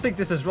here. I don't think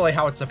this is really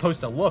how it's supposed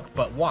to look,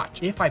 but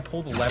watch. If I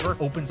pull the lever,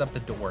 opens up the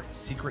door,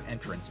 secret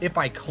entrance. If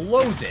I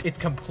close it, it's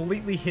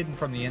completely hidden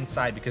from the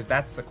inside because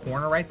that's the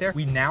corner right there.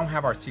 We now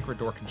have our secret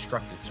door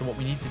constructed. So what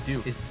we need to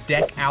do is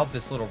deck out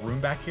this little room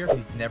back here.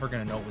 He's never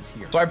gonna know it was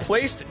here. So I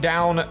placed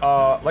down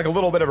like a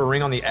little bit of a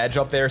ring on the edge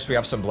up there, so we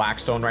have some black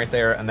stone right right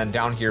there. And then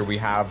down here, we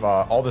have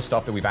all the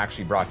stuff that we've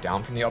actually brought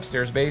down from the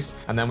upstairs base.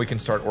 And then we can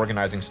start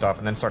organizing stuff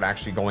and then start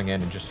actually going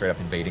in and just straight up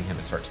invading him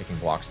and start taking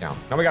blocks down.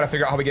 Now we got to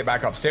figure out how we get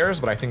back upstairs,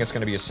 but I think it's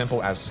going to be as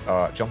simple as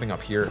jumping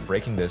up here,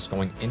 breaking this,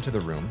 going into the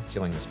room,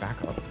 sealing this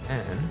back up,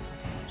 and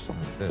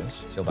something like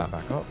this, seal that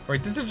back up. All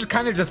right, this is just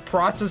kind of just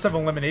process of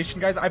elimination,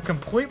 guys. I've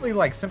completely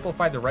like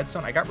simplified the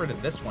redstone. I got rid of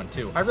this one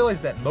too. I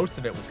realized that most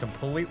of it was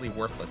completely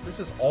worthless. This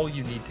is all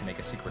you need to make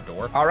a secret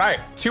door. All right,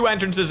 2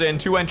 entrances in,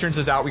 2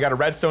 entrances out. We got a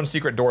redstone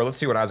secret door. Let's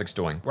see what Isaac's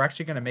doing. We're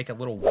actually gonna make a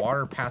little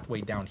water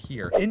pathway down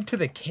here into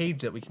the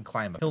cage that we can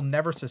climb up. He'll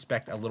never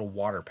suspect a little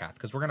water path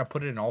because we're gonna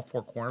put it in all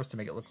 4 corners to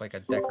make it look like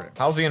a decorative.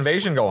 How's the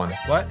invasion going?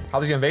 What?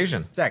 How's the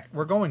invasion? Zach,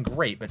 we're going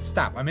great, but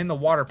stop. I'm in the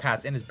water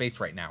paths in his base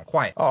right now.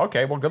 Quiet. Oh,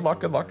 okay, well, good luck,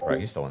 good luck. All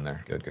right, he's still in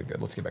there. Good, good, good.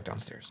 Let's get back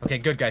downstairs. Okay,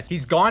 good, guys.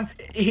 He's gone.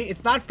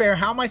 It's not fair.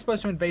 How am I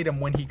supposed to invade him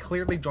when he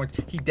clearly joins?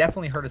 He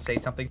definitely heard us say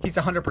something. He's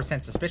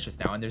 100% suspicious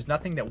now, and there's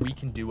nothing that we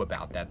can do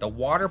about that. The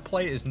water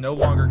play is no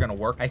longer going to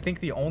work. I think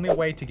the only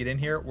way to get in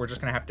here, we're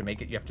just going to have to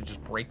make it. You have to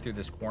just break through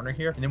this corner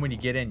here, and then when you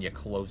get in, you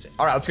close it.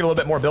 All right, let's get a little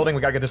bit more building.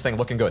 We got to get this thing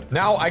looking good.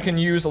 Now I can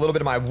use a little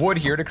bit of my wood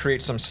here to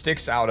create some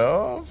sticks out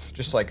of,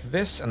 just like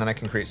this, and then I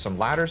can create some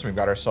ladders, and we've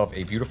got ourselves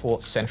a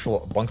beautiful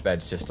central bunk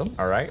bed system.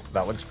 All right,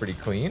 that looks pretty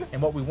clean.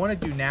 And what we want to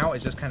do now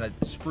is just kind of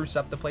spruce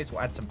up the place.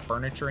 We'll add some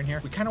furniture in here.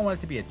 We kind of want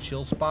it to be a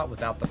chill spot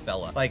without the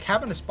fella. Like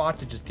having a spot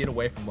to just get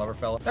away from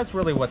LoverFella. That's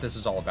really what this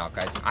is all about,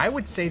 guys. I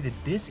would say that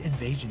this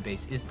invasion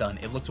base is done.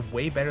 It looks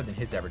way better than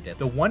his ever did.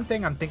 The one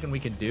thing I'm thinking we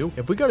can do,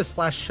 if we go to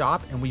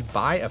 /shop and we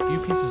buy a few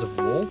pieces of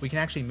wool, we can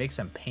actually make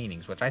some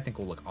paintings, which I think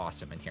will look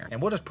awesome in here. And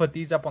we'll just put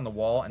these up on the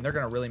wall and they're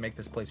going to really make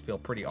this place feel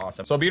pretty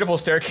awesome. So a beautiful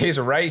staircase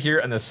right here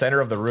in the center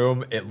of the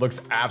room. It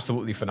looks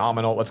absolutely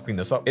phenomenal. Let's clean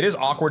this up. It is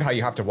awkward how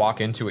you have to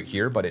walk into it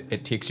here, but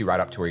it takes you right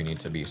up to where you need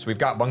to be. So we've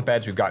got bunk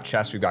beds, we've got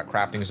chests, we've got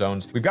crafting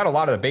zones. We've got a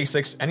lot of the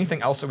basics.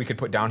 Anything else that we could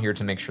put down here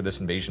to make sure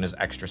this invasion is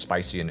extra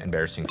spicy and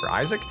embarrassing for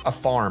Isaac? A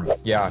farm.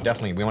 Yeah,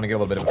 definitely. We want to get a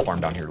little bit of a farm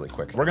down here really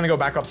quick. We're going to go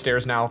back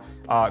upstairs now,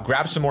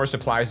 grab some more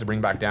supplies to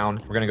bring back down.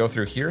 We're going to go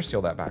through here,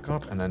 seal that back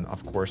up. And then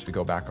of course we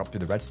go back up through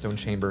the redstone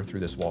chamber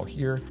through this wall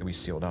here that we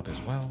sealed up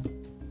as well.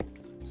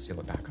 Seal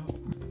it back up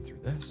and through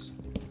this.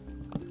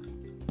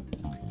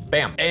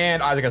 Bam.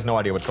 And Isaac has no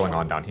idea what's going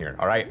on down here,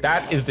 all right?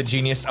 That is the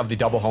genius of the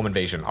double home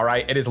invasion, all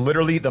right? It is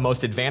literally the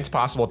most advanced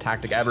possible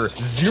tactic ever.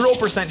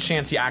 0%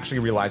 chance he actually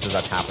realizes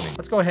that's happening.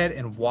 Let's go ahead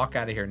and walk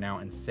out of here now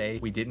and say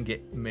we didn't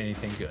get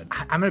anything good.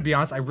 I'm gonna be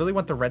honest, I really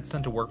want the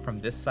redstone to work from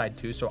this side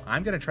too, so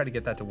I'm gonna try to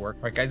get that to work.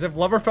 All right, guys, if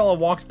LoverFella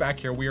walks back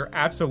here, we are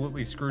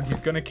absolutely screwed. He's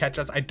gonna catch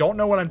us. I don't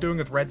know what I'm doing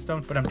with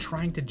redstone, but I'm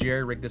trying to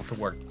jerry-rig this to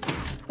work.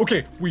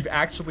 Okay, we've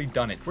actually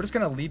done it. We're just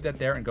gonna leave that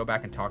there and go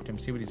back and talk to him,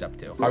 see what he's up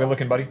to. How are we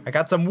looking, buddy? I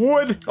got some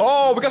wood.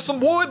 Oh, we got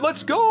some wood.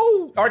 Let's go.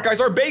 All right, guys,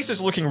 our base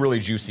is looking really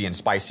juicy and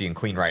spicy and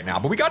clean right now,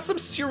 but we got some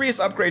serious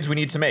upgrades we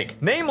need to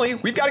make. Namely,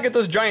 we've got to get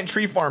this giant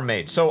tree farm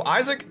made. So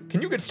Isaac,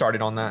 can you get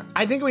started on that?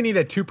 I think we need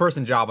a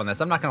 2-person job on this.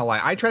 I'm not gonna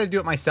lie. I tried to do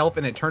it myself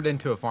and it turned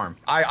into a farm.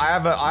 I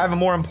have a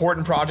more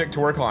important project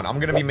to work on. I'm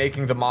gonna be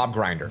making the mob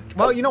grinder.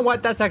 Well, you know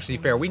what? That's actually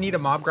fair. We need a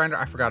mob grinder.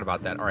 I forgot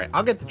about that. All right,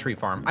 I'll get the tree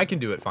farm. I can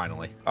do it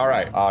finally. All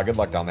right, good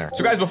luck down there.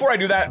 So guys, before I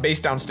do that, base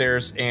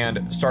downstairs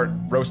and start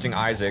roasting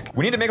Isaac,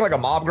 we need to make like a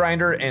mob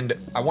grinder, and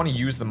I want to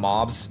use the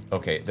mobs.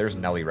 Okay, there's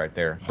Nelly right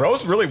there.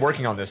 Bro's really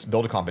working on this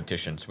build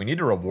competition, so we need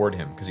to reward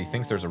him because he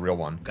thinks there's a real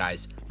one.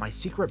 Guys, my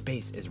secret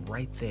base is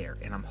right there,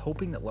 and I'm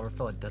hoping that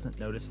LoverFella doesn't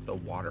notice the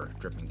water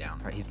dripping down.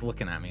 All right, he's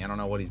looking at me. I don't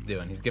know what he's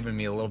doing. He's giving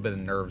me a little bit of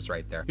nerves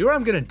right there. You know what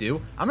I'm gonna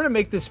do? I'm gonna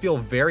make this feel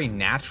very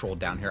natural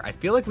down here. I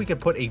feel like we could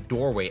put a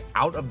doorway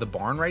out of the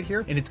barn right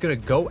here, and it's gonna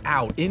go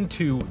out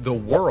into the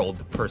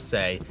world per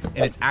se,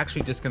 and it's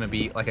actually just gonna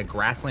be like a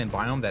grassland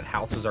biome that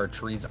houses our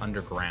trees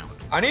underground.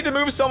 I need to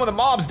move some of the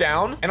mobs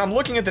down, and I'm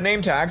looking at the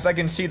name tags. I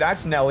can see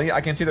that's Nelly.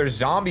 I can see there's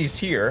zombies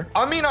here.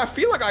 I mean, I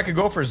feel like I could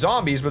go for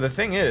zombies, but the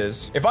thing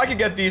is, if I could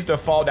get these to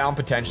fall down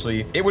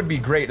potentially, it would be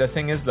great. The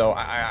thing is though,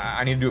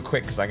 I need to do it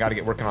quick because I got to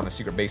get working on the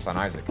secret base on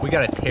Isaac. We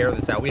got to tear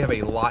this out. We have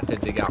a lot to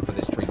dig out for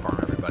this tree farm,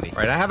 everybody. All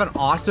right, I have an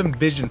awesome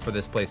vision for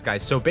this place,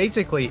 guys. So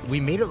basically, we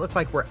made it look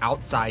like we're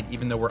outside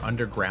even though we're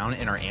underground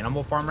in our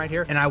animal farm right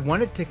here. And I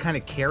wanted to kind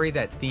of carry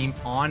that theme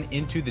on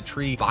into the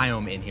tree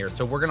biome in here.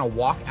 So we're going to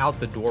walk out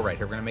the door right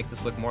here. We're going to make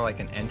this look more like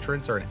an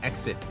entrance or an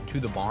exit to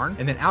the barn.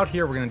 And then out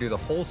here, we're going to do the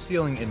whole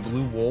ceiling in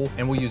blue wool,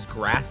 and we'll use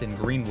grass and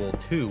green wool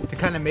too to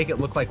kind of make it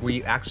look like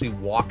we actually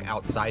walk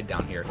outside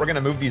down here. We're going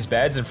to move these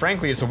beds, and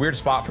frankly, it's a weird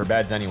spot for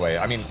beds anyway.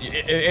 I mean,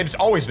 it's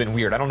always been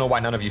weird. I don't know why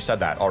none of you said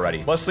that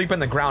already. Let's sleep in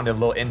the ground in a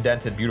little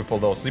indented, beautiful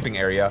little sleeping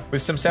area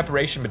with some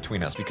separation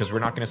between us because we're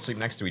not going to sleep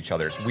next to each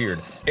other. It's weird.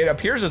 It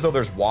appears as though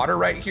there's water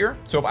right here.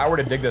 So if I were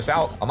to dig this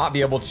out, I might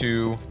be able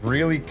to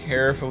really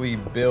carefully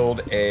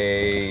build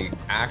a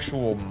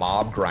actual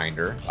mob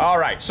grinder. All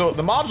right, so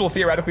the mobs will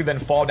theoretically then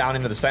fall down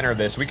into the center of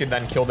this. We can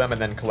then kill them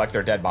and then collect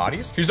their dead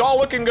bodies. She's all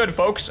looking good,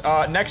 folks.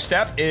 Next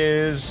step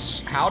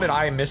is, how did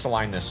I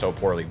misalign this so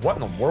poorly? What in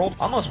the world?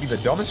 I must be the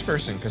dumbest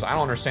person because I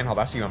don't understand how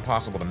that's even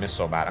possible to miss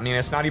so bad. I mean,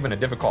 it's not even a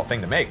difficult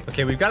thing to make.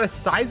 Okay, we've got a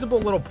sizable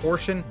little portion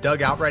portion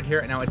dug out right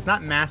here. Now, it's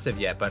not massive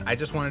yet, but I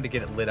just wanted to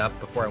get it lit up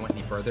before I went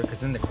any further, because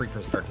then the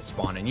creepers start to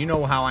spawn. And you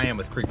know how I am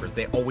with creepers.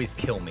 They always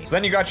kill me. So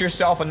then you got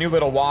yourself a new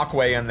little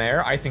walkway in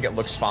there. I think it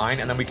looks fine.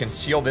 And then we can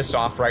seal this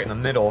off right in the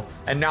middle.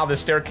 And now the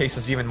staircase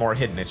is even more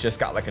hidden. It's just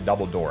got like a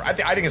double door. I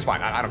think it's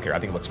fine. I don't care. I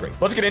think it looks great.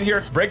 Let's get in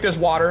here, break this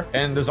water,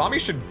 and the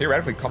zombies should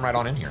theoretically come right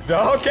on in here.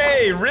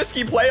 Okay,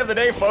 risky play of the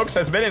day, folks,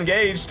 has been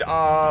engaged. Look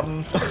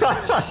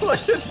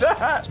at that.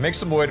 Let's make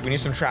some wood. We need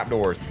some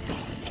trapdoors.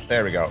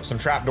 There we go. Some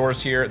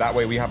trapdoors here. That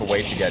way we have a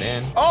way to get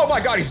in. Oh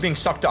my God, he's being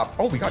sucked up.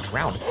 Oh, we got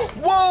drowned.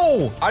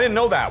 Whoa! I didn't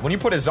know that. When you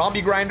put a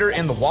zombie grinder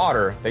in the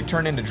water, they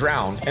turn into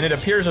drowned. And it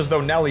appears as though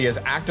Nelly is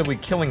actively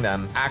killing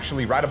them,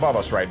 actually right above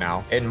us right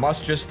now. It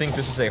must just think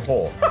this is a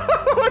hole.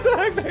 What the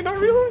heck? Did they not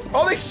realize?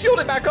 Oh, they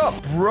sealed it back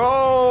up.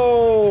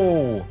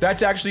 Bro,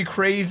 that's actually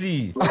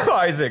crazy.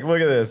 Isaac,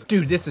 look at this.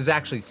 Dude, this is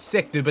actually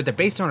sick, dude, but the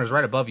base owner's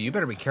right above you. You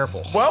better be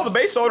careful. Well, the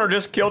base owner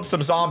just killed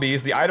some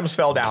zombies. The items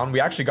fell down. We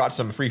actually got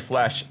some free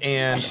flesh,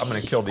 and I'm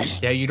gonna kill these.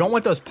 Yeah, you don't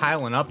want those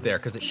piling up there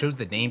because it shows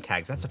the name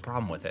tags. That's the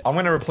problem with it. I'm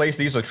gonna replace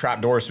these with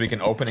trapdoors so we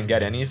can open and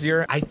get in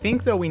easier. I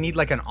think, though, we need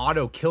like an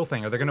auto kill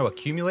thing, or they're gonna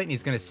accumulate and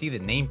he's gonna see the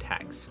name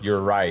tags.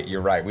 You're right,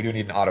 you're right. We do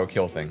need an auto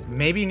kill thing.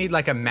 Maybe you need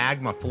like a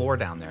magma floor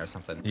down there or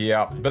something.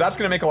 Yeah, but that's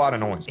gonna make a lot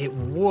of noise. It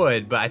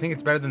would, but I think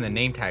it's better than the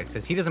name tags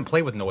because he doesn't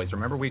play with noise.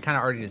 Remember, we kind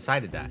of already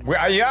decided that.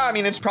 Yeah, I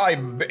mean, it's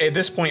probably, at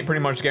this point,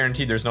 pretty much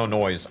guaranteed there's no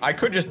noise. I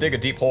could just dig a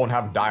deep hole and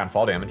have them die on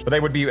fall damage, but they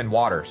would be in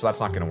water, so that's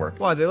not gonna work.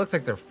 Well, they look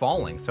like they're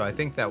falling, so I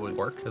think that would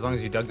work as long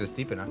as you dug this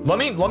deep enough. Let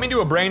me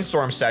do a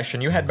brainstorm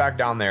session. You head back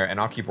down there and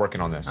I'll keep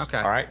working on this. Okay.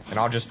 All right? And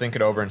I'll just think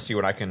it over and see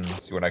what I can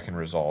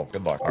resolve.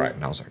 Good luck. All right,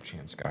 now's our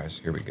chance, guys.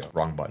 Here we go.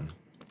 Wrong button.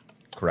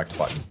 Correct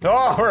button.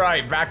 All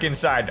right, back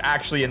inside.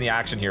 Actually in the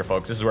action here,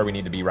 folks. This is where we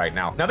need to be right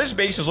now. Now, this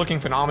base is looking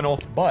phenomenal,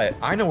 but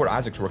I know where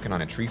Isaac's working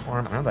on a tree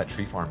farm. I know that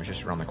tree farm is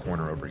just around the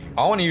corner over here.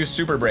 I want to use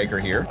Super Breaker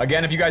here.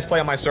 Again, if you guys play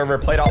on my server,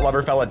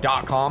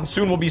 play.loverfella.com.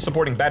 Soon we'll be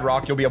supporting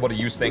Bedrock. You'll be able to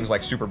use things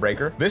like Super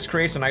Breaker. This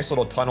creates a nice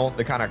little tunnel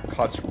that kind of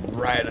cuts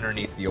right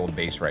underneath the old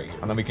base right here.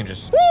 And then we can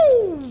just...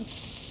 Woo!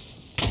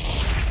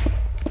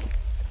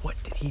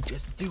 He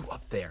just do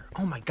up there?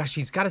 Oh my gosh,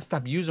 he's got to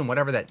stop using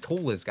whatever that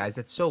tool is, guys.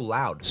 That's so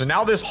loud. So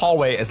now this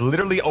hallway is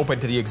literally open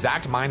to the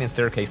exact mine and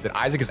staircase that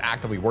Isaac is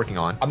actively working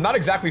on. I'm not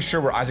exactly sure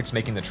where Isaac's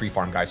making the tree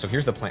farm, guys, so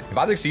here's the plan. If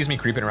Isaac sees me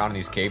creeping around in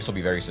these caves, he'll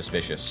be very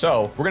suspicious.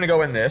 So we're gonna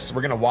go in this,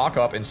 we're gonna walk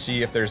up and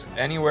see if there's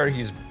anywhere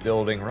he's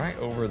building right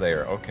over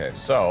there. Okay,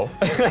 so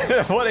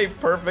what a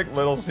perfect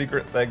little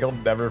secret thing. He'll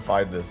never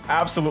find this.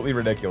 Absolutely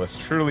ridiculous,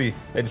 truly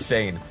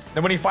insane.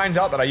 And when he finds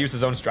out that I use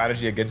his own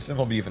strategy against him,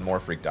 he'll be even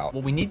more freaked out.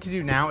 What we need to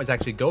do now is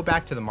actually go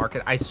back to the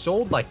market. I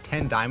sold like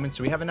 10 diamonds,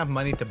 so we have enough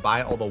money to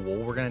buy all the wool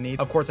we're gonna need.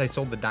 Of course, I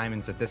sold the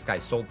diamonds that this guy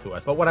sold to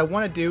us. But what I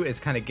want to do is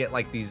kind of get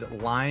like these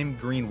lime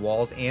green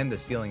walls and the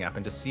ceiling up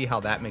and just see how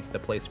that makes the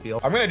place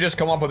feel. I'm gonna just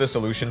come up with a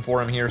solution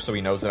for him here so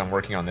he knows that I'm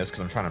working on this because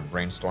I'm trying to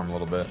brainstorm a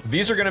little bit.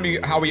 These are gonna be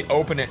how we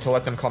open it to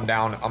let them come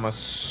down. I'm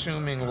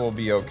assuming we'll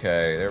be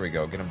okay. There we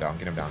go. Get them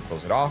down,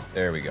 close it off.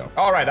 There we go.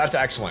 All right, that's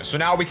excellent. So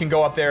now we can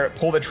go up there,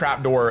 pull the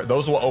trap door.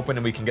 Those will open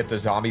and we can get the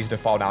zombies to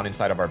fall down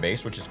inside of our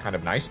base, which is kind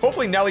of nice.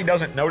 Hopefully Nelly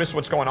doesn't notice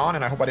what's going on,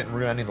 and I hope I didn't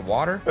ruin any of the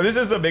water. This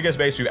is the biggest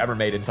base we've ever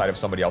made inside of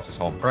somebody else's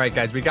home. All right,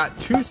 guys, we got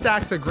 2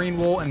 stacks of green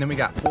wool, and then we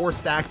got 4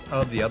 stacks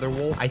of the other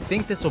wool. I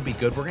think this will be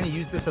good. We're gonna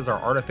use this as our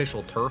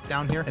artificial turf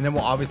down here, and then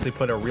we'll obviously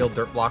put a real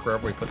dirt block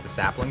wherever we put the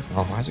saplings.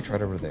 Oh, Isaac's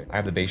right over there. I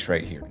have the base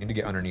right here. I need to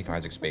get underneath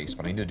Isaac's base,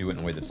 but I need to do it in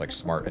a way that's like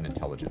smart and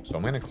intelligent. So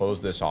I'm gonna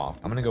close this off.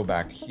 I'm gonna go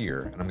back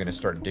here, and I'm gonna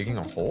start digging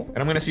a hole, and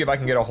I'm gonna see if I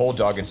can get a hole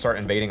dug and start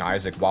invading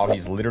Isaac while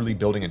he's literally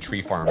building a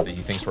tree farm that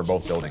he thinks we're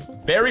both building.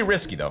 Very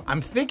risky, though.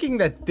 I'm thinking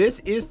that this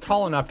is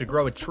tall enough to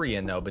grow a tree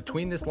in, though.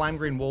 Between this lime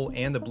green wool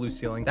and the blue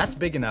ceiling, that's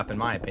big enough in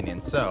my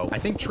opinion. So I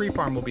think tree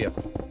farm will be a...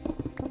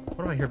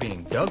 What do I hear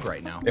being dug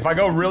right now? If I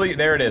go really,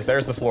 there it is.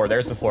 There's the floor.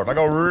 There's the floor. If I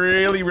go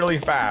really, really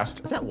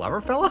fast. Is that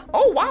LoverFella?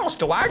 Oh, wow.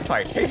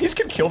 Stalactites. Hey, these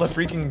could kill the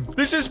freaking...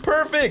 This is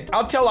perfect.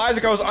 I'll tell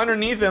Isaac I was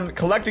underneath him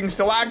collecting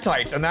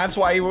stalactites, and that's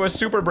why he was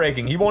super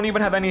breaking. He won't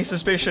even have any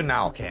suspicion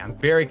now. Okay, I'm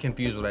very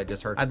confused what I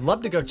just heard. I'd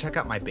love to go check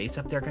out my base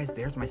up there, guys.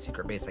 There's my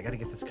secret base. I got to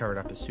get this covered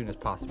up as soon as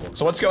possible.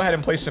 So let's go ahead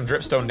and place some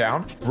dripstone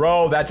down.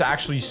 Bro, that's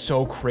actually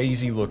so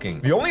crazy looking.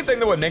 The only thing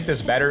that would make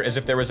this better is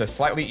if there was a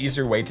slightly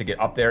easier way to get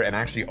up there and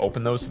actually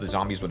open those so the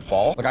zombies would fall.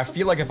 Like, I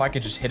feel like if I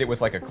could just hit it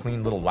with like a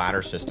clean little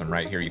ladder system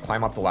right here, you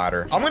climb up the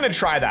ladder. I'm gonna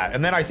try that,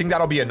 and then I think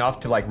that'll be enough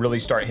to like really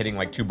start hitting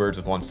like 2 birds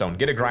with 1 stone.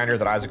 Get a grinder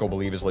that Isaac will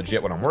believe is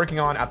legit what I'm working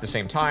on. At the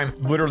same time,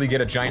 literally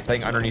get a giant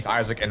thing underneath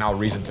Isaac and now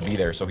reason to be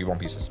there so he won't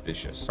be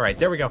suspicious. All right,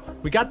 there we go.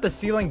 We got the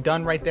ceiling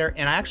done right there,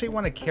 and I actually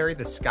want to carry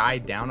the sky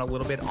down a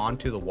little bit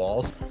onto the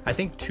walls. I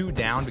think 2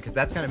 down because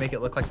that's gonna make it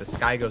look like the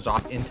sky goes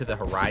off into the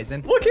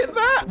horizon. Look at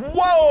that!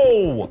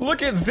 Whoa!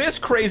 Look at this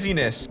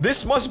craziness.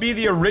 This must be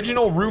the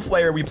original roof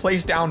layer we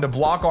placed down to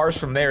block ours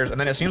from theirs, and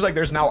then it seems like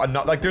there's now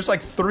there's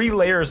like 3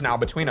 layers now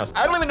between us.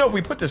 I don't even know if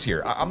we put this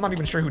here. I'm not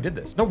even sure who did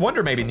this. No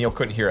wonder maybe Neil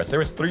couldn't hear us. There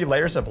was 3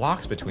 layers of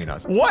blocks between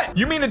us. What?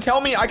 You mean to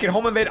tell me I can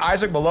home invade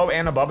Isaac below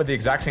and above at the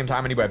exact same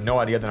time, and you have no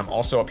idea that I'm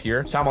also up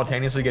here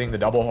simultaneously getting the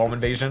double home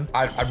invasion?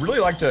 I'd really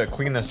like to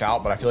clean this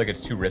out, but I feel like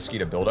it's too risky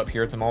to build up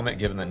here at the moment,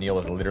 given that Neil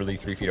is literally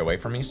 3 feet away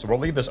from me. So we'll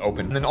leave this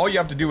open. And then all you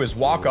have to do is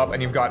walk up,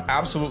 and you've got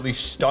absolutely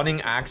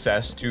stunning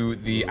access to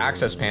the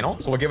access panel.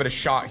 So we'll give it a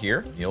shot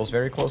here. Neil's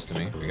very close to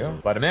me. Here we go.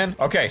 Let him in.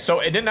 Okay, so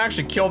it didn't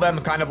actually kill them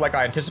kind of like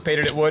I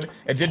anticipated it would.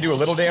 It did do a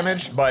little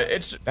damage, but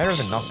it's better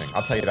than nothing.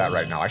 I'll tell you that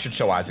right now. I should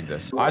show Isaac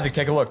this. Isaac,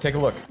 take a look. Take a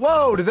look.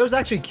 Whoa, do those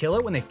actually kill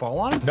it when they fall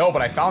on it? No,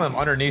 but I found them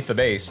underneath the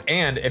base.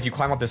 And if you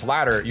climb up this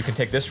ladder, you can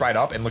take this right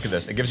up, and look at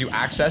this. It gives you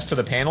access to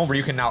the panel where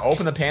you can now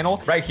open the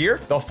panel right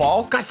here. They'll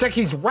fall. Gosh, Jack,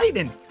 he's right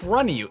in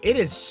front of you. It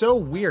is so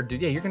weird,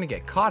 dude. Yeah, you're gonna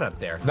get caught up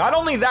there. Not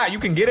only that, you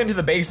can get into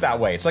the base that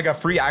way. It's like a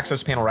free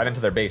access panel right into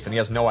their base, and he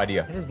has no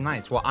idea. It is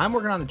nice. Well, I'm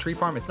working on the tree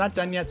farm. It's not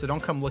done yet, so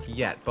don't come looking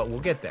yet, but we'll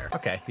get there.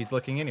 Okay, he's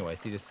looking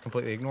anyways. He just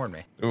completely ignored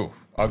me. Ooh,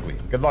 ugly.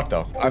 Good luck,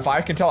 though. If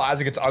I can tell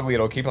Isaac it's ugly,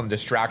 it'll keep him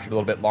distracted a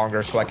little bit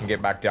longer so I can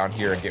get back down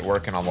here and get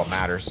working on what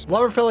matters.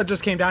 LoverFella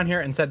just came down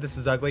here and said this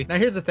is ugly. Now,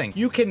 here's the thing.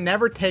 You can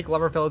never take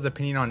LoverFella's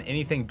opinion on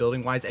anything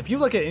building-wise. If you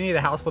look at any of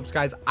the house flips,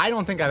 guys, I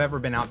don't think I've ever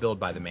been outbuilt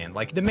by the man.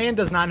 Like, the man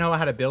does not know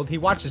how to build. He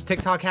watches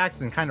TikTok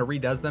hacks and kind of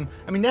redoes them.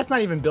 I mean, that's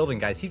not even building,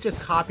 guys. He's just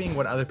copying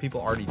what other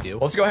people already do.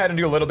 Let's go ahead and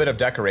do a little bit of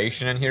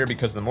decoration in here,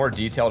 because the more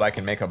detailed I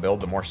can make a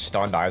build, the more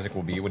stunned Isaac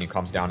will be when he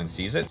comes down and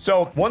sees it.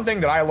 So one thing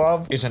that I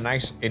love is a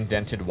nice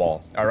indented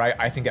wall. All right,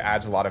 I think it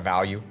adds a lot of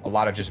value, a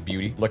lot of just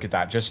beauty. Look at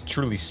that, just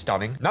truly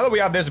stunning. Now that we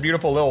have this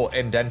beautiful little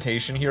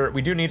indentation here,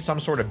 we do need some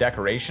sort of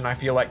decoration, I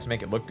feel like, to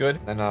make it look good.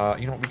 And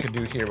you know what we could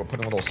do here? We'll put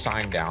a little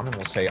sign down and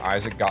we'll say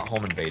Isaac got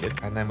home invaded.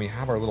 And then we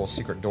have our little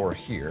secret door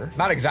here.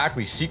 Not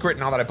exactly secret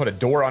now that I put a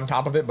door on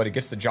top of it, but it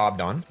gets the job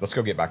done. Let's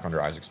go get back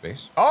under Isaac's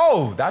base.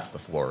 Oh, that's the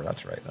floor.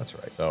 That's right. That's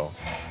right. So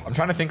I'm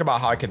trying to think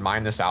about how I could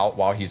mine this out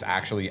while he's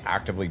actually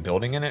actively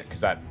building in it,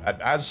 because that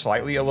adds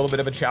slightly a little bit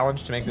of a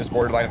challenge to make this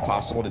borderline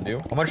impossible to do.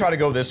 I'm gonna try to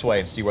go this way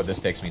and see what this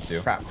takes me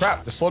to.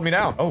 Crap, this slowed me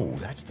down. Oh,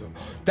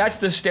 that's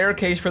the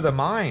staircase for the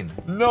mine.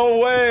 No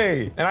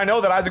way. And I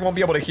know that Isaac won't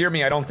be able to hear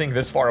me, I don't think,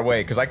 this far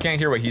away, because I can't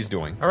hear what he's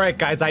doing. All right,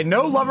 guys, I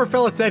know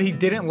LoverFella said he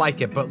didn't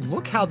like it, but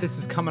look how this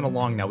is coming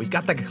along now. We've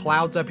got the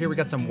clouds up here. We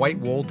got some white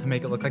wool to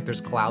make it look like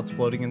there's clouds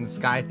floating in the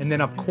sky. And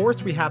then, of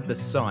course, we have the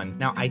sun.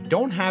 Now, I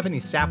don't have any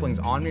saplings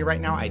on me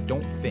right now, I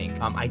don't think.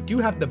 I do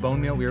have the bone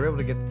meal. We were able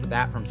to get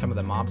that from some of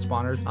the mob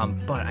spawners,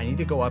 but I need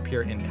to go up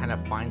here and kind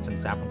of find some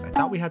saplings. I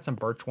thought we had some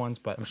birch ones,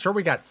 but I'm sure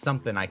we got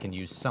something I can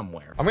use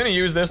somewhere. I'm gonna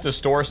use this to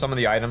store some of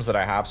the items that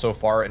I have so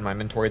far in my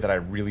inventory that I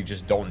really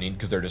just don't need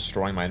because they're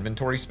destroying my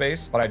inventory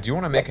space. But I do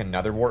want to make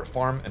another wart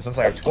farm, and since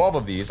I have 12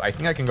 of these, I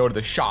think I can go to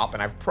the shop,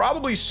 and I've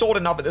probably sold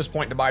enough at this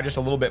point to buy just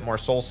a little bit more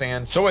soul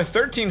sand. So with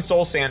 13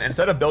 soul sand,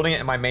 instead of building it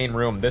in my main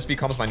room, this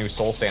becomes my new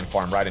soul sand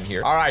farm right in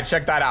here. All right,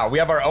 check that out. We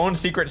have our own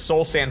secret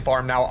soul sand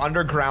farm now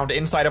underground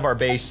inside of our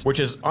base, which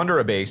is under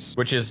a base,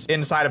 which is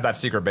inside of that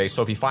secret base.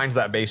 So if he finds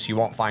that base, he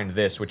won't find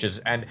this, which is,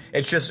 and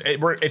it's just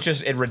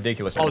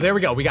ridiculous. Oh, there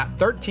we go. We got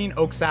 13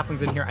 oak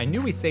saplings in here. I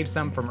knew we saved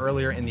some from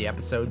earlier in the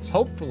episodes.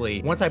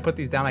 Hopefully, once I put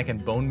these down, I can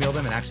bone meal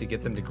them and actually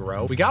get them to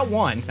grow. We got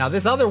one. Now,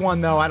 this other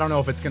one, though, I don't know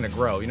if it's gonna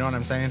grow. You know what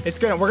I'm saying?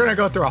 We're gonna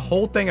go through a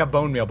whole thing of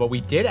bone meal, but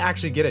we did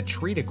actually get a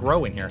tree to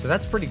grow in here. So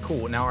that's pretty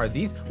cool. Now, are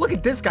these, look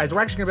at this, guys.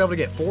 We're actually gonna be able to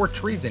get 4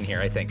 trees in here,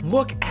 I think.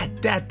 Look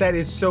at that. That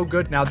is so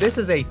good. Now, this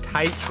is a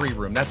tight tree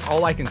room. That's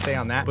all I can say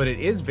on that, but it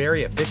is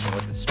very efficient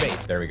with the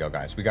space. There we go,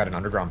 guys. We got an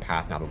underground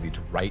path now that leads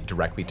right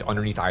directly to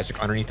underneath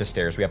Isaac, underneath the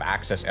stairs. We have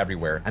access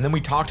everywhere. And then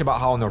we talked about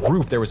how on the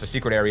roof there was a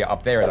secret area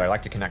up there that I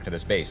like to connect to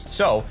this base.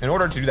 So in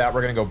order to do that,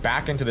 we're gonna go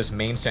back into this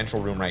main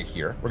central room right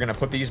here. We're gonna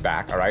put these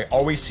back, all right?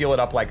 Always seal it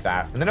up like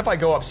that. And then if I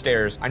go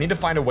upstairs, I need to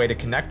find a way to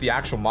connect the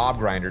actual mob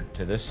grinder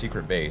to this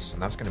secret base,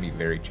 and that's gonna be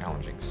very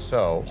challenging.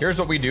 So here's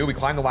what we do. We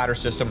climb the ladder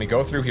system, we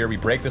go through here, we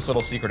break this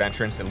little secret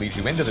entrance that leads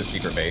you into the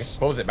secret base,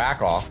 close it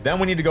back off. Then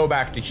we need to go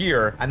back to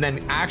here and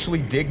then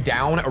actually dig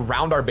down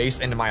around our base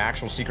into my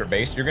actual secret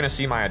base. You're gonna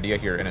see my idea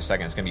here in a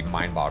second. It's gonna be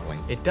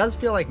mind-boggling. It does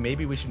feel like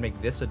maybe we should make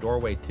this a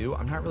doorway too.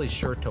 I'm not really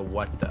sure to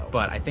what though,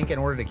 but I think in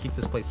order to keep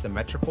this place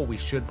symmetrical, we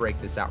should break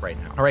this out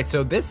right now. All right,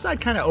 so this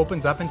side kind of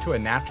opens up into a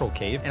natural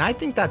cave, and I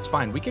think that's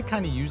fine. We could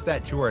kind of use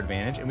that to our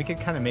advantage, and we could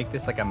kind of make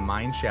this like a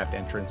mine shaft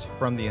entrance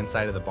from the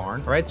inside of the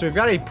barn. All right, so we've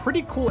got a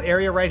pretty cool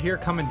area right here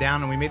coming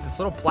down, and we made this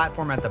little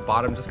platform at the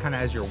bottom just kind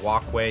of as your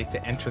walkway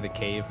to enter the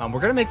cave. We're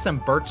gonna make some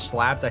birch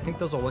slabs. I think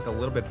those will look a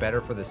little bit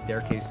better for the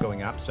staircase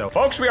going up. So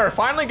folks, we are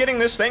finally getting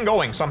this thing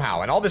going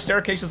somehow, and all the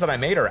staircases that I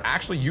made are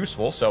actually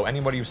useful. So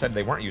anybody who said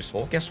they weren't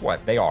useful, guess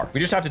what? They are. We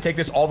just have to take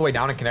this all the way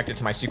down and connect it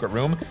to my secret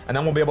room, and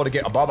then we'll be able to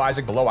get above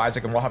Isaac, below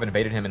Isaac, and we'll have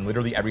invaded him in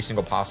literally every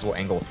single possible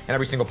angle and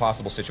every single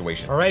possible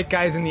situation. All right,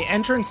 guys, and the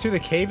entrance to the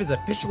cave is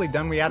officially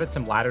done. We added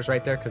some ladders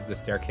right there because the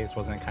staircase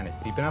wasn't kind of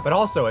steep enough, but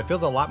also it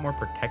feels a lot more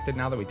protected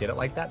now that we did it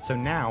like that. So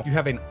now you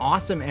have an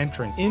awesome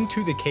entrance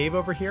into the cave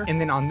over here, and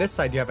then on this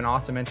side you have an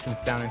awesome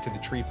entrance down into the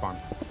tree farm.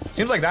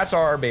 Seems like that's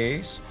our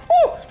base.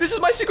 Oh, This is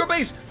my secret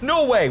base.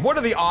 No way. What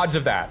are the odds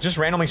of that? Just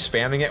randomly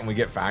spamming it and we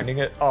get finding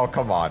it? Oh,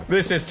 come on.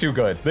 This is too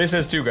good. This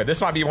is too good.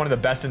 This might be one of the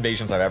best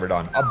invasions I've ever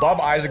done.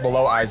 Above Isaac,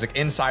 below Isaac,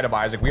 inside of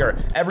Isaac. We are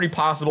every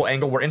possible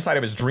angle. We're inside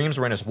of his dreams.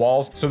 We're in his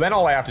walls. So then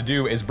all I have to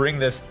do is bring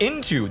this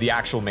into the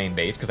actual main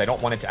base because I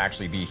don't want it to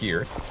actually be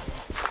here.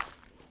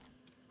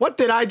 What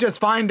did I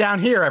just find down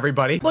here,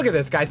 everybody? Look at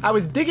this, guys. I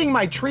was digging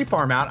my tree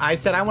farm out. I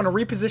said I want to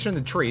reposition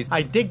the trees.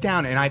 I dig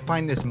down and I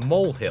find this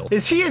molehill.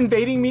 Is he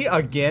invading me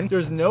again?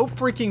 There's no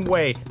freaking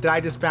way that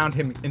I just found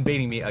him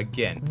invading me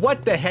again.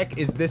 What the heck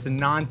is this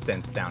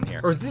nonsense down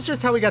here? Or is this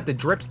just how we got the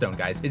dripstone,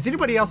 guys? Is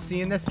anybody else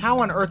seeing this? How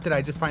on earth did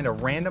I just find a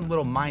random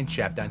little mine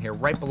shaft down here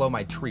right below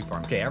my tree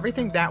farm? Okay,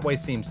 everything that way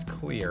seems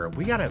clear.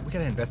 We gotta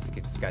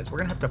investigate this, guys. We're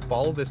gonna have to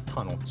follow this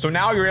tunnel. So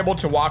now you're able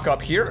to walk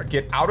up here,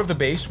 get out of the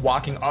base,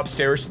 walking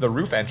upstairs to the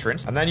roof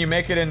entrance, and then you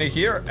make it into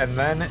here, and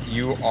then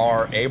you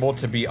are able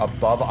to be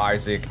above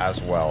Isaac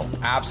as well.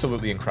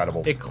 Absolutely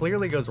incredible. It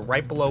clearly goes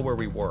right below where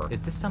we were.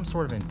 Is this some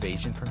sort of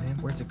invasion from him?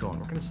 Where's it going?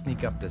 We're gonna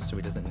sneak up this so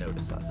he doesn't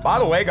notice us. By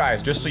the way,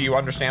 guys, just so you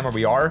understand where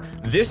we are,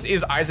 this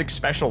is Isaac's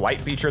special light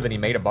feature that he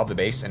made above the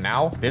base, and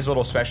now this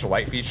little special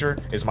light feature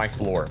is my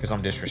floor because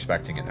I'm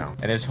disrespecting it now.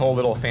 And his whole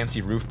little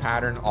fancy roof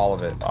pattern, all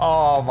of it.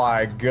 Oh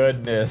my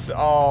goodness.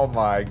 Oh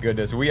my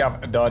goodness. We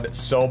have done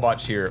so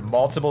much here.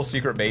 Multiple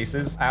secret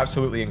bases.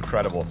 Absolutely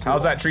incredible.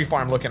 How's that tree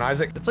farm looking,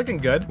 Isaac? It's looking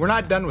good. We're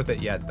not done with it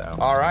yet, though.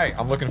 All right.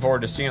 I'm looking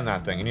forward to seeing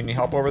that thing. You need any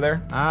help over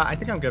there? I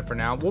think I'm good for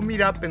now. We'll meet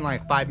up in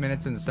like 5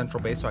 minutes in the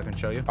central base so I can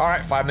show you. All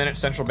right. 5-minute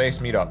central base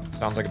meetup.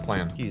 Sounds like a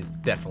plan. He is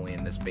definitely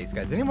in this base,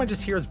 guys. Anyone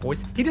just hear his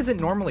voice? He doesn't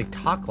normally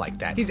talk like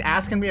that. He's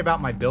asking me about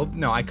my build.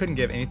 No, I couldn't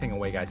give anything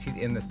away, guys. He's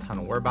in this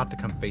tunnel. We're about to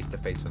come face to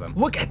face with him.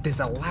 Look at this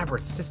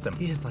elaborate system.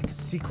 He has like a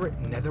secret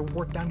nether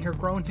wart down here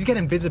growing. He's got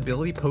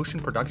invisibility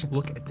potion production.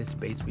 Look at this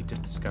base we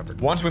just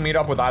discovered. Once we meet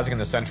up with Isaac in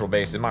the central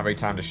base, it might be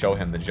time to show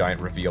him the giant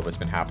reveal that's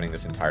been happening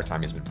this entire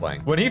time he's been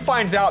playing. When he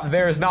finds out that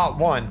there is not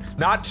 1,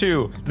 not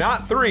 2,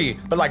 not 3,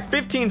 but like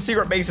 15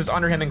 secret bases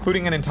under him,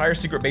 including an entire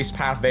secret base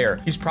path there,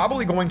 he's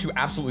probably going to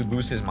absolutely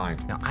lose his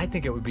mind. Now, I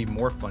think it would be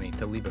more funny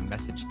to leave a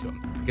message to him,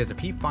 because if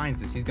he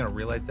finds this, he's gonna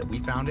realize that we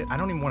found it. I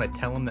don't even want to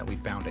tell him that we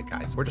found it,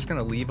 guys. We're just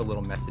gonna leave a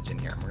little message in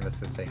here. We're gonna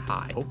say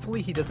hi.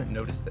 Hopefully he doesn't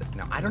notice this.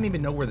 Now, I don't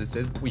even know where this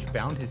is, but we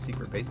found his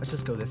secret base. Let's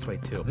just go this way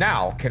too.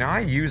 Now, can I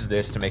use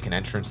this to make an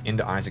entrance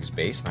into Isaac's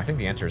base? And I think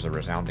the answer is a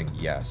resounding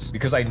yes,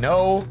 because I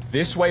know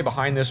this way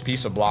behind this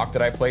piece of block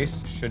that I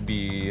placed should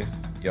be,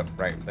 yep,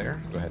 right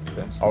there. Go ahead and do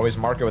this. Always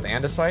mark it with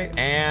andesite.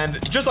 And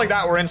just like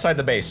that, we're inside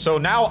the base. So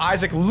now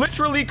Isaac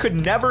literally could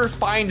never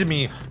find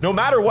me, no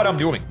matter what I'm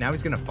doing. Now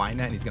he's gonna find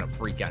that and he's gonna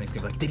freak out. And he's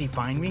gonna be like, did he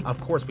find me? Of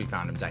course we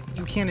found him, Zach.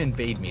 You can't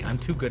invade me. I'm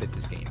too good at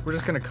this game. We're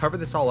just gonna cover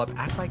this all up,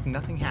 act like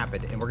nothing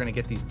happened, and we're gonna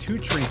get these 2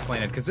 trees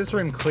planted, because this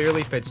room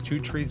clearly fits 2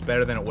 trees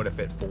better than it would have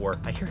fit 4.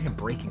 I hear him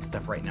breaking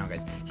stuff right now,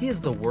 guys. He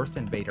is the worst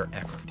invader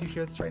ever. Do you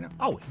hear this right now?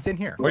 Oh, he's in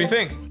here. What do you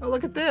think? Oh,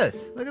 look at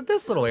this. Look at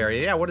this little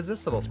area. Yeah, what is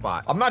this little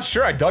spot? I'm not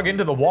sure. I dug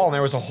into the wall and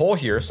there was a hole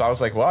here, so I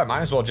was like, well, I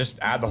might as well just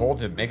add the hole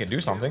to make it do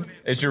something.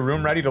 Is your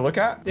room ready to look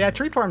at? Yeah,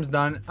 tree farm's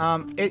done.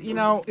 You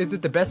know, is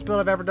it the best build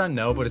I've ever done?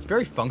 No, but it's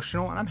very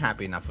functional and I'm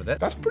happy enough with it.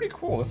 That's pretty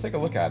cool. Let's take a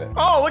look at it.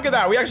 Oh, look at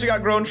that. We actually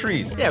got grown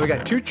trees. Yeah, we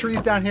got 2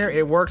 trees down here.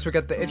 It works. We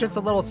got it's just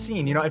a little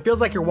scene. You know, it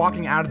feels like you're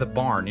walking out of the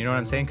barn. You know what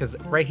I'm saying? Because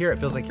right here, it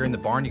feels like you're in the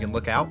barn. You can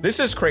look out. This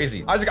is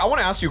crazy. Isaac, I want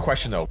to ask you a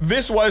question though.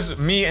 This was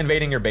me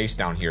invading your base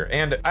down here.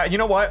 And you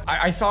know what?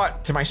 I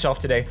thought to myself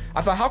today,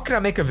 I thought, how can I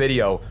make a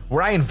video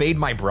where I invade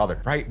my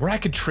brother, right? Where I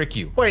could trick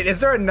you. Wait, is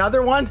there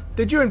another one?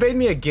 Did you invade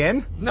me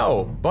again?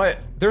 No, but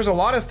there's a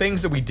lot of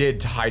things that we did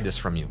to hide this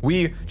from you.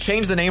 We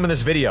changed the name of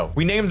this video.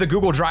 We named the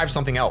Google Drive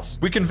something else.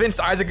 We convinced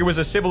Isaac it was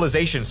a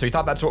civilization, so he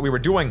thought that's what we were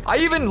doing. I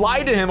even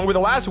lied to him over the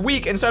last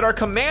week and said our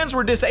commands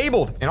were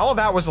disabled, and all of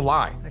that was a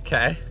lie.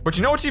 Okay. But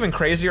you know what's even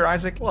crazier,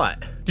 Isaac? What?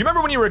 Do you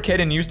remember when you were a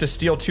kid and you used to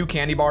steal 2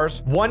 candy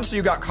bars? One so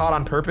you got caught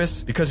on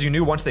purpose because you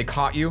knew once they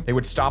caught you, they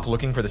would stop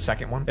looking for the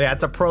second one? Yeah,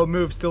 it's a pro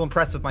move. Still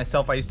impressed with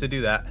myself. I used to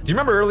do that. Do you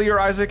remember earlier,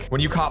 Isaac,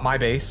 when you caught my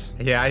base?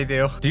 Yeah, I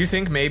do. Do you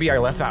think maybe I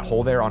left that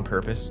hole there on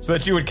purpose so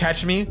that you would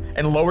catch me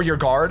and lower your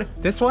guard?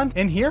 This one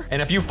in here?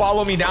 And if you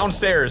follow me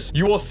downstairs,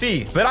 you will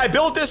see that I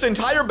built this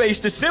entire base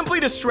to simply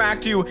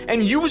distract you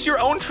and use your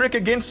own trick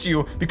against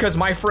you, because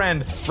my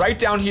friend, right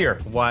down here,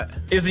 what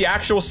is the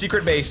actual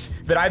secret base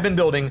that I've been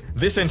building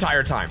this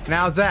entire time.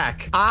 Now,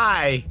 Zach,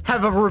 I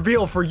have a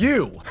reveal for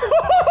you.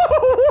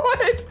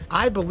 What?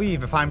 I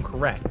believe if I'm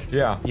correct.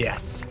 Yeah.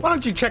 Yes. Why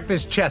don't you check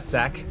this chest,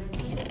 Zach?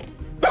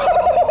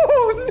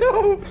 Oh,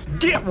 no.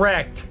 Get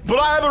wrecked. But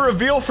I have a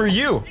reveal for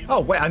you.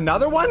 Oh, wait,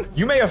 another one?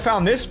 You may have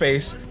found this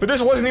base, but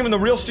this wasn't even the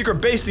real secret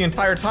base the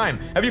entire time.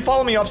 Have you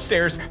followed me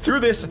upstairs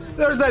through this?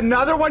 There's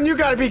another one? You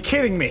gotta be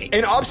kidding me.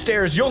 And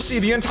upstairs, you'll see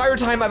the entire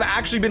time I've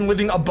actually been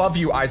living above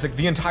you, Isaac,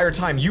 the entire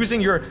time, using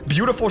your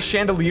beautiful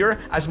chandelier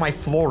as my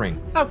flooring.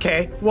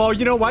 Okay, well,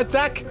 you know what,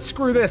 Zach?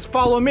 Screw this,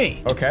 follow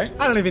me. Okay.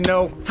 I don't even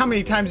know how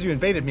many times you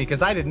invaded me,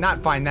 because I did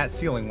not find that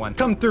ceiling one.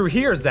 Come through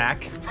here,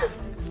 Zach.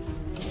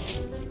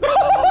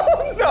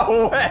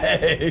 No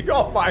way!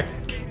 Oh my!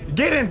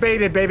 Get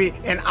invaded, baby.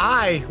 And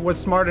I was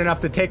smart enough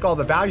to take all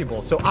the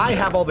valuables, so I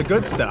have all the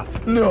good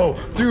stuff. No,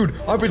 dude,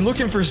 I've been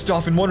looking for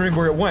stuff and wondering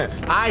where it went.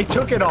 I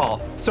took it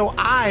all. So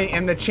I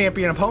am the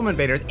champion of home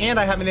invaders, and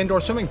I have an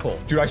indoor swimming pool.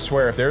 Dude, I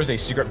swear, if there is a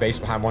secret base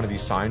behind one of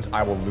these signs,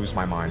 I will lose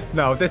my mind.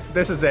 No, this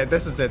is it.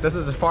 This is it. This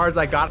is as far as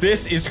I got.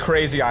 This is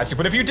crazy, Isaac.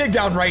 But if you dig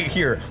down right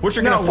here, what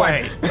you're gonna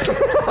find?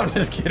 I'm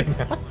just kidding.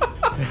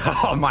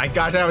 Oh my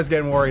gosh, I was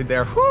getting worried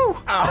there. Whew.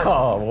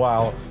 Oh,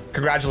 wow.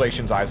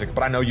 Congratulations, Isaac,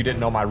 but I know you didn't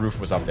know my roof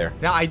was up there.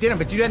 No, I didn't,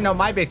 but you didn't know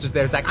my base was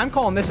there. Zach, I'm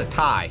calling this a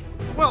tie.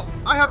 Well,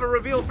 I have a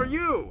reveal for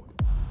you.